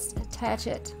just attach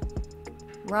it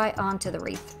right onto the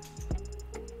wreath.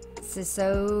 This is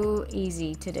so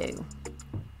easy to do.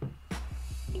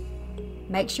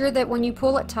 Make sure that when you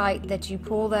pull it tight that you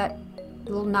pull that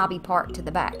little knobby part to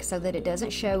the back so that it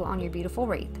doesn't show on your beautiful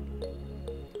wreath.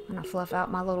 I'm going to fluff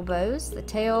out my little bows, the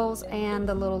tails and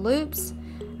the little loops.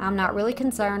 I'm not really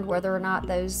concerned whether or not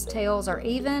those tails are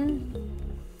even.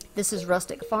 This is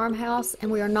Rustic Farmhouse and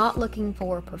we are not looking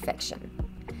for perfection.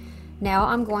 Now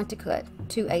I'm going to cut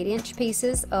 2 8-inch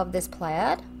pieces of this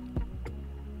plaid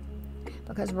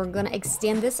because we're going to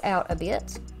extend this out a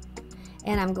bit,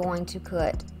 and I'm going to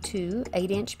cut 2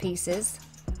 8-inch pieces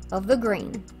of the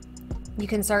green. You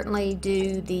can certainly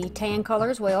do the tan color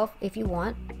as well if you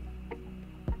want.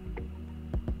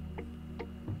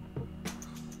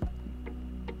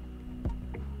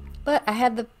 But I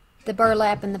had the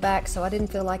burlap in the back, so I didn't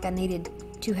feel like I needed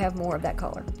to have more of that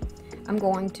color. I'm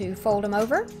going to fold them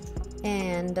over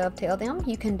and dovetail them.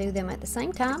 You can do them at the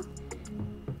same time.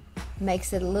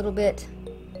 Makes it a little bit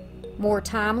more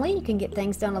timely. You can get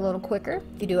things done a little quicker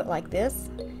if you do it like this.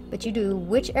 But you do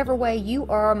whichever way you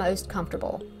are most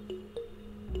comfortable.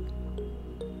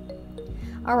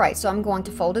 Alright, so I'm going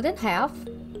to fold it in half.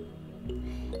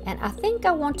 And I think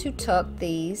I want to tuck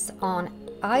these on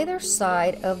either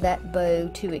side of that bow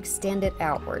to extend it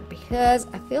outward because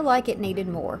I feel like it needed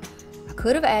more. I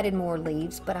could have added more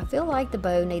leaves, but I feel like the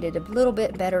bow needed a little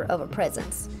bit better of a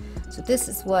presence. So this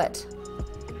is what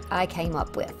I came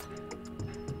up with.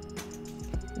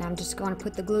 Now I'm just going to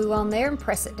put the glue on there and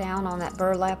press it down on that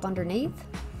burlap underneath.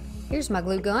 Here's my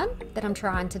glue gun that I'm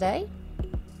trying today.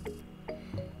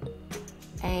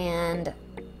 And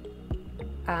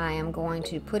I am going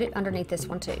to put it underneath this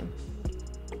one too.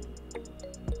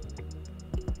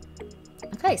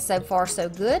 Okay, so far so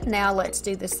good. Now let's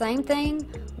do the same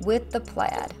thing with the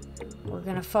plaid. We're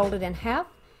going to fold it in half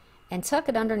and tuck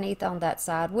it underneath on that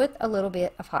side with a little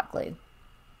bit of hot glue.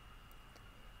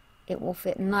 It will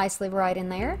fit nicely right in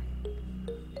there.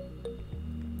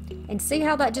 And see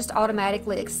how that just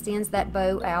automatically extends that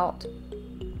bow out?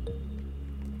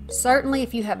 Certainly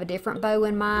if you have a different bow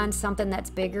in mind, something that's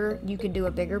bigger, you could do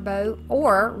a bigger bow,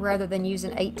 or rather than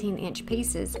using 18-inch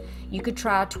pieces, you could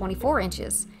try 24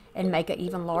 inches and make an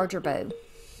even larger bow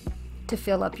to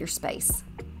fill up your space.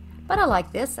 But I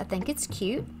like this. I think it's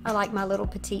cute. I like my little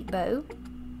petite bow.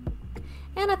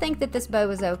 And I think that this bow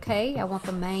is okay. I want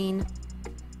the main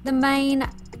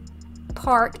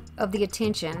part of the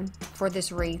attention for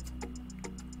this wreath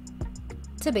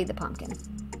to be the pumpkin.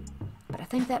 But I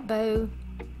think that bow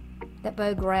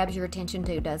grabs your attention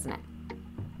too, doesn't it?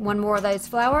 one more of those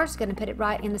flowers, going to put it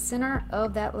right in the center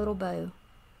of that little bow.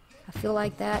 I feel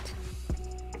like that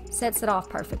sets it off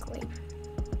perfectly.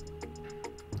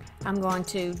 I'm going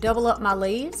to double up my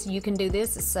leaves. You can do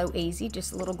this, it's so easy,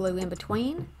 just a little glue in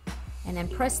between, and then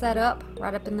press that up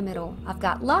right up in the middle. I've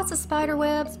got lots of spider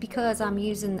webs because I'm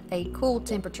using a cool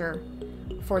temperature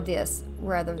for this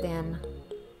rather than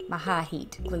my high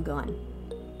heat glue gun.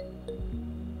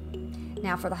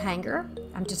 Now for the hanger,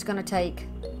 I'm just going to take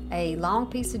a long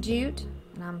piece of jute,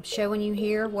 and I'm showing you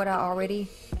here what I already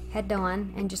had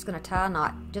done, and just going to tie a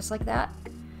knot just like that.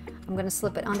 I'm going to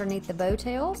slip it underneath the bow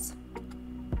tails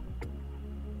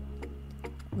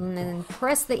and then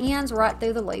press the ends right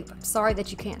through the loop. Sorry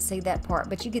that you can't see that part,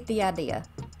 but you get the idea.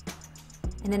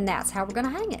 And then that's how we're going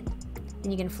to hang it.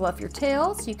 Then you can fluff your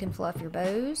tails, you can fluff your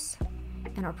bows,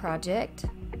 and our project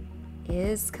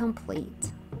is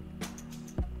complete.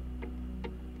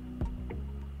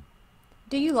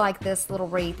 Do you like this little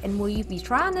wreath, and will you be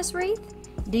trying this wreath?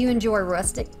 Do you enjoy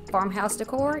rustic farmhouse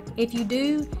decor? If you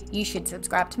do, you should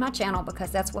subscribe to my channel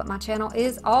because that's what my channel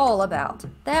is all about.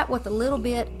 That with a little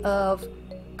bit of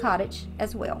cottage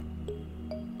as well.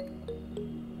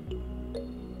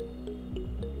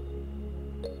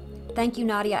 Thank you,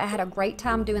 Nadia. I had a great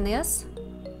time doing this.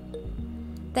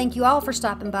 Thank you all for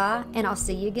stopping by, and I'll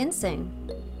see you again soon.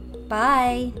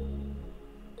 Bye.